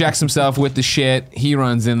finally injects himself with the shit. He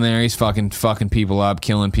runs in there. He's fucking people up,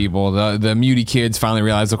 killing people. The muty kids finally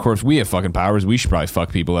realize, of course, we have fucking powers. We should probably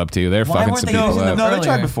fuck people up too. They're Why fucking weren't some they people using up. them? No, they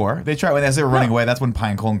tried Earlier. before. They tried as they were running away. That's when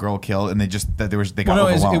Pine Cone Girl killed, and they got Well, no,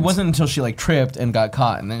 overwhelmed. it wasn't until she like tripped and got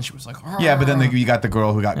caught, and then she was like, Yeah, but then you got the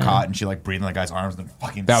girl who got caught, and she like breathed in the guy's arms and then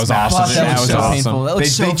fucking. That was smashed awesome. him. Fuck, That was so awesome. painful. That They,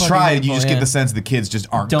 looks so they fucking tried. painful, You just yeah. get the sense the kids just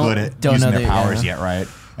aren't Don't- good at don't using know their that, powers yeah. yet, right?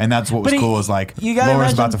 And that's what was But cool. Is like you gotta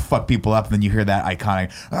Laura's about imagine- to fuck people up, and then you hear that iconic.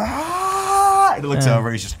 Ah! And he looks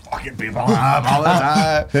over. He's just fucking people up all the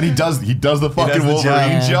time. Then he does the fucking does the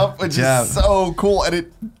Wolverine jump. jump, which Yeah. is so cool, and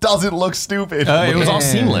it doesn't look stupid. It was all Yeah.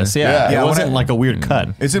 seamless. Yeah. Yeah. It Yeah, wasn't when I- like a weird cut.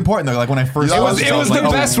 It's important though. Like when I first, It watched was- It I was like, the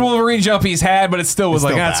oh. best Wolverine jump he's had, but it still was It's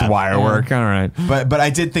like, still that's bad. wire work. All right. But I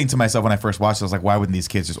did think to myself when I first watched it, I was like, why wouldn't these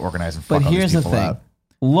kids just organize and fuck But all here's these the people thing. up?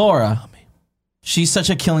 Laura, she's such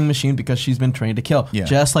a killing machine because she's been trained to kill, Yeah.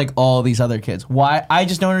 just like all these other kids. Why? I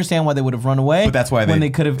just don't understand why they would have run away. But that's why when they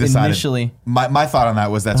could have decided, initially. My thought on that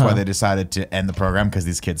was that's why they decided to end the program because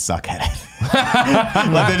these kids suck at it.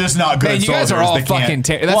 Like they're just not good. Man, you guys are soldiers. all They can't-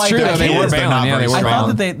 fucking That's Well, I true, got though. They kids, were they're bailing. not Yeah, they very were I strong.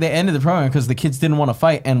 thought bailing. that they ended the program because the kids didn't want to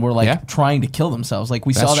fight and were like Yeah. trying to kill themselves. Like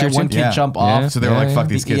we That's saw that true, one too. kid Yeah. jump Yeah. off. So they were like, Yeah. fuck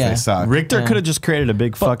these kids, Yeah. they suck. Richter could have just created a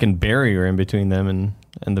big fucking barrier in between them and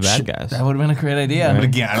the bad guys. That would have been a great idea. But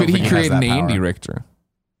again, I don't Could think he has create that an Andy power. Richter?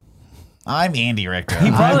 I'm Andy Richter.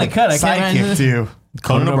 He probably could. I can't Sidekick imagine. too.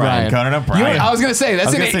 Conan O'Brien. Conan O'Brien. I was gonna say I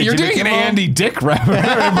was gonna say you're Jimmy doing an Kimmel. Andy Dick impression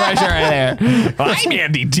right there. I'm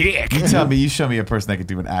Andy Dick. You tell me, you show me a person that could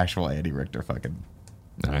do an actual Andy Richter fucking.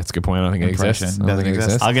 No, that's a good point. I don't think it Impression. exists. I don't Doesn't think it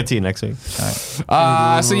exist. I'll get to you next week.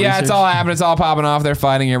 So yeah, it's all happening. It's all popping off. They're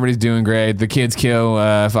fighting. Everybody's doing great. The kids kill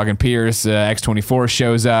fucking Pierce. X-24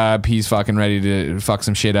 shows up. He's fucking ready to fuck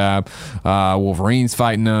some shit up. Wolverine's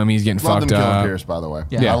fighting him. He's getting Love them fucked killing up. Pierce, by the way.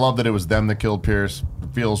 Yeah. I love that it was them that killed Pierce. It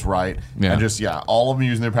feels right. Yeah. And just, all of them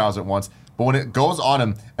using their powers at once. But when it goes on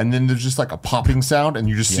him, and then there's just like a popping sound, and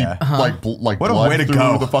you just Yeah. see like What a blood way to through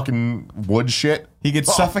go. the fucking wood shit. He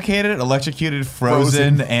gets suffocated, electrocuted,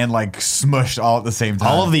 frozen, and like smushed all at the same time.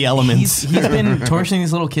 All of the elements. He's been torturing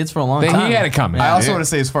these little kids for a long time. He had it coming. I also Yeah. want to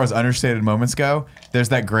say, as far as understated moments go, there's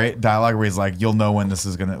that great dialogue where he's like, "You'll know when this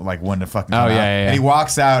is gonna like when to fucking come Oh, yeah, out." yeah, yeah. And he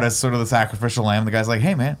walks out as sort of the sacrificial lamb. The guy's like,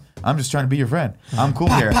 "Hey man, I'm just trying to be your friend. I'm cool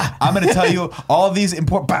here. I'm gonna tell you all of these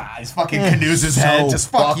important." He's fucking canoes his head. Just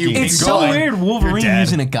fuck you. fucking It's keep so going. weird. You're Wolverine dead.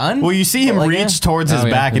 using a gun. Well, you see him Like, reach towards his Oh,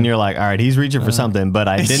 yeah. back, and you're like, all right, he's reaching for something, but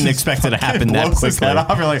I didn't expect it to happen that Blows his quickly. head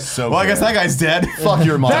off. You're like, So well, I guess good. that guy's dead. Fuck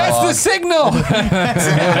your monologue. That's the signal.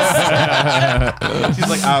 She's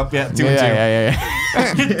like, oh yeah, two and two.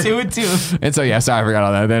 yeah. 2 and 2. And so yeah, sorry, I forgot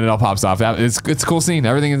all that. Then it all pops off. It's a cool scene.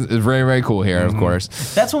 Everything is very, very cool here, of course.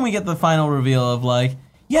 That's when we get the final reveal of like,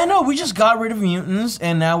 yeah, no, we just got rid of mutants,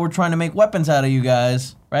 and now we're trying to make weapons out of you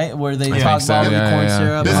guys, right? Where they talk so, about the yeah, corn yeah.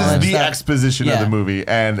 syrup. This and all is that the stuff. exposition of Yeah. the movie,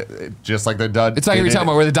 and just like they're done. It's like they every did time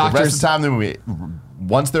it. where the rest doctors- of the time in the movie,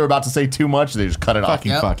 once they're about to say too much, they just cut it off.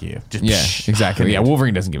 Fucking fuck you. Just Yeah, exactly. Yeah,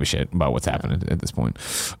 Wolverine doesn't give a shit about what's happening at this point.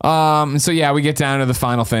 So yeah, we get down to the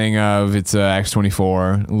final thing of it's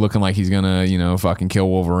X-24 looking like he's gonna, fucking kill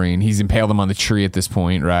Wolverine. He's impaled him on the tree at this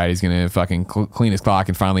point, right? He's gonna fucking clean his clock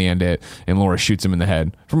and finally end it. And Laura shoots him in the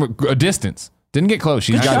head from a distance. Didn't get close.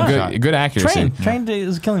 She's got shot. good accuracy. Trained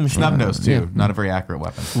is a killing machine. Snub nose too. Not a very accurate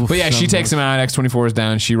weapon. But yeah, she takes him out. X-24 is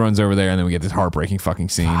down. She runs over there, and then we get this heartbreaking fucking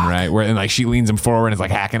scene, right? Where and like she leans him forward and is like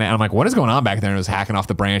hacking it. And I'm like, what is going on back there? And it was hacking off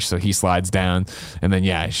the branch, so he slides down. And then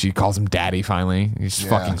yeah, she calls him daddy finally. It's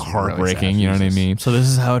fucking it's really heartbreaking. sad. You know what I mean? So this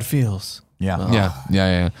is how it feels. Yeah.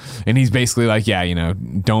 Yeah. And he's basically like,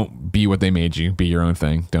 don't be what they made you. Be your own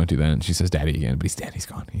thing. Don't do that. And she says daddy again, but he's dead. He's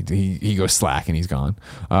gone. He goes slack and he's gone.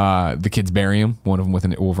 The kids bury him, one of them with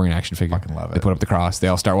an Wolverine action figure. Fucking love They it. put up the cross. They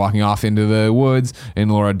all start walking off into the woods,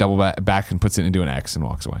 and Laura double back and puts it into an X and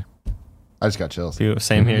walks away. I just got chills.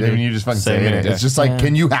 Same here. When dude. you just fucking Same say here. it, it's just like,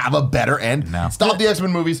 can you have a better end? No. Stop the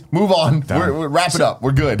X-Men movies. Move on. We're wrap it up.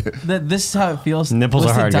 We're good. This is how it feels. Nipples are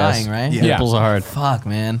listed hard, dying, guys. right? Yeah. Nipples are hard. Fuck,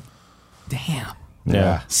 man. Damn.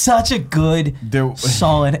 Yeah. Such a good, There-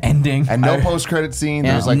 solid ending. And no post-credit scene.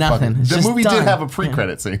 Yeah, There's like nothing. fucking, It's the just movie done. did have a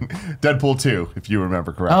pre-credit scene. Deadpool 2, if you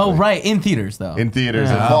remember correctly. Oh, right. In theaters, though. In theaters.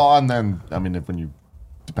 Yeah. And then, I mean, when you,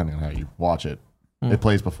 depending on how you watch it, it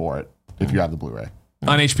plays before it if you have the Blu-ray.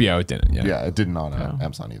 On HBO, it didn't. Yeah. Yeah, it didn't on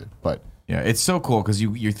Amazon either. But Yeah, it's so cool because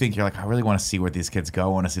you think you're like, I really want to see where these kids go.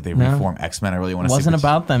 I want to see if they reform X-Men. I really want to see. Wasn't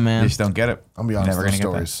about them, man. They just don't get it. I'll be honest, Never those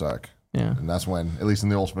gonna get stories that. suck. Yeah. And that's when, at least in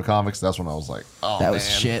the Ultimate Comics, that's when I was like, oh, That was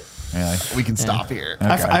man, shit. Yeah. We can stop here.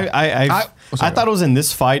 I thought it was in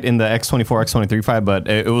this fight in the X-24, X-23 fight, but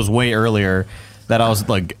it was way earlier that I was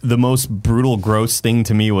like, the most brutal, gross thing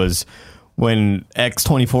to me was when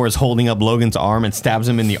X-24 is holding up Logan's arm and stabs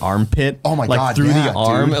him in the armpit. Oh my God, through yeah, the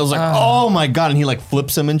arm. dude. It was like, oh my God. And he like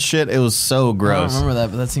flips him and shit. It was so I don't gross. remember that,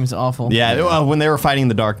 but that seems awful. Yeah, when they were fighting in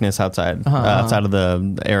the darkness outside of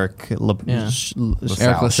the Eric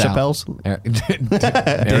Chappelle's. Eric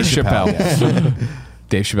Chappelle.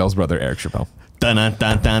 Dave Chappelle's brother, Eric Chappelle. Dun dun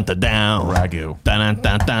dun dun down. Ragu. Dun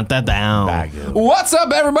dun dun dun down. Ragu. What's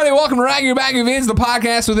up, everybody? Welcome to Ragu Bagu Vids, the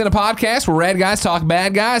podcast within a podcast where rad guys talk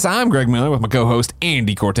bad guys. I'm Greg Miller with my co-host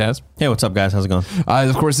Andy Cortez. Hey, what's up, guys? How's it going?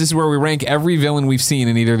 Of course, this is where we rank every villain we've seen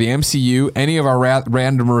in either the MCU, any of our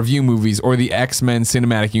random review movies, or the X-Men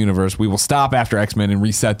cinematic universe. We will stop after X-Men and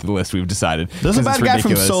reset the list we've decided. There's a 'cause bad it's guy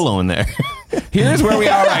from ridiculous. Solo in there. Here's where we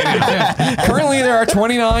are right now. Currently, there are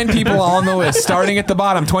 29 people on the list. Starting at the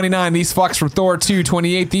bottom, 29, these fucks from Thor 2.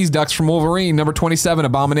 28, these ducks from Wolverine. Number 27,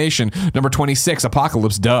 Abomination. Number 26,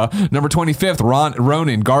 Apocalypse, duh. Number 25th,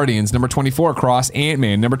 Ronin, Guardians. Number 24, Cross,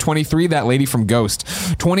 Ant-Man. Number 23, that lady from Ghost.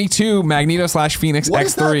 22, Magneto / Phoenix, What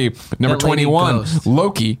is X3. Number That lady 21, Ghost.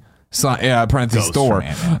 Loki. Parentheses Ghost Thor.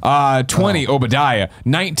 from Ant-Man. 20, Obadiah.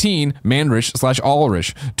 19, Mandrish /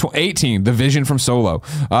 Ulrich. 18, The Vision from Solo.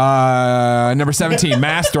 Number 17,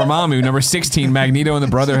 Mask Dormammu. Number 16, Magneto and the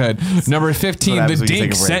Brotherhood. Number 15, What The happens when you take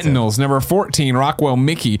Dink a break, Sentinels. Number 14, Rockwell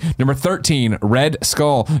Mickey. Number 13, Red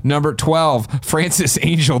Skull. Number 12, Francis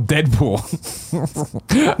Angel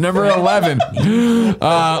Deadpool. Number 11,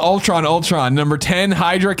 Ultron. Number 10,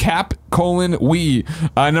 Hydra Cap : Wee.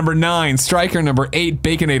 Number 9, Stryker. Number 8,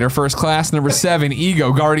 Baconator First Class. Number 7,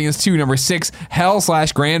 Ego Guardians 2. Number 6, Hell /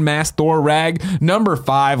 Grandmaster Thor Rag. Number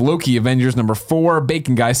 5, Loki Avengers. Number 4,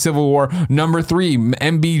 Bacon Guy Civil War. Number 3,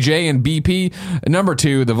 MBJ and BP. Number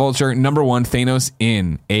 2, The Vulture. Number 1, Thanos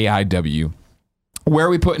in AIW. Where are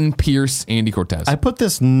we putting Pierce, Andy Cortez? I put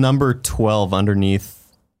this number 12 underneath.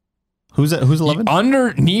 Who's 11?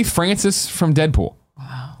 Underneath Francis from Deadpool.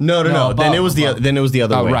 No. above, Then it was the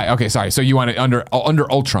other Oh, way. right. Okay, sorry. So you want it under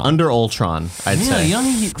Ultron. Under Ultron, I'd Really? say. You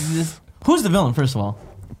don't think who's the villain, first of all?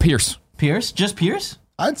 Pierce. Pierce? Just Pierce?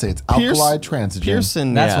 I'd say it's Pierce- Alkali Transigen.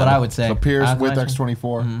 Pearson. That's yeah. what I would say. So Pierce with Alkali-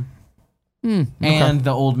 X-24. And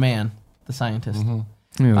the old man, the scientist.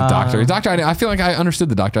 Yeah, the doctor. Doctor. I feel like I understood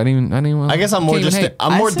the doctor. I didn't even. I guess I'm more can't even just. hate.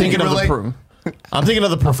 I'm more I say thinking of relate. I'm thinking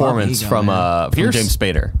of the performance ego, from Pierce? James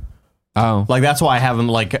Spader. Oh, Like that's why I have him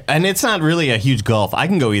like, and it's not really a huge gulf. I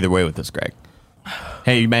can go either way with this, Greg.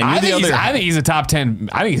 Hey man, you're I think he's a top 10.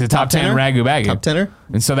 I think he's a top 10 tenner? Ragu Bagu. Top tenner.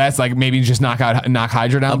 And so that's like maybe just knock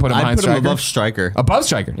Hydra down, put him I'd behind put him Stryker. above Stryker. Above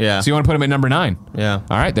Stryker. Yeah. So you want to put him at number 9. Yeah.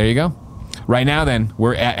 All right, there you go. Right now, then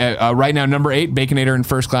we're at right now number 8, Baconator in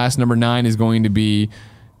First Class. Number 9 is going to be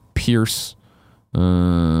Pierce,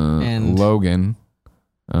 And- Logan,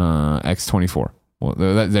 X-24. Well, was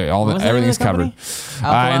the name of everything's the covered. company? And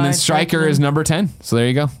then Alkali, Striker Striker. is number 10. So there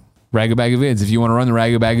you go. Ragu Bagu Vids. If you want to run the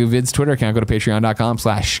Ragu Bagu Vids Twitter account, go to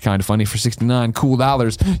patreon.com/kindafunny for $69 cool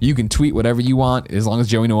dollars. You can tweet whatever you want as long as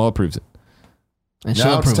Joey Noel approves it. And she'll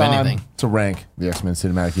Now it's approve time anything. to rank the X-Men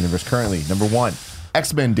Cinematic Universe currently. Number 1,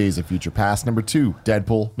 X-Men Days of Future Past. Number 2,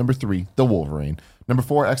 Deadpool. Number 3, The Wolverine. Number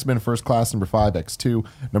 4, X-Men First Class. Number 5, X2.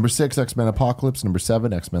 Number 6, X-Men Apocalypse. Number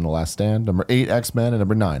 7, X-Men The Last Stand. Number 8, X-Men. And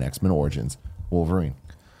number 9, X-Men Origins. Wolverine.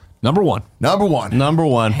 Number 1. Number 1. Number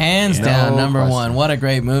one. Hands No down, number question. one. What a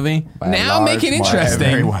great movie. By a Now large make it margin. interesting.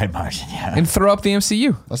 Very wide margin. Yeah. And throw up the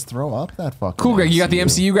MCU. Let's throw up that fucking Cool, Greg. You got the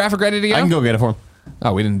MCU graphic ready to go? I can go get it for him.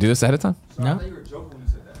 Oh, we didn't do this ahead of time? No?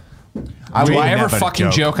 Do I ever never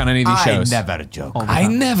fucking joke on any of these shows? I never joke. I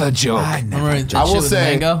never joke. Remember that I shit will with the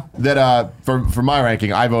say mango? that for my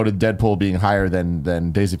ranking, I voted Deadpool being higher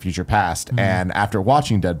than Days of Future Past. Mm-hmm. And after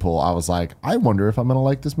watching Deadpool, I was like, I wonder if I'm going to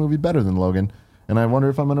like this movie better than Logan. And I wonder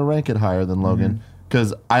if I'm going to rank it higher than Logan. Mm-hmm.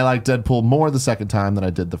 Because I liked Deadpool more the second time than I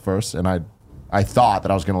did the first. And I thought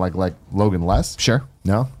that I was going to like Logan less. Sure.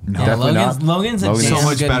 No? Yeah, Definitely not. Logan's a Logan's damn so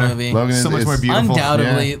much good better. movie. Logan So much more beautiful.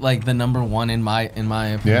 Undoubtedly, like the number one in my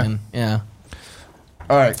opinion. Yeah.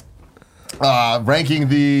 All right. Ranking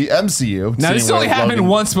the MCU. Now, this seeing only where happened Logan-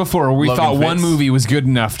 once before. We Logan thought one fits. movie was good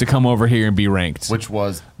enough to come over here and be ranked. Which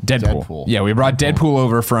was Deadpool. Yeah, we brought Deadpool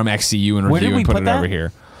over from XCU and Where did review we and put put it that? over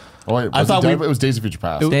here. Oh, wait, I was thought it we- Deadpool? It was Days of Future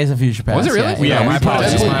Past. Days of Future Past. Was it really? Yeah, my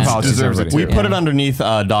apologies. My apologies. Deserves it, everybody. too. We put it underneath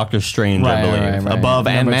Doctor Strange, Right, I believe, right, right. above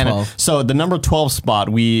Number Ant-Man. 12. So the number 12 spot,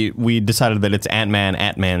 we decided that it's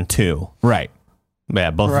Ant-Man 2. Right.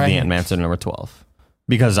 Yeah, both of Right. the Ant-Mans are number 12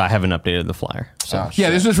 because I haven't updated the flyer. So Oh, Yeah,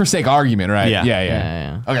 shit. this was for sake of argument, right? Yeah.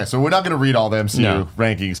 Yeah. Okay, so we're not going to read all the MCU No.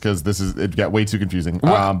 rankings because it got way too confusing.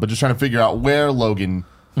 But just trying to figure out where Logan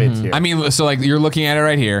fits here. I mean, so like you're looking at it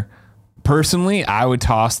right here. Personally, I would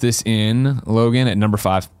toss this in Logan at number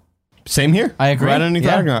 5. same here. I agree. Right underneath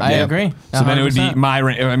Yeah, Ragnarok. I Yeah. agree. So then it would be 100%. my.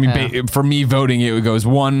 I mean, Yeah. for me voting, it goes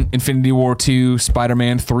 1 Infinity War, 2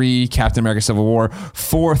 Spider-Man, 3 Captain America: Civil War,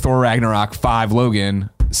 4 Thor Ragnarok, 5 Logan,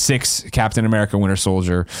 6 Captain America: Winter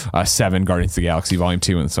Soldier, 7 Guardians of the Galaxy Volume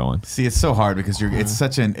 2, and so on. See, it's so hard because it's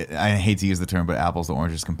such an, I hate to use the term, but apples to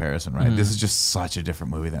oranges comparison, right? This is just such a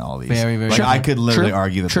different movie than all these. Very, very like, different. I could literally True.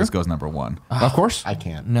 argue that True. this goes number 1. Of course. I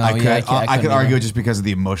can't. No, I could, yeah, I couldn't could argue either. it just because of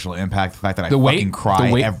the emotional impact, the fact that I The weight- fucking cry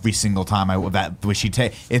the weight- every single time when she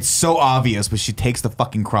it's so obvious, but she takes the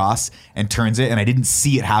fucking cross and turns it, and I didn't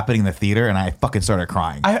see it happening in the theater, and I fucking started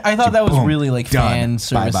crying. I thought that was Boom, really like done,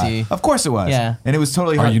 fan bye-bye. servicey. Of course it was. Yeah. And it was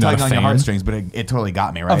totally Are you not tugging a on your fan? heartstrings, but it totally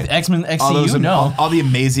got me, right? Of X-Men all those, XCU, no. all the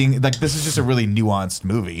amazing, like, this is just a really nuanced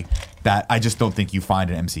movie that I just don't think you find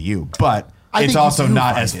in MCU. But I it's think you also do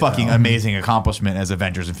not find as it, fucking though. amazing accomplishment as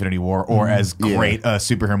Avengers Infinity War or as great a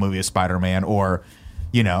superhero movie as Spider-Man or,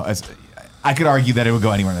 as I could argue that it would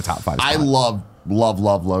go anywhere in the top 5. I spot.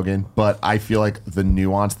 love Logan, but I feel like the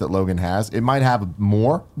nuance that Logan has, it might have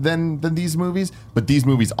more than these movies, but these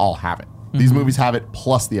movies all have it. These movies have it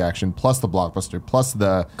plus the action, plus the blockbuster, plus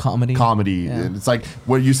the Comedy. Yeah. And it's like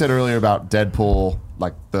what you said earlier about Deadpool,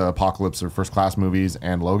 like the Apocalypse or First Class movies,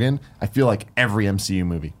 and Logan. I feel like every MCU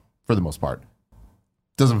movie, for the most part,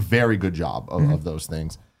 does a very good job of those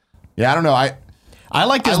things. Yeah, I don't know. I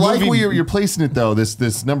like this I like movie. where you're placing it though.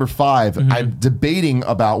 This number 5. I'm debating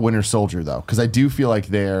about Winter Soldier though, because I do feel like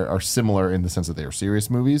they are similar in the sense that they are serious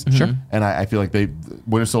movies. Sure. And I feel like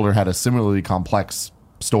Winter Soldier had a similarly complex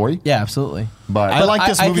story. Yeah, absolutely. But I like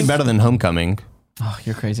this I movie think- better than Homecoming. Oh,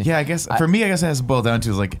 you're crazy. Yeah, I guess for me, I guess it has to boil down to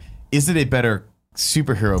is like, is it a better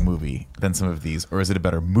superhero movie than some of these, or is it a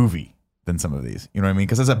better movie than some of these? You know what I mean?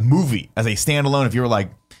 Because as a movie, as a standalone, if you were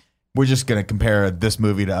like, we're just gonna compare this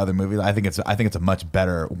movie to other movies, I think it's a much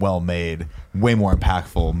better, well made, way more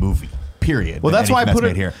impactful movie. Period. Well, than that's why I anything put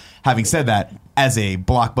made it- here. Having said that, as a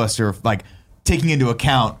blockbuster, like taking into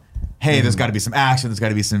account, hey, there's got to be some action, there's got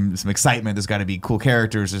to be some excitement, there's got to be cool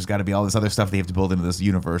characters, there's got to be all this other stuff they have to build into this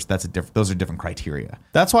universe. Those are different criteria.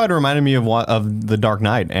 That's why it reminded me of The Dark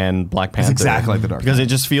Knight and Black Panther. exactly like The Dark because Knight. it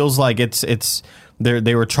just feels like it's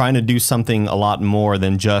they were trying to do something a lot more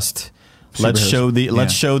than just let's show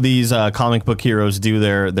these comic book heroes do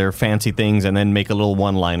their fancy things and then make a little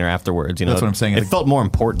one liner afterwards. That's what I'm saying. It felt more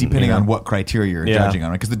important, Depending on what criteria you're Yeah. judging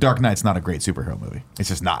on it. Because The Dark Knight's not a great superhero movie. It's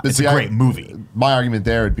just not. It's see, a great movie. My argument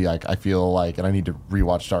there would be like, I feel like, and I need to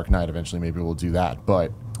rewatch Dark Knight eventually. Maybe we'll do that.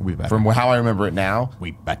 But We better. from how I remember it now,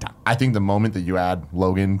 We better. I think the moment that you add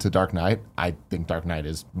Logan to Dark Knight, I think Dark Knight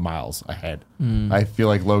is miles ahead. I feel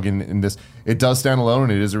like Logan in this, it does stand alone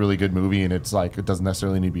and it is a really good movie, and it's like it doesn't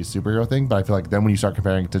necessarily need to be a superhero thing, but I feel like then when you start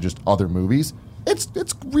comparing it to just other movies, it's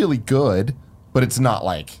really good, but it's not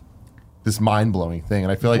like this mind blowing thing.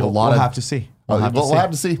 And I feel like We'll a lot have of to see. We'll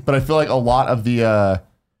have to see. But I feel like a lot of the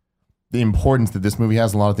importance that this movie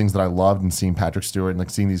has, a lot of things that I loved, and seeing Patrick Stewart and like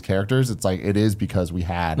seeing these characters, it's like it is because we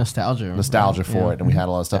had nostalgia for it, and we had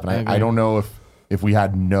a lot of stuff. And I don't know if we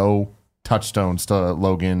had no touchstones to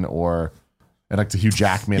Logan or like to Hugh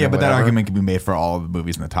Jackman. Yeah, or but that whatever. argument can be made for all of the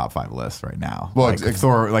movies in the top 5 list right now. Well,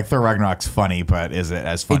 Thor Ragnarok's funny, but is it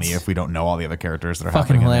as funny if we don't know all the other characters that are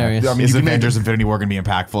fucking happening in there? hilarious. I mean, Is you can Avengers make- Infinity War going to be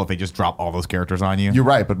impactful if they just drop all those characters on you? You're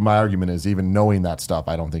right, but my argument is even knowing that stuff,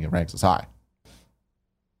 I don't think it ranks as high.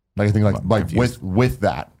 Like I think like confused. with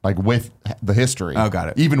that, like with the history. Oh, got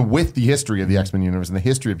it. Even with the history of the X-Men universe and the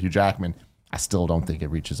history of Hugh Jackman, I still don't think it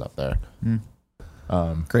reaches up there.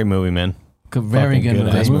 Great movie, man. Very Fucking good good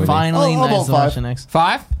movie. ass movie. Finally, I'll nice vote to watch 5. the next.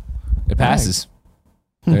 5? It passes.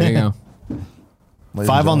 There you go. Ladies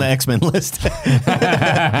 5 on and the X-Men list.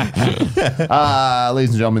 ladies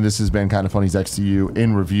and gentlemen, this has been Kind of Funny's XCU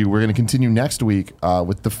in review. We're going to continue next week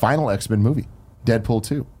with the final X-Men movie, Deadpool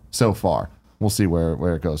 2. So far, we'll see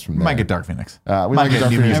where it goes from there. Might get Dark Phoenix. We might get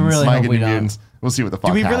Dark New Phoenix. Mutants. I really Might hope get we New don't. Mutants. We'll see what the fuck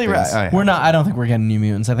Do we really? happens. We're not. I don't think we're getting New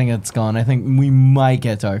Mutants. I think it's gone. I think we might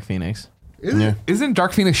get Dark Phoenix. Isn't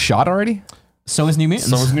Dark Phoenix shot already? So is New Mutants.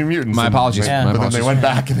 So was New Mutants. My apologies. Yeah. My But then they apologies. went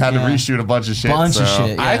back and had to Yeah. reshoot a bunch of shit. Bunch of so-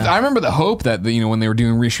 shit. Yeah. I remember the hope that when they were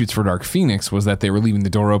doing reshoots for Dark Phoenix was that they were leaving the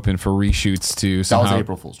door open for reshoots to That was somehow.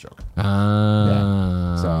 April Fool's joke. So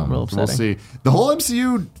So Real we'll upsetting. see. The whole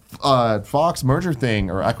MCU Fox merger thing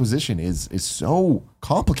or acquisition is so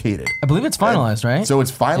complicated. I believe it's finalized, right? So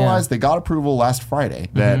it's finalized. Yeah. They got approval last Friday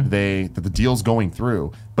that that the deal's going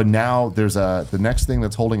through. But now there's the next thing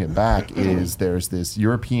that's holding it back is there's this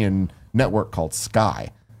European network called Sky.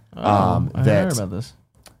 I heard about this.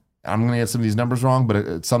 I'm going to get some of these numbers wrong, but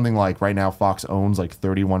it's something like right now Fox owns like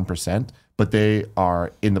 31%, but they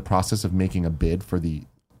are in the process of making a bid for the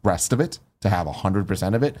rest of it to have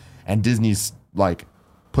 100% of it. And Disney's like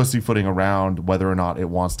pussyfooting around whether or not it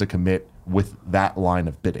wants to commit with that line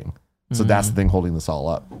of bidding. So that's the thing holding this all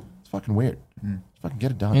up. It's fucking weird. Just fucking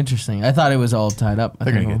get it done. Interesting. I thought it was all tied up.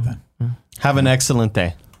 They're going to get it done. Have an excellent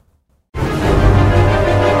day.